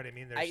you know what I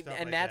mean. There's stuff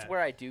And like that's that. where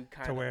I do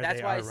kind to of. where That's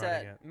they why I are running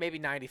said it. maybe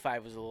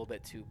 95 was a little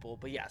bit too bold,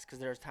 but yes, because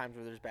there's times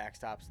where there's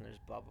backstops and there's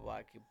blah blah blah,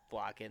 you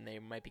block in. They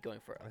might be going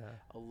for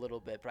a little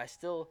bit, but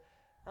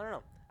I don't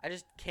know. I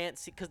just can't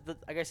see because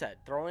like I said,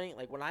 throwing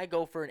like when I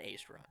go for an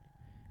ace run,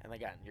 and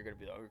again you're gonna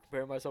be like, I'm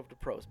comparing myself to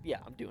pros. Yeah,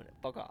 I'm doing it.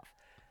 Fuck off.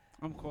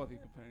 I'm cool with you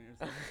comparing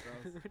yourself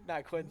to pros.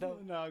 Not Quinn though.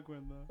 Not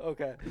Quinn though.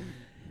 Okay.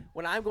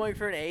 When I'm going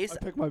for an ace,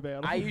 I pick my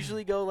battle. I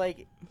usually go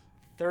like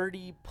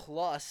 30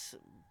 plus,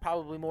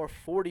 probably more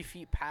 40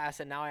 feet past,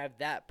 and now I have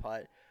that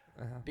putt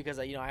because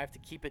I have to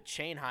keep it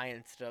chain high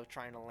instead of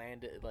trying to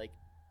land it like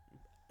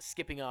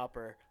skipping up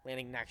or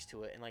landing next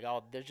to it, and like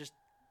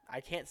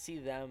I can't see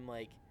them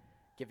like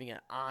giving an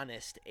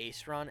honest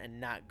ace run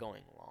and not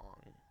going long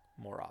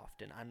more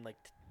often. I'm like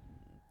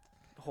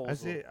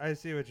holes. I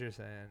see what you're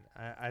saying.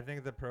 I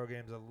think the pro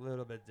game's a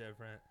little bit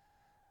different.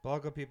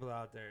 Bulk of people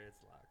out there,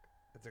 it's luck.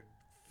 It's a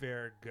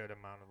fair good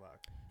amount of luck.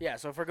 Yeah,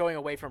 so if we're going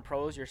away from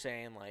pros, you're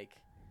saying like.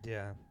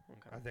 Yeah.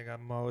 Okay. I think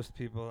most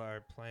people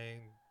are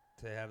playing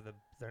to have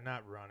they're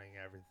not running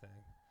everything.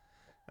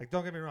 Like,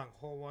 don't get me wrong,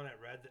 hole 1 at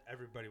red,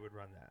 everybody would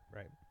run that,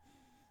 right?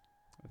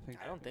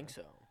 I don't think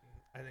so.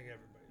 I think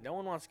everybody. No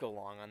one wants to go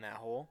long on that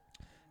hole.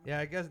 Yeah,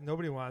 I guess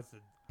nobody wants to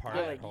par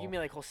Yeah, that like hole. you mean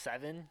like hole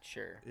 7?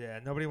 Sure. Yeah,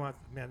 nobody wants.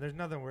 Man, there's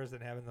nothing worse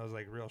than having those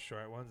like real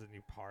short ones and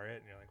you par it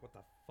and you're like, what the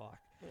fuck?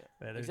 Yeah,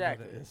 Man, there's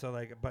exactly. nothing- So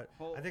like, but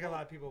Hole- I think a hole-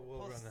 lot of people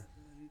will run that.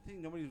 You think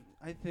nobody's?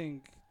 I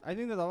think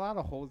there's a lot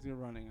of holes you're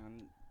running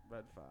on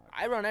Red Fox.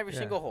 I run every Yeah.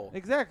 single hole.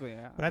 Exactly.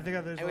 Yeah. But I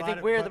think there's I a would lot think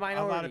of, we're the but a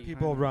lot of minority.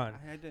 people run.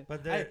 But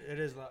But there, it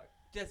is luck.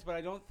 yes, but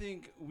I don't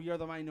think we are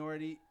the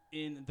minority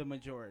in the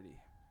majority.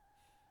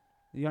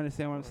 You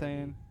understand what I'm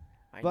saying?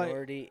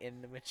 Minority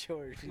in the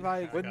majority.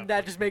 Like- Wouldn't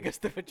that just make us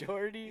the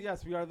majority?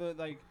 Yes, we are the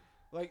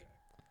like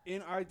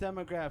in our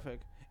demographic.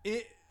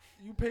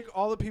 You pick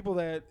all the people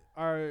that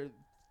are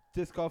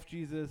disc golf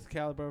Jesus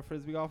caliber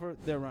frisbee golfer,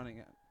 they're running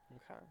it.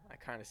 Okay. I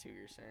kind of see what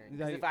you're saying. 'Cause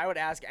Like- if I would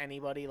ask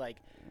anybody,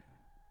 like,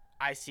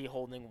 I see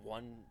holding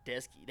one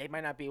disc, they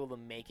might not be able to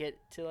make it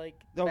to,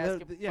 like, No, they're-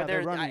 basketball. yeah, but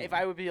they're running if it.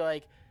 I would be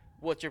like,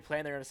 what's your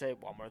plan? They're going to say,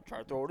 well, I'm going to try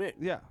to throw it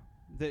in. Yeah,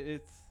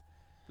 it's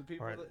the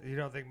people. Or that, you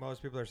don't think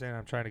most people are saying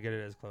I'm trying to get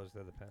it as close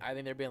to the pin? I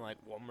think they're being like,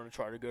 well, I'm going to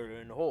try to get it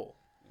in the hole.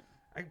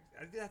 I,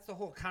 that's the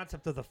whole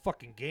concept of the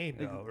fucking game,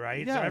 though,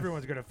 right? Yes. So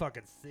everyone's gonna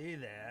fucking say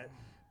that,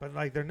 but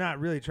like they're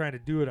not really trying to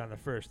do it on the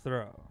first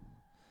throw.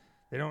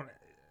 They don't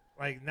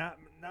like not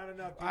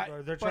enough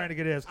people. They're but trying to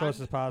get it as close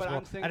I'm- as but possible,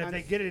 I'm saying and if on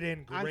they get it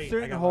in, on great.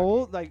 certain I got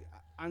holes, lucky. like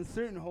on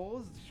certain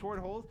holes, short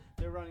holes,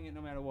 they're running it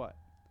no matter what.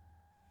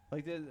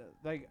 Like there's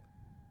like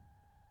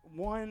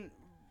one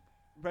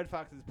Red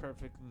Fox is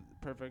perfect.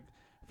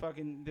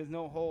 Fucking, there's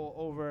no hole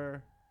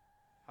over.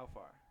 How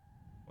far?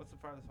 What's the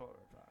farthest hole at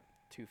Red Fox?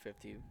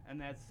 250, And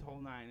that's hole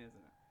 9, isn't it?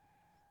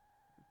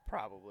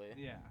 probably.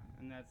 Yeah,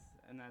 and that's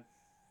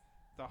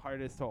the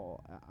hardest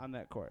hole on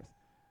that course.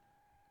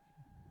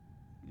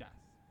 Yes,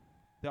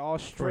 they're all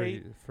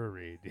straight. for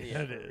Reed. Yeah, Yeah,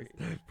 it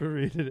for is. For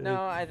Reed, it is.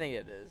 No, I think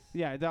it is.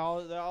 Yeah, they're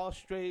all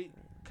straight,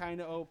 kind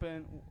of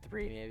open.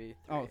 3 maybe.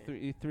 Oh,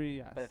 three,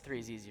 yes. But 3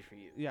 is easy for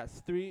you.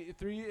 Yes, three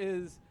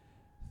is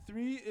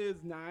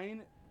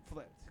 9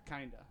 flipped,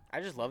 kinda. I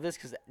just love this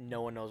because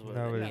no one knows what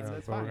No, it we Yeah, means. don't,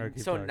 that's but we're fine. gonna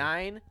keep So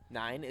talking.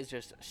 9 is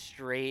just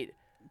straight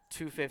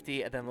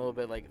 250, and then a little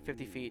bit like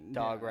 50 feet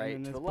dog Yeah, right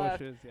and to then the there's left,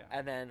 bushes, yeah.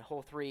 and then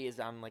hole 3 is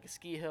on like a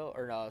ski hill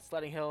or a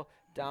sledding hill,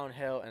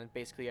 downhill, and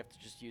basically you have to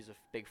just use a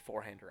big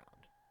forehand around.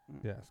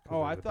 Yes. 'cause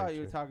Oh, I there's a thought you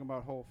were picture. talking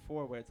about hole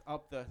 4 where it's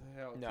up the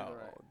hill to No, the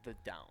right. the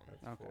down.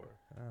 That's Okay. 4.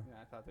 Oh.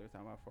 Yeah, I thought they were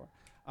talking about 4.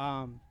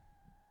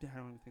 Yeah, I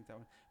don't even think that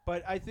one.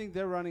 But I think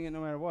they're running it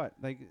no matter what.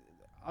 Like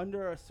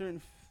under a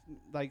certain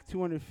like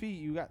 200 feet,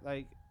 you got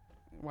like,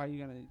 why aren't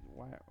you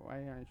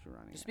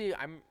running Just it?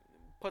 I'm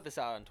put this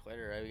out on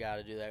Twitter. We got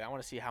to do that. I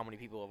want to see how many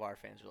people of our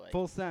fans are like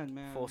Full send,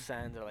 man. full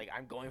sends or like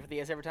I'm going for the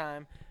ace every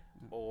time,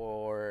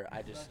 or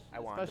I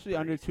want the Especially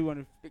under birdies.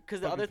 200.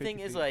 Because the fucking other thing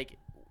 50 is feet. like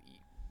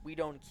we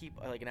don't keep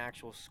like an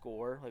actual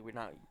score. Like we're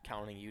not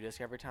counting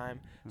UDisc every time.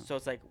 No. So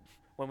it's like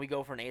when we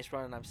go for an ace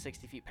run and I'm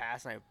 60 feet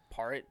past and I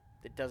par it,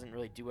 it doesn't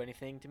really do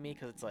anything to me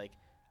because it's like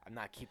I'm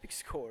not keeping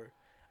score.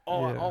 Yeah.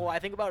 All I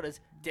think about is,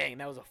 dang,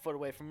 that was a foot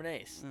away from an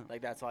ace. Yeah.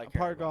 Like that's all I care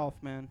Par about.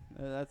 golf, man.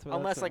 That's what.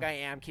 Unless that's like what- I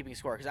am keeping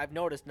score, because I've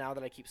noticed now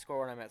that I keep score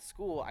when I'm at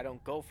school, I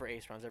don't go for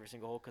ace runs every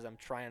single hole because I'm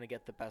trying to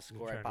get the best You're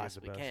score I trying to get the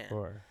possibly best can.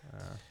 score.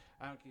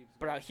 I don't keep.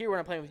 But out here when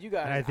I'm playing with you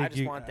guys, And I I, think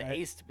just you- want the I-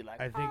 ace to be like.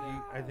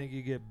 I think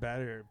you get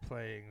better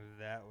playing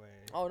that way.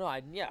 Oh no, I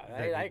than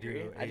I you agree.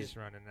 do I ace just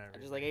running I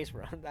everything. just like ace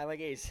runs. I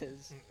like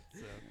aces.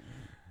 So,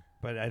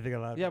 but I think a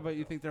lot. Of Yeah, people but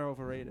you don't. think they're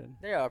overrated?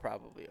 They are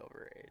probably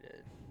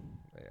overrated,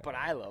 They but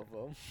are. I love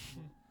them.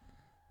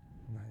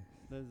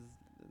 Nice.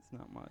 It's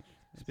not much.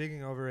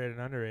 Speaking overrated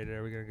and underrated,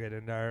 are we gonna get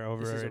into our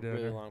This is a overrated?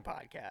 really under- long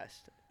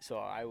podcast, so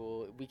I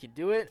will. We can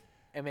do it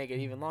and make it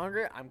even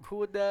longer. I'm cool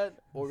with that,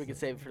 or we can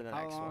save it for the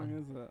How next long one.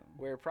 is it?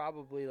 We're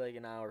probably like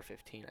an hour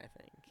 15, I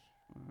think.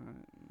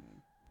 Alright.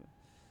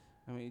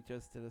 And we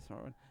just did a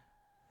smart one.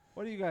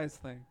 What do you guys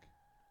think?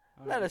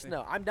 Let us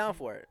know. I'm down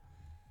for it.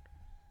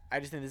 I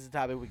just think this is a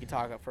topic we can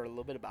talk for a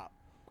little bit about.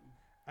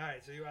 All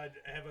right, so you want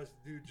to have us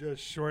do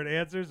just short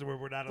answers where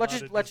we're not Let's allowed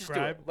just to let's just do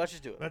describe? it. Let's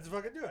just do it. Let's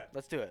fucking do it.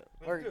 Let's do it.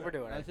 Let's We're do it. we're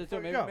doing Let's it. just do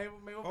it. There Maybe, you go.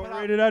 maybe we'll put out.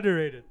 Overrated,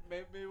 underrated.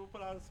 Maybe we'll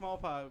put out a small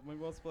pod. Maybe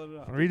we'll split it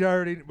up. Reed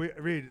already.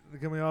 Reed,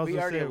 can we also We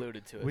already say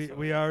alluded to it. we so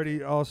we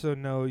already also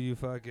know you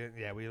fucking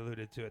we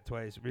alluded to it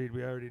twice. Reed,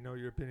 we already know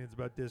your opinions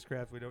about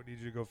Discraft. We don't need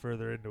you to go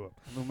further into them.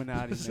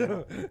 Illuminati.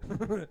 So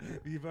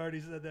you've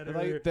already said that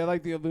earlier. they're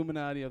like the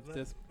Illuminati of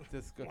Let's-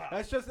 disc. Wow.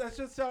 Let's just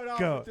start off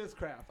Go. with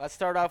Discraft. Let's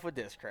start off with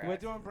Discraft. We're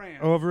doing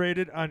brands.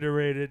 Overrated,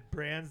 underrated,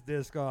 brands,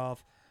 disc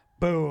golf.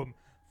 Boom.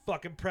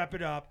 Fucking prep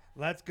it up.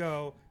 Let's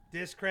go.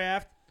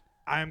 Discraft.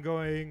 I'm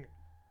going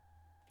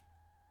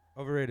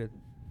overrated.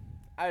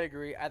 I'd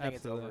agree. I think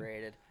Absolutely. it's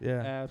overrated.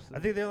 Yeah. Absolutely.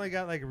 I think they only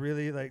got like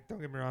really like, don't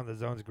get me wrong, the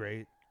zone's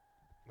great.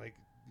 Like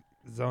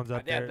the zone's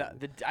up Yeah,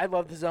 there. I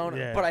love the zone,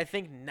 Yeah. but I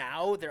think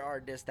now there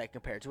are discs that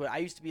compare to it. I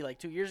used to be like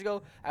 2 years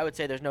ago, I would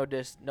say there's no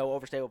disc, no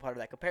overstable putter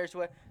that compares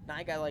to it. Now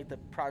I got like the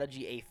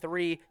Prodigy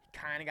A3,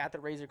 kind of got the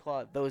Razor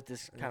Claw. Those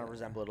discs kind of Yeah.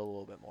 resemble it a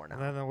little bit more now.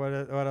 And then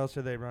what else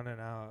are they running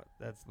out?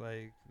 That's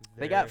like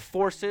They their- got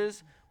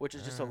Forces, which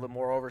is just a Uh. little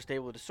more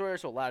overstable destroyer,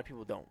 so a lot of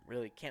people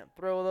can't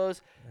throw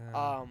those.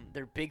 yeah.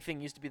 Their big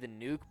thing used to be the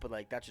Nuke, but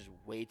like that's just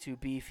way too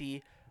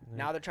beefy. Yeah.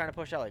 Now they're trying to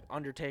push out like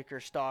Undertaker,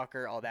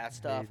 Stalker, all that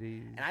stuff.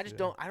 Hades, And I just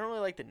yeah. don't really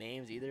like the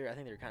names either. I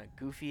think they're kind of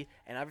goofy,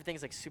 and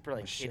everything's like super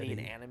like kitty and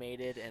Machete.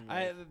 animated, and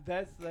like,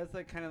 that's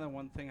like kind of the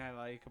one thing I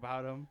like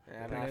about them.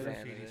 yeah, I'm Like not a the fan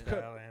of graffiti it.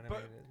 style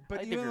animated. But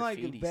like the even like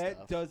graffiti that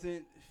stuff.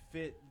 doesn't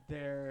fit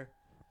their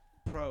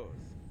pros.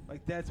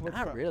 Like that's what's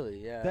Not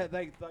really, yeah. that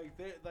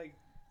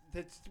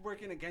that's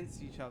working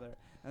against each other,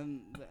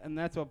 and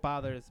that's what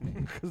bothers me.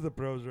 Because the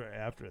pros were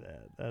after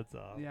that. That's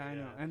all. Yeah, I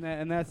know,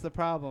 and that's the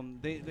problem.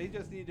 They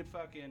just need to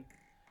fucking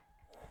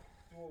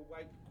do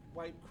a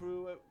wipe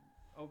crew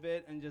a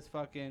bit and just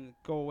fucking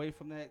go away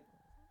from that.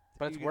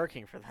 But it's you get-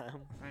 working for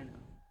them. I know,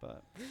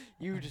 but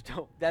You just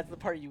don't. That's the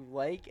part you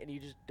like, and you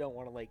just don't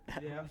want to like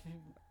that. Yeah.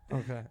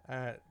 Okay. All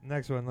right.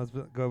 Next one. Let's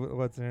go.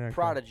 What's the next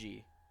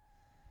Prodigy.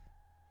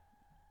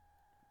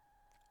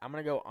 I'm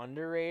gonna go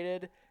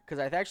underrated because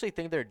I actually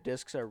think their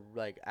discs are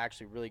like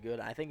actually really good.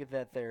 I think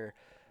that their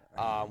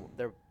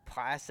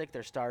plastic,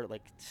 their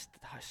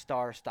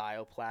star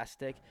style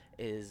plastic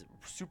is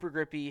super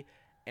grippy,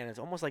 and it's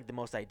almost like the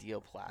most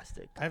ideal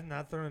plastic. one? I've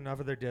not thrown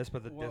enough of their discs,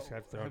 but the Well, discs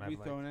I've thrown, have I've we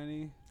liked. thrown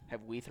any?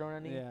 Have we thrown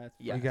any? Yeah. it's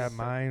Yes. We got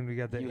mine. We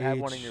got the You H. have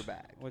one in your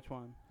bag, Which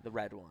one? the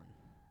red one.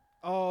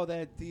 Oh,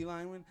 that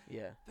D-line one.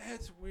 Yeah.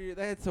 That's weird.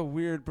 That's a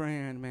weird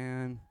brand,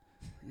 man.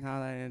 Now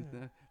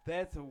that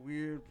that's a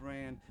weird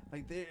brand.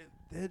 Like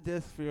their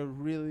discs feel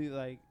really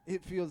like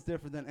it feels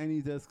different than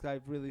any disc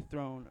I've really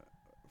thrown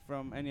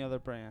from any other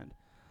brand.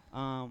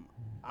 I'm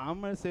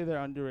gonna say they're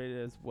underrated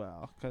as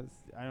well because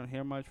I don't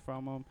hear much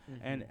from them,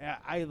 and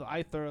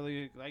I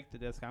thoroughly like the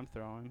disc I'm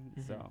throwing.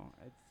 So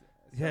it's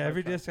Yeah, so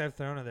every fun. disc I've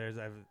thrown of theirs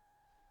I've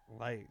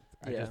liked.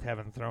 I Yeah. just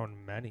haven't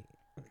thrown many.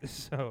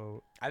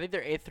 So I think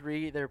their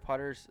A3, their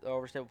putters, the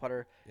overstable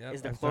putter, yep,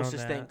 is the I've thrown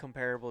closest thing that.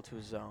 comparable to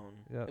a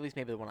zone. Yep. At least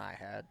maybe the one I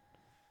had.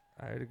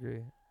 I'd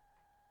agree.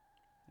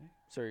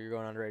 So you're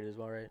going underrated as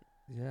well, right?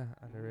 Yeah,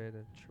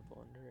 underrated.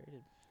 Triple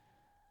underrated.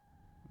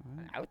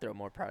 Alright. I would throw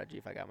more Prodigy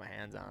if I got my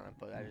hands on it,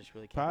 but I just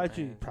really can't.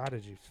 Prodigy. get my hands.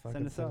 Prodigy.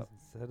 Fucking us up.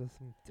 Set us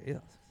some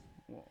deals.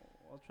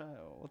 We'll try.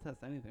 We'll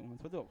test anything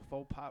once. We'll do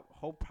a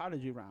whole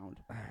Prodigy round.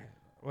 All right.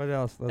 What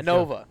else? Let's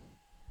go. Innova.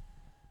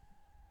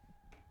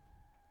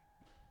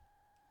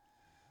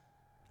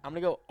 I'm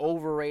gonna go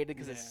overrated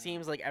because it Yeah.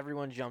 seems like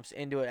everyone jumps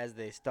into it as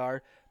they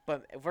start.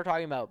 But if we're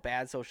talking about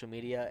bad social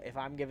media, if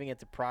I'm giving it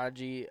to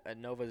Prodigy,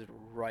 Innova's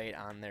right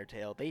on their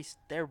tail.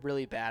 They're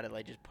really bad at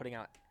like just putting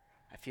out.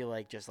 I feel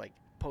like just like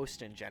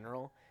posts in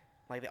general,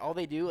 like all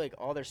they do, like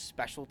all their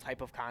special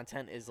type of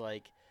content is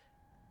like,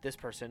 this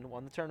person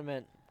won the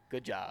tournament.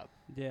 Good job.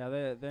 Yeah,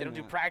 They don't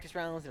do practice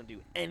rounds. They don't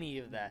do any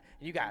of that.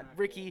 And you got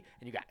Ricky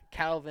and you got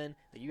Calvin.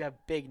 Like, you have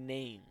big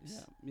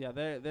names. Yeah,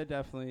 they're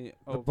definitely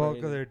The bulk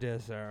overrated. of their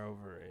discs are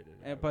overrated.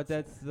 I would But say.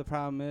 that's the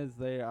problem is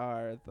they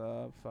are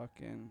the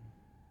fucking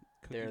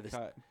cookie They're the s-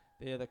 cut.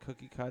 They are the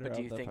cookie cutter. But do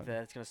of you the think fucking-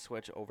 that it's gonna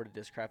switch over to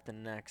Discraft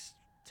in the next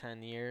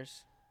 10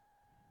 years?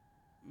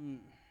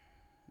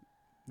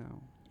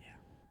 No.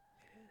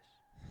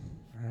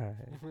 All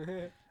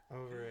right.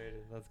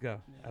 Overrated. Let's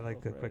go. Yeah, I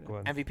like the quick overrated.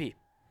 ones. MVP.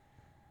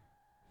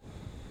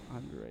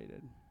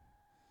 Underrated.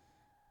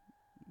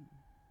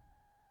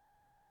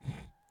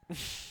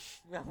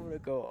 I'm gonna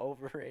go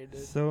overrated.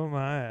 So am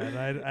I.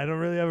 And I don't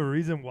really have a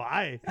reason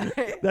why.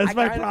 That's I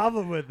my kinda-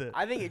 problem with it.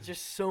 I think it's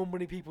just so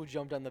many people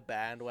jumped on the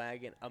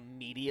bandwagon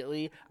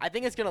immediately. I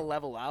think it's gonna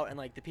level out, and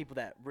like the people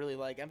that really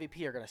like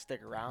MVP are gonna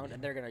stick around,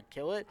 and they're gonna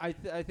kill it. I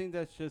think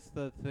that's just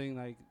the thing.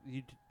 Like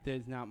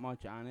there's not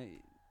much on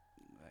it.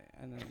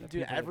 And then the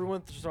Dude, people-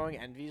 everyone's throwing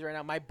envies right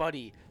now. My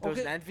buddy throws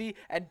Okay. an envy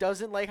and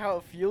doesn't like how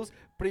it feels,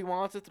 but he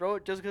wants to throw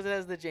it just because it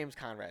has the James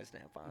Conrad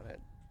stamp on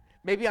it.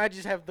 Maybe I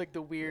just have like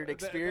the weird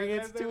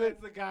experience to it.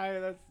 That's the guy.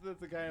 That's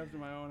the guy after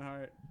my own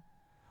heart.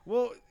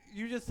 Well,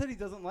 you just said he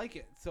doesn't like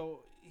it, so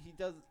he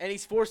does. And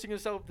he's forcing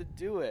himself to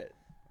do it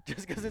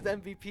just because it's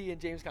MVP and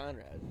James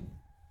Conrad.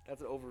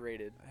 That's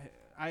overrated.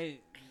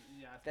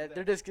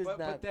 Their disc is but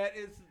not. that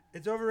is.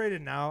 It's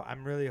overrated now.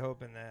 I'm really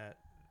hoping that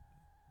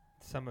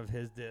some of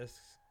his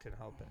discs can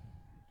help it.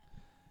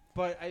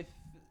 But I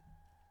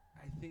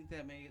think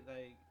that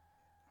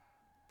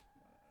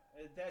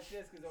that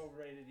disc is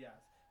overrated, yes.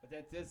 But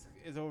that disc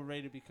is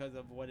overrated because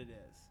of what it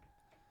is.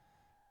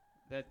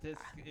 That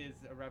disc is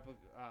a replica,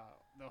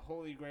 the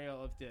holy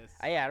grail of discs.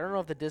 I don't know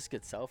if the disc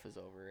itself is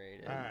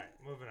overrated. All right,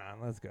 moving on.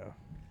 Let's go.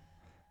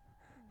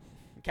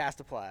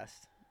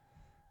 Castoplast.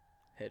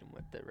 Hit him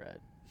with the red.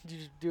 You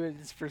just do it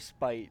just for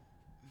spite.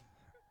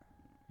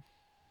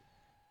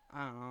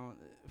 I don't know.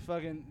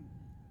 Fucking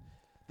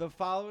the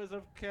followers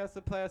of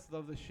Castoplast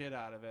love the shit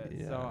out of it.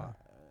 Yeah. So,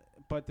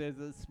 but there's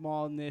a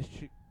small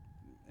niche.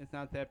 It's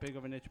not that big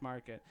of a niche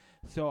market.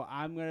 So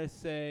I'm gonna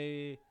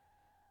say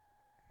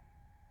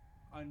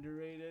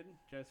underrated,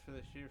 just for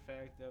the sheer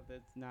fact of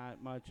it's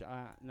not much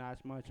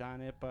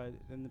on it. But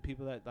then the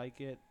people that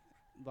like it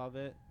love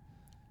it.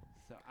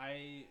 So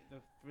the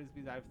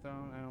frisbees I've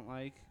thrown I don't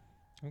like.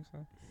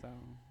 Okay. So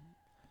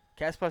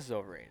Castoplast is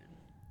overrated.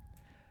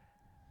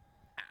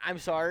 I'm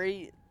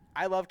sorry.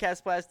 I love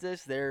Castoplast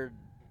discs. They're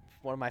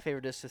one of my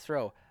favorite discs to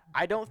throw.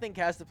 I don't think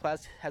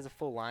Castoplast has a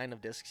full line of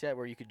discs yet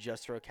where you could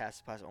just throw a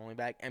Castoplast only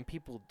bag, and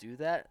people do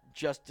that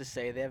just to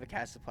say they have a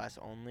Castoplast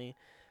only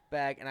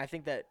bag, and I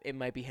think that it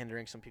might be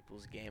hindering some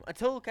people's game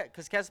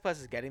because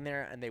Castoplast is getting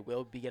there, and they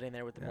will be getting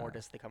there with the more Yeah.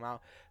 discs that come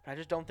out. But I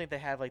just don't think they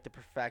have like the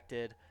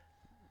perfected.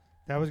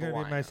 That was going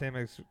to be my lineup.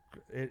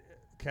 same.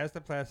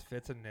 Castoplast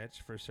fits a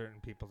niche for certain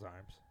people's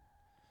arms,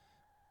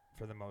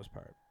 for the most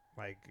part.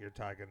 Like you're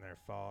talking their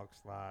Falk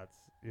slots,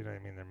 you know what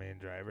I mean? Their main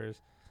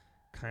drivers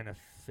kind of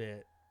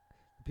fit.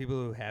 People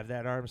who have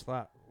that arm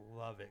slot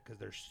love it because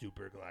they're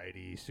super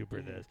glidey,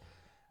 super Mhm. this.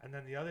 And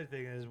then the other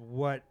thing is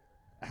what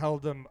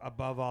held them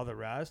above all the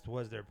rest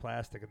was their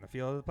plastic and the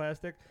feel of the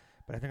plastic.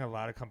 But I think a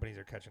lot of companies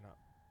are catching up.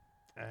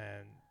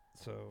 And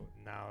so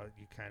now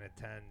you kind of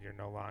you're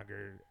no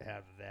longer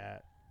have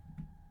that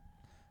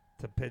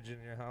to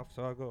pigeon yourself.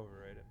 So I'll go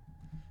overrated.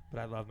 But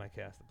I love my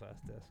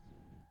Castoplast disc.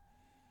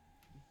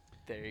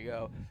 There you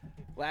go.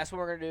 Last one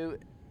we're gonna do,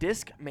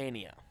 Disc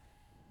Mania.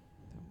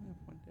 don't we have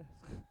one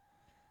disc?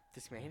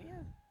 Disc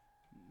Mania?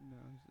 No,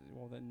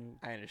 well that new.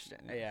 I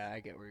understand. Yes. Yeah, I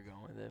get where you're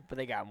going with it, but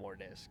they got more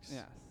discs.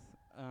 Yes.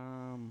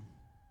 I'm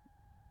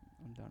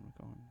done with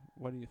going.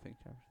 What do you think,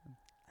 Jefferson?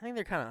 I think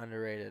they're kind of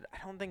underrated.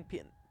 I don't think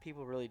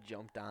people really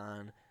jumped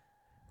on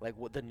like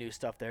what the new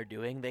stuff they're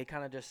doing. They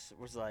kind of just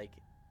was like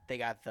they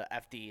got the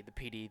FD, the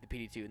PD, the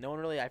PD2. No one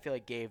really, I feel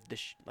like, gave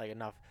like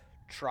enough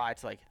try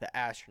to like the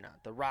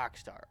astronaut, the rock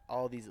star,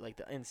 all these like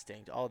the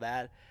instinct, all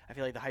that. I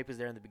feel like the hype was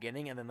there in the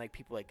beginning, and then like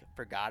people like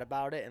forgot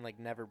about it and like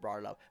never brought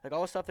it up. Like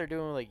all the stuff they're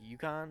doing with, like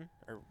Yukon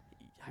or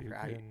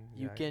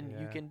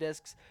Yukon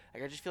discs.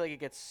 Like I just feel like it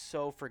gets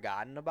so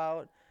forgotten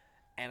about,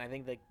 and I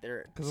think like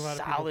they're 'Cause a lot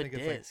of people solid think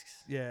it's, like,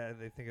 discs. Yeah,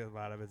 they think a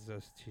lot of it's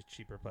just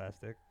cheaper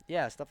plastic.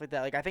 Yeah, stuff like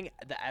that. Like I think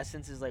the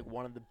Essence is like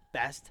one of the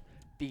best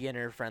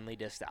beginner-friendly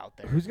discs out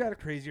there. Who's got a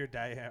crazier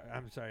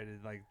I'm sorry to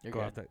like You're go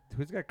good. off that.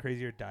 Who's got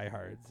crazier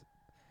diehards?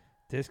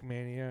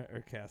 Discmania or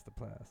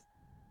Castoplast?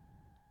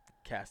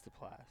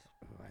 Castoplast.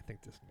 Oh, I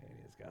think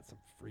Discmania's got some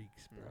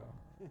freaks,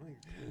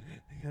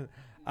 bro.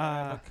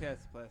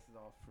 Castoplast is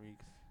all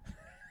freaks.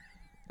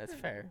 That's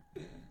fair.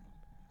 But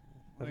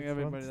Like it's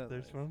everybody from, that they're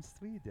likes. from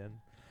Sweden.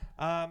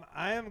 I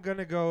am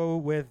gonna go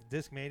with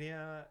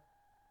Discmania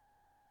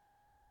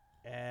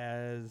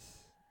as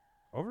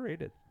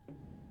overrated.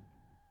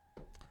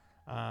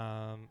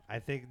 I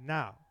think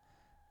now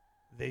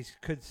they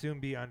could soon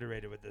be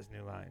underrated with this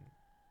new line.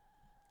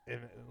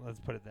 Let's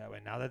put it that way.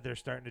 Now that they're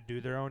starting to do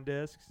their own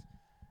discs,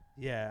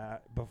 yeah.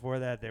 Before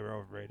that, they were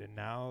overrated.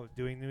 Now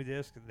doing new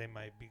discs, they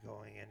might be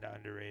going into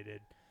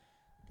underrated.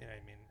 You know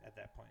what I mean? At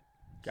that point.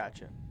 So-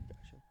 Gotcha.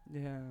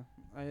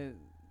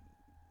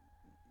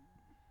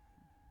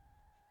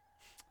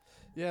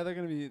 Yeah,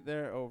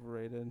 they're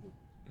overrated.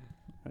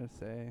 I'd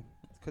say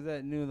because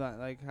that new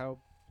like how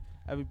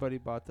everybody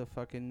bought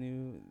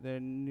their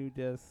new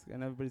disc,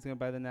 and everybody's gonna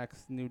buy the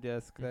next new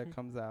disc Mhm. that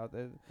comes out.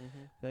 Mm-hmm.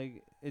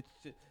 Like it's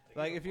just,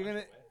 like if you're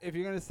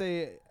gonna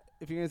say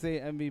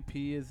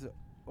MVP is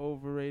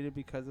overrated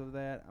because of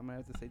that, I'm gonna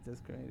have to say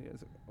Disc Mania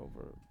is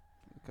over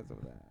because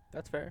of that.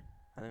 That's fair.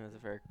 I think that's a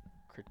fair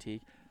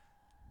critique.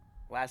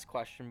 Last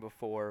question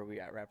before we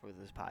wrap up with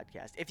this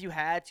podcast. If you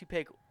had to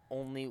pick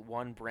only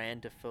one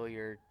brand to fill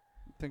your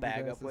I think Bag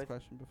we've up asked this with?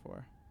 question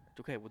before.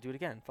 okay, we'll do it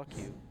again. Fuck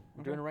you.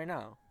 I'm doing it Okay. right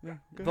now. Yeah,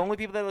 good. The only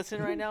people that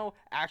listen right now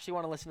actually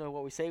want to listen to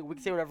what we say. We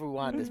can say whatever we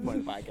want at this point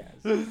in the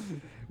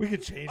podcast. We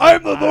could change.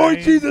 I'm our the Lord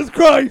minds. Jesus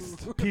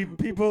Christ.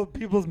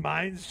 People's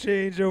minds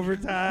change over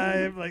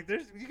time. Like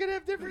you could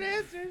have different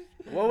answers.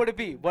 What would it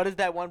be? What is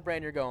that one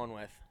brand you're going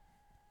with?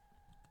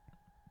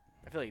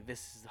 I feel like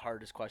this is the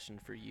hardest question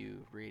for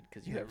you, Reed,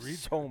 because you Yeah, have Reed-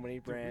 so many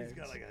Dude, brands. he's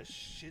got like a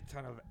shit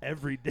ton of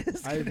every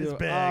disc I in his do.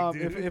 bag,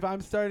 dude. If I'm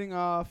starting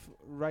off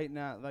right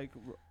now, like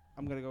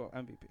I'm gonna go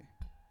MVP.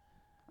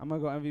 I'm gonna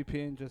go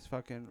MVP and just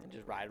fucking And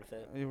just ride with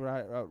it.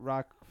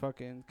 rock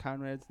fucking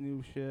Conrad's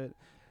new shit.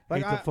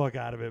 Hate the fuck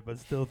out of it, but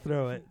still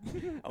throw it.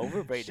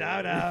 Overrated.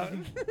 Shout out.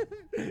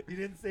 You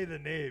didn't say the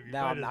name. You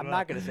No, might I'm as not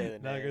well. gonna say the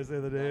name. Not gonna say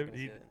the Not name. gonna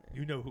say the name.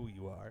 You know who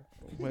you are.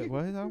 Wait,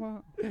 what are you talking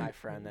about? My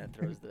friend that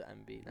throws the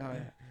MB. Oh yeah,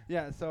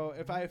 yeah. So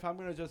if I'm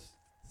gonna just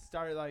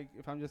start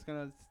if I'm just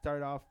gonna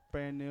start off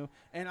brand new,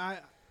 and I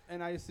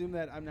assume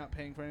that I'm not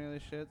paying for any of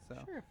this shit, so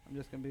Sure. I'm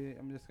just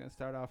gonna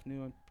start off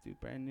new and do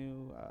brand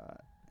new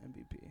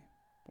MVP.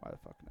 Why the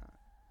fuck not?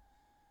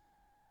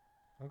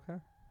 Okay.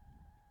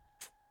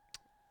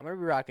 I'm gonna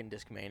be rocking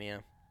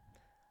Discmania.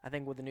 I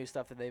think with the new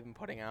stuff that they've been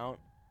putting out,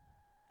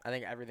 I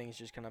think everything's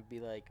just gonna be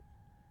like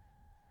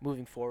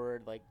moving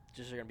forward. Like,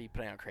 just they're gonna be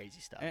putting out crazy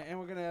stuff. And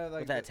we're gonna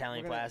like With that th-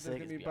 Italian we're gonna- plastic,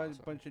 There's gonna it's be a be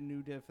awesome. bunch of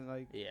new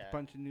different Yeah.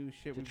 bunch of new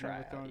shit To we've try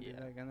never out, thrown.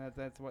 yeah. And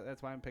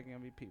that's why I'm picking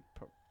MVP.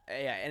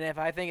 Yeah, and if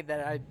I think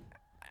that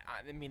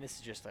I mean, this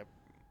is just a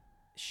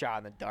shot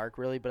in the dark,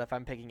 really. But if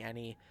I'm picking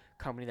any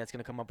company that's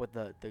gonna come up with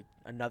the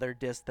another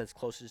disc that's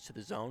closest to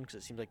the zone, because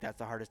it seems like that's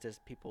the hardest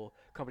disc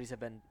companies have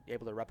been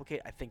able to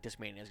replicate, I think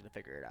Discmania is gonna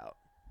figure it out.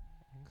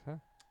 Okay.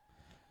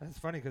 That's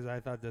funny because I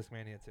thought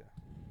Discmania too.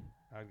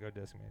 I'd go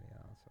Discmania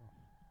also.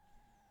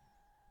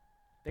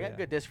 They got Yeah.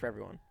 good discs for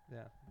everyone.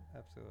 Yeah,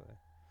 absolutely.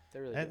 They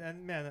really do.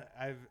 And man,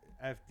 I've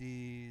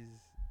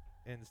FD's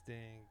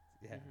Instinct.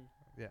 Yeah, Mhm.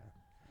 yeah.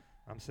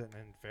 I'm sitting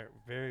in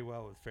very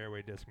well with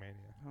Fairway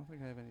Discmania. I don't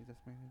think I have any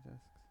Discmania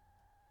discs.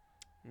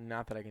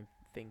 Not that I can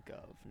think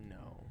of.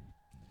 No.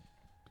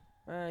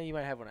 You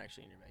might have one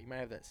actually in your bag. You might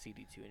have that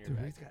CD2 in your Dude,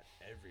 bag. he's got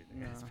everything.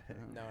 No, in his bag.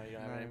 No, you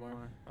don't have not it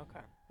anymore? Okay.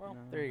 Well,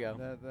 No, there you go.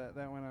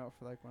 That went out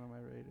for like one of my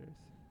Raiders.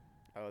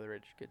 Oh, the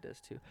Rich good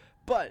disc too.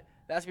 But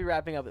that's me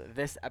wrapping up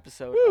this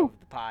episode of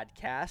the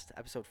podcast,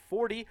 episode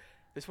 40.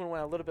 This one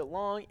went a little bit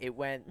long. It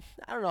went,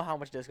 I don't know how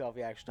much disc golf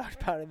we actually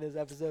talked about in this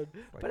episode.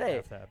 Like But hey,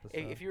 half the episode.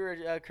 If you're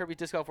a Kirby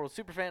Disc Golf World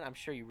super fan, I'm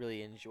sure you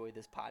really enjoyed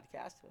this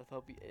podcast.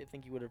 I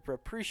think you would have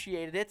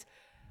appreciated it.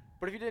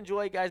 But if you did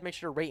enjoy it, guys, make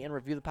sure to rate and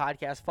review the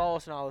podcast. Follow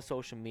us on all the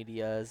social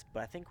medias.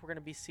 But I think we're going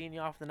to be seeing you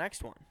off the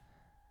next one.